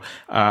 So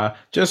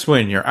just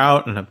when you're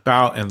out and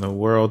about in the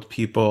world,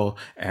 people,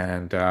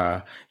 and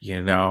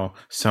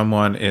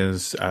someone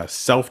is a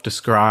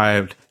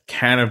self-described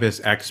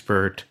cannabis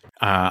expert,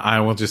 I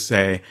will just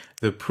say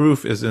the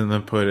proof is in the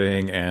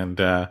pudding.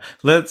 And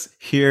let's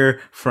hear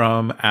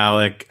from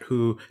Alec,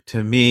 who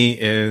to me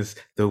is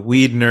the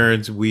weed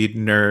nerd's weed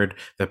nerd,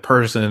 the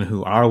person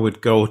who I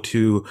would go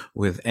to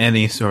with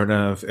any sort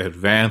of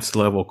advanced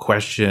level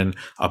question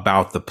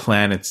about the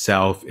plant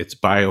itself, its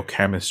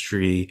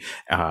biochemistry,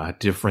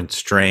 different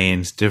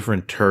strains,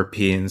 different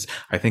terpenes.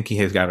 I think he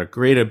has got a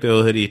great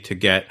ability to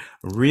get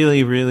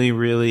really, really,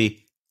 really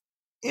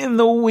in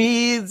the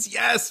weeds.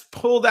 Yes,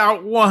 pulled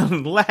out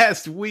one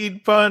last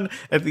weed pun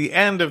at the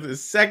end of the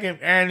second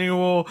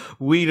annual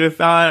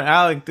Weed-A-Thon.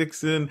 Alec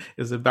Dixon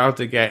is about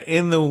to get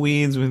in the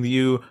weeds with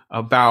you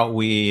about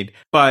weed,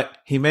 but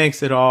he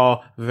makes it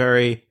all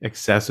very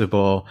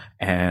accessible.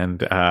 And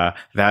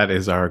that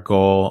is our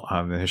goal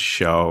on this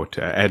show,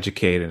 to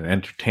educate and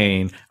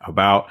entertain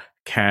about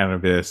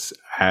cannabis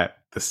at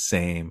the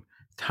same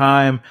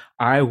time.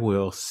 I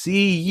will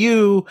see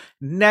you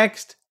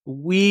next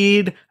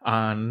weed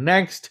on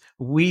next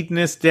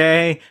Weedness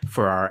Day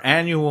for our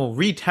annual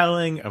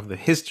retelling of the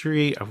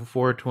history of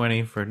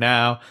 420. For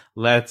now,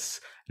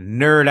 let's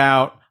nerd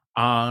out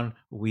on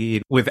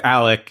weed with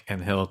Alec,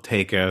 and he'll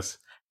take us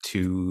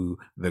to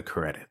the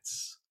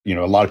credits. A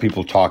lot of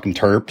people talk in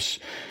terps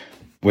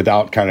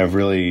without kind of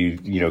really,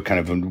 kind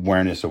of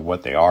awareness of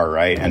what they are,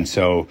 right? And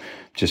so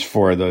just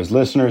for those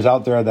listeners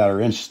out there that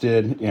are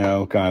interested,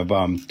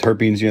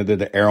 terpenes, they're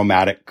the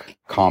aromatic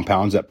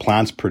compounds that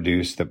plants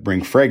produce that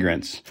bring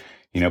fragrance.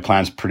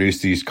 Plants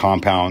produce these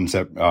compounds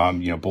that,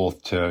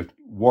 both to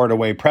ward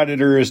away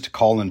predators, to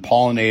call in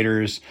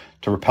pollinators,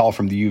 to repel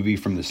from the UV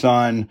from the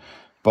sun.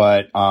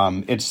 But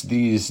it's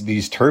these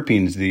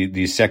terpenes,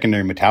 these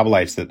secondary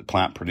metabolites that the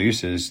plant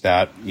produces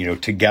that,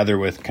 together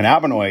with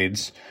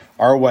cannabinoids,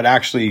 are what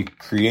actually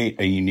create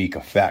a unique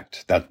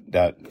effect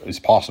that is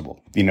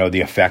possible.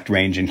 The effect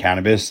range in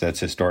cannabis that's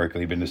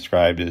historically been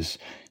described as,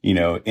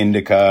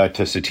 indica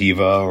to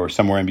sativa or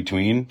somewhere in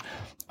between.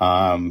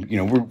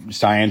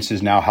 Science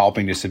is now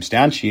helping to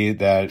substantiate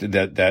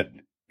that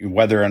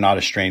whether or not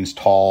a strain's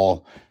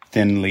tall,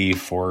 thin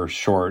leaf or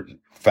short,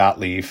 fat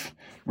leaf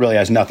really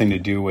has nothing to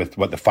do with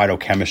what the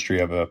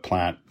phytochemistry of a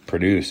plant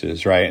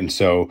produces, right? And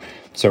so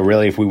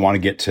really, if we want to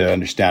get to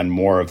understand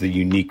more of the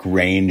unique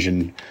range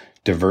and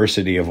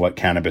diversity of what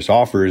cannabis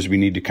offers, we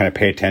need to kind of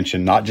pay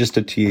attention not just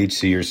to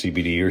THC or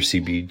CBD or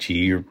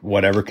CBG or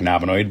whatever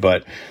cannabinoid,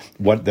 but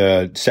what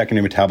the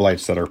secondary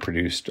metabolites that are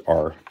produced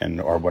are and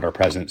are what are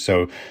present.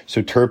 So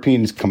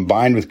terpenes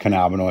combined with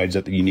cannabinoids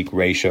at the unique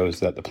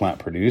ratios that the plant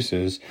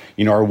produces,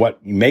 are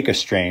what make a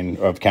strain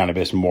of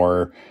cannabis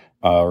more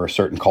or a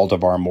certain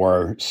cultivar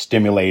more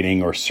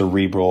stimulating or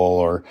cerebral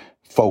or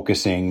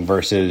focusing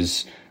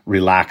versus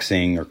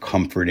relaxing or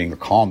comforting or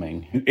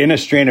calming. In a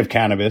strain of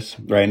cannabis,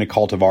 right, in a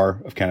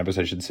cultivar of cannabis,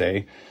 I should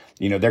say,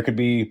 there could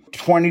be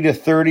 20 to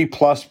 30+%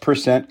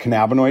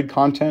 cannabinoid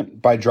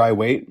content by dry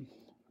weight,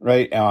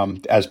 right,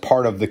 as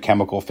part of the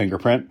chemical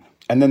fingerprint.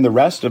 And then the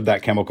rest of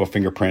that chemical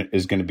fingerprint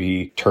is going to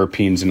be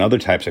terpenes and other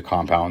types of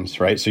compounds,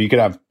 right? So you could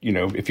have,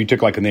 if you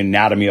took like the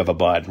anatomy of a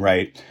bud,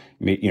 right,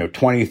 20,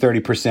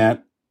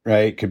 30%,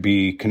 right, could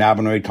be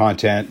cannabinoid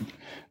content,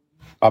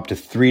 up to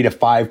 3 to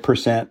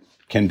 5%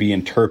 can be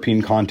in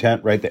terpene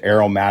content, right? The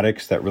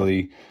aromatics that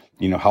really,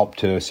 help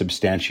to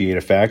substantiate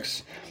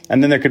effects.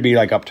 And then there could be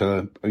like up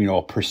to,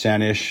 a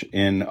percentage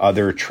in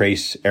other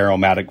trace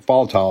aromatic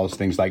volatiles,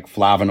 things like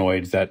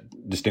flavonoids that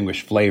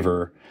distinguish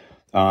flavor,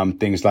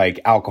 things like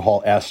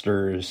alcohol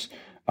esters,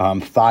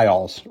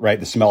 thiols, right?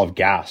 The smell of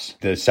gas,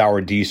 the sour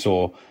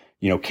diesel,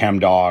 chem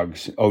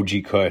dogs,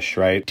 OG Kush,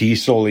 right?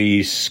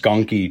 Diesel-y,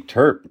 skunky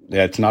terp.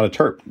 It's not a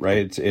terp,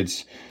 right?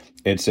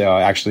 It's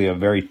actually a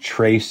very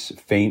trace,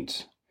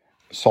 faint,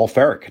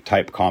 sulfuric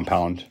type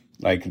compound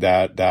like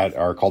that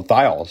are called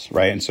thiols,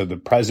 right? And so the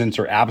presence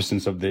or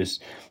absence of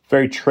this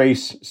very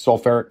trace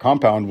sulfuric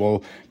compound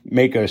will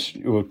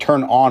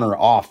turn on or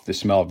off the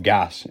smell of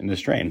gas in the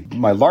strain.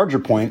 My larger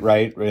point,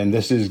 right, and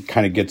this is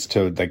kind of gets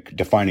to like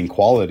defining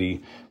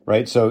quality,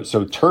 right? So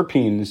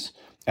terpenes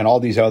and all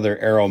these other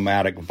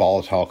aromatic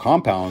volatile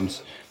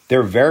compounds,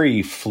 they're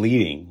very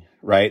fleeting,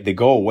 right? They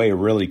go away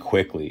really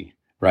quickly,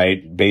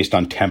 right? Based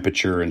on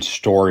temperature and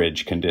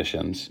storage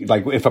conditions.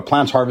 Like if a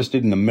plant's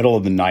harvested in the middle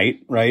of the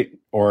night, right?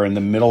 Or in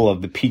the middle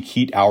of the peak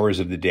heat hours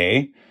of the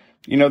day,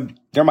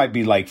 there might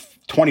be like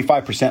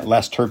 25%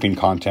 less terpene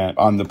content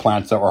on the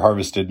plants that were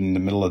harvested in the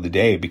middle of the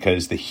day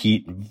because the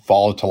heat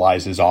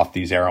volatilizes off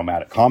these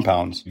aromatic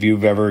compounds. If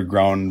you've ever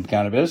grown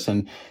cannabis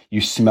and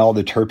you smell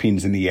the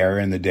terpenes in the air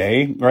in the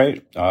day,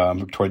 right?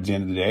 Towards the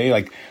end of the day,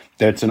 like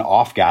that's an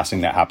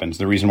off-gassing that happens.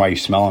 The reason why you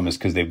smell them is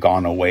because they've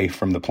gone away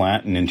from the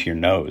plant and into your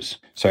nose.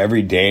 So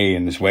every day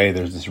in this way,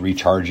 there's this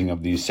recharging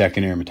of these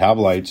secondary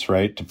metabolites,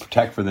 right? To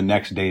protect for the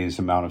next day's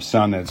amount of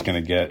sun that it's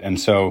going to get. And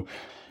so,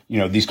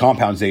 these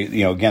compounds, they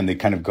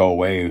kind of go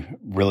away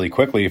really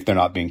quickly if they're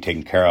not being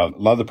taken care of. A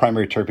lot of the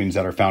primary terpenes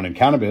that are found in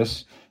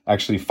cannabis,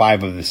 actually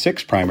 5 of the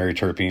 6 primary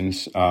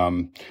terpenes,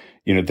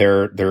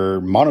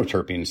 they're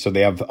monoterpenes. So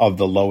they have of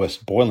the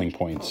lowest boiling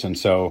points. And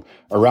so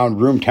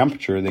around room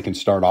temperature, they can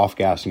start off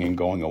gassing and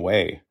going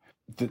away.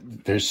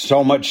 There's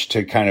so much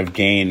to kind of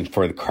gain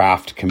for the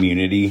craft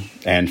community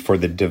and for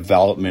the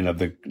development of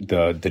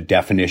the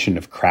definition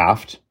of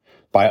craft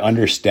by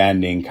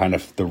understanding kind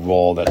of the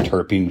role that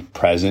terpene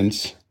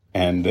presence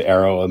and the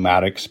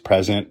aromatics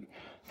present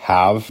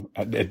have.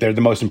 They're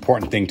the most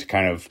important thing to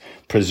kind of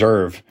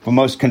preserve. But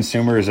most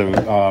consumers of,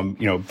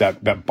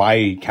 that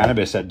buy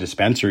cannabis at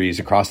dispensaries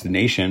across the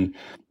nation,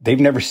 they've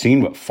never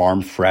seen what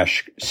farm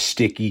fresh,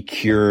 sticky,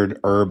 cured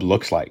herb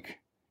looks like.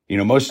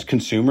 Most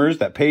consumers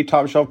that pay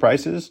top shelf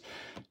prices,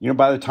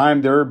 by the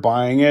time they're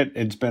buying it,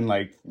 it's been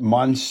like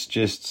months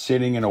just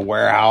sitting in a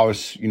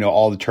warehouse.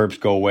 All the terps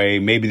go away.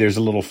 Maybe there's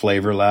a little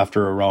flavor left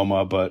or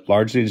aroma, but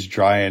largely it's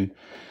dry and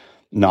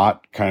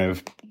not kind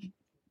of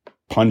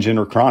pungent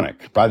or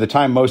chronic. By the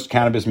time most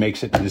cannabis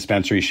makes it to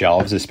dispensary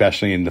shelves,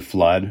 especially in the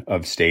flood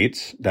of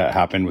states that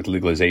happened with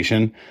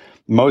legalization,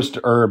 Most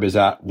herb is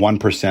at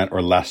 1%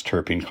 or less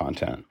terpene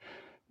content.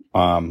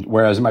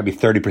 Whereas it might be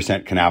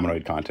 30%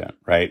 cannabinoid content,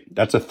 right?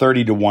 That's a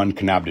 30 to 1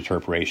 cannab to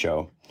terp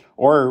ratio.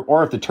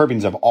 Or if the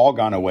terpenes have all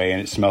gone away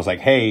and it smells like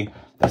hay,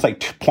 that's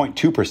like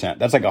 0.2%.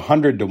 That's like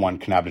 100 to 1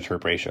 cannab to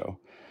terp ratio,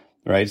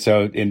 right?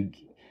 So in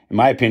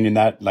my opinion,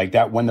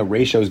 that when the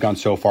ratio has gone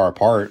so far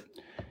apart,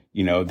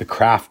 the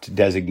craft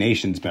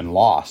designation's been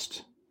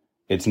lost.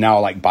 It's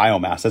now like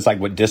biomass. That's like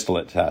what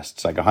distillate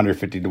tests, like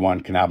 150 to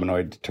 1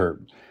 cannabinoid to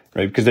terp,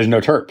 right? Because there's no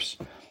terps.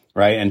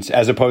 Right. And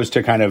as opposed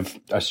to kind of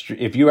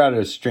if you had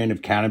a strain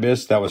of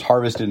cannabis that was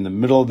harvested in the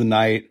middle of the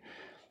night,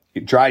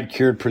 dried,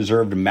 cured,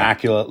 preserved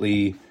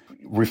immaculately,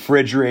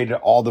 refrigerated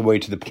all the way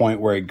to the point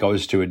where it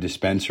goes to a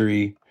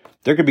dispensary,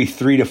 there could be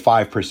 3 to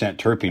 5%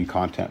 terpene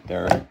content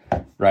there.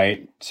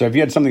 Right. So if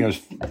you had something that was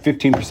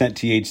 15%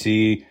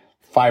 THC,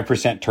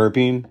 5%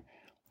 terpene,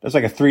 that's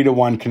like a 3 to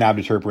 1 cannab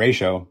to terp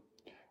ratio.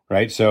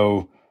 Right.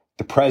 So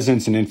the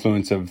presence and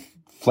influence of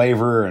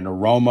flavor and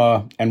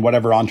aroma and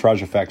whatever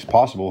entourage effects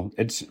possible,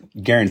 it's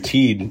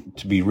guaranteed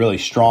to be really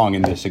strong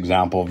in this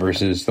example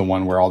versus the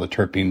one where all the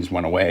terpenes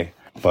went away.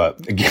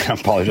 But again, I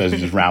apologize, I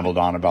just rambled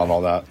on about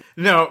all that.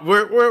 No,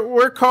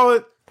 we're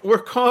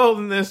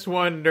calling this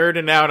one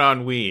 "Nerding Out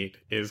on Weed"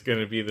 is going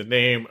to be the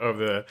name of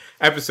the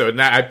episode.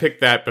 Now I picked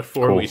that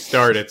before we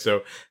started,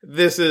 so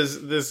this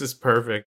is perfect.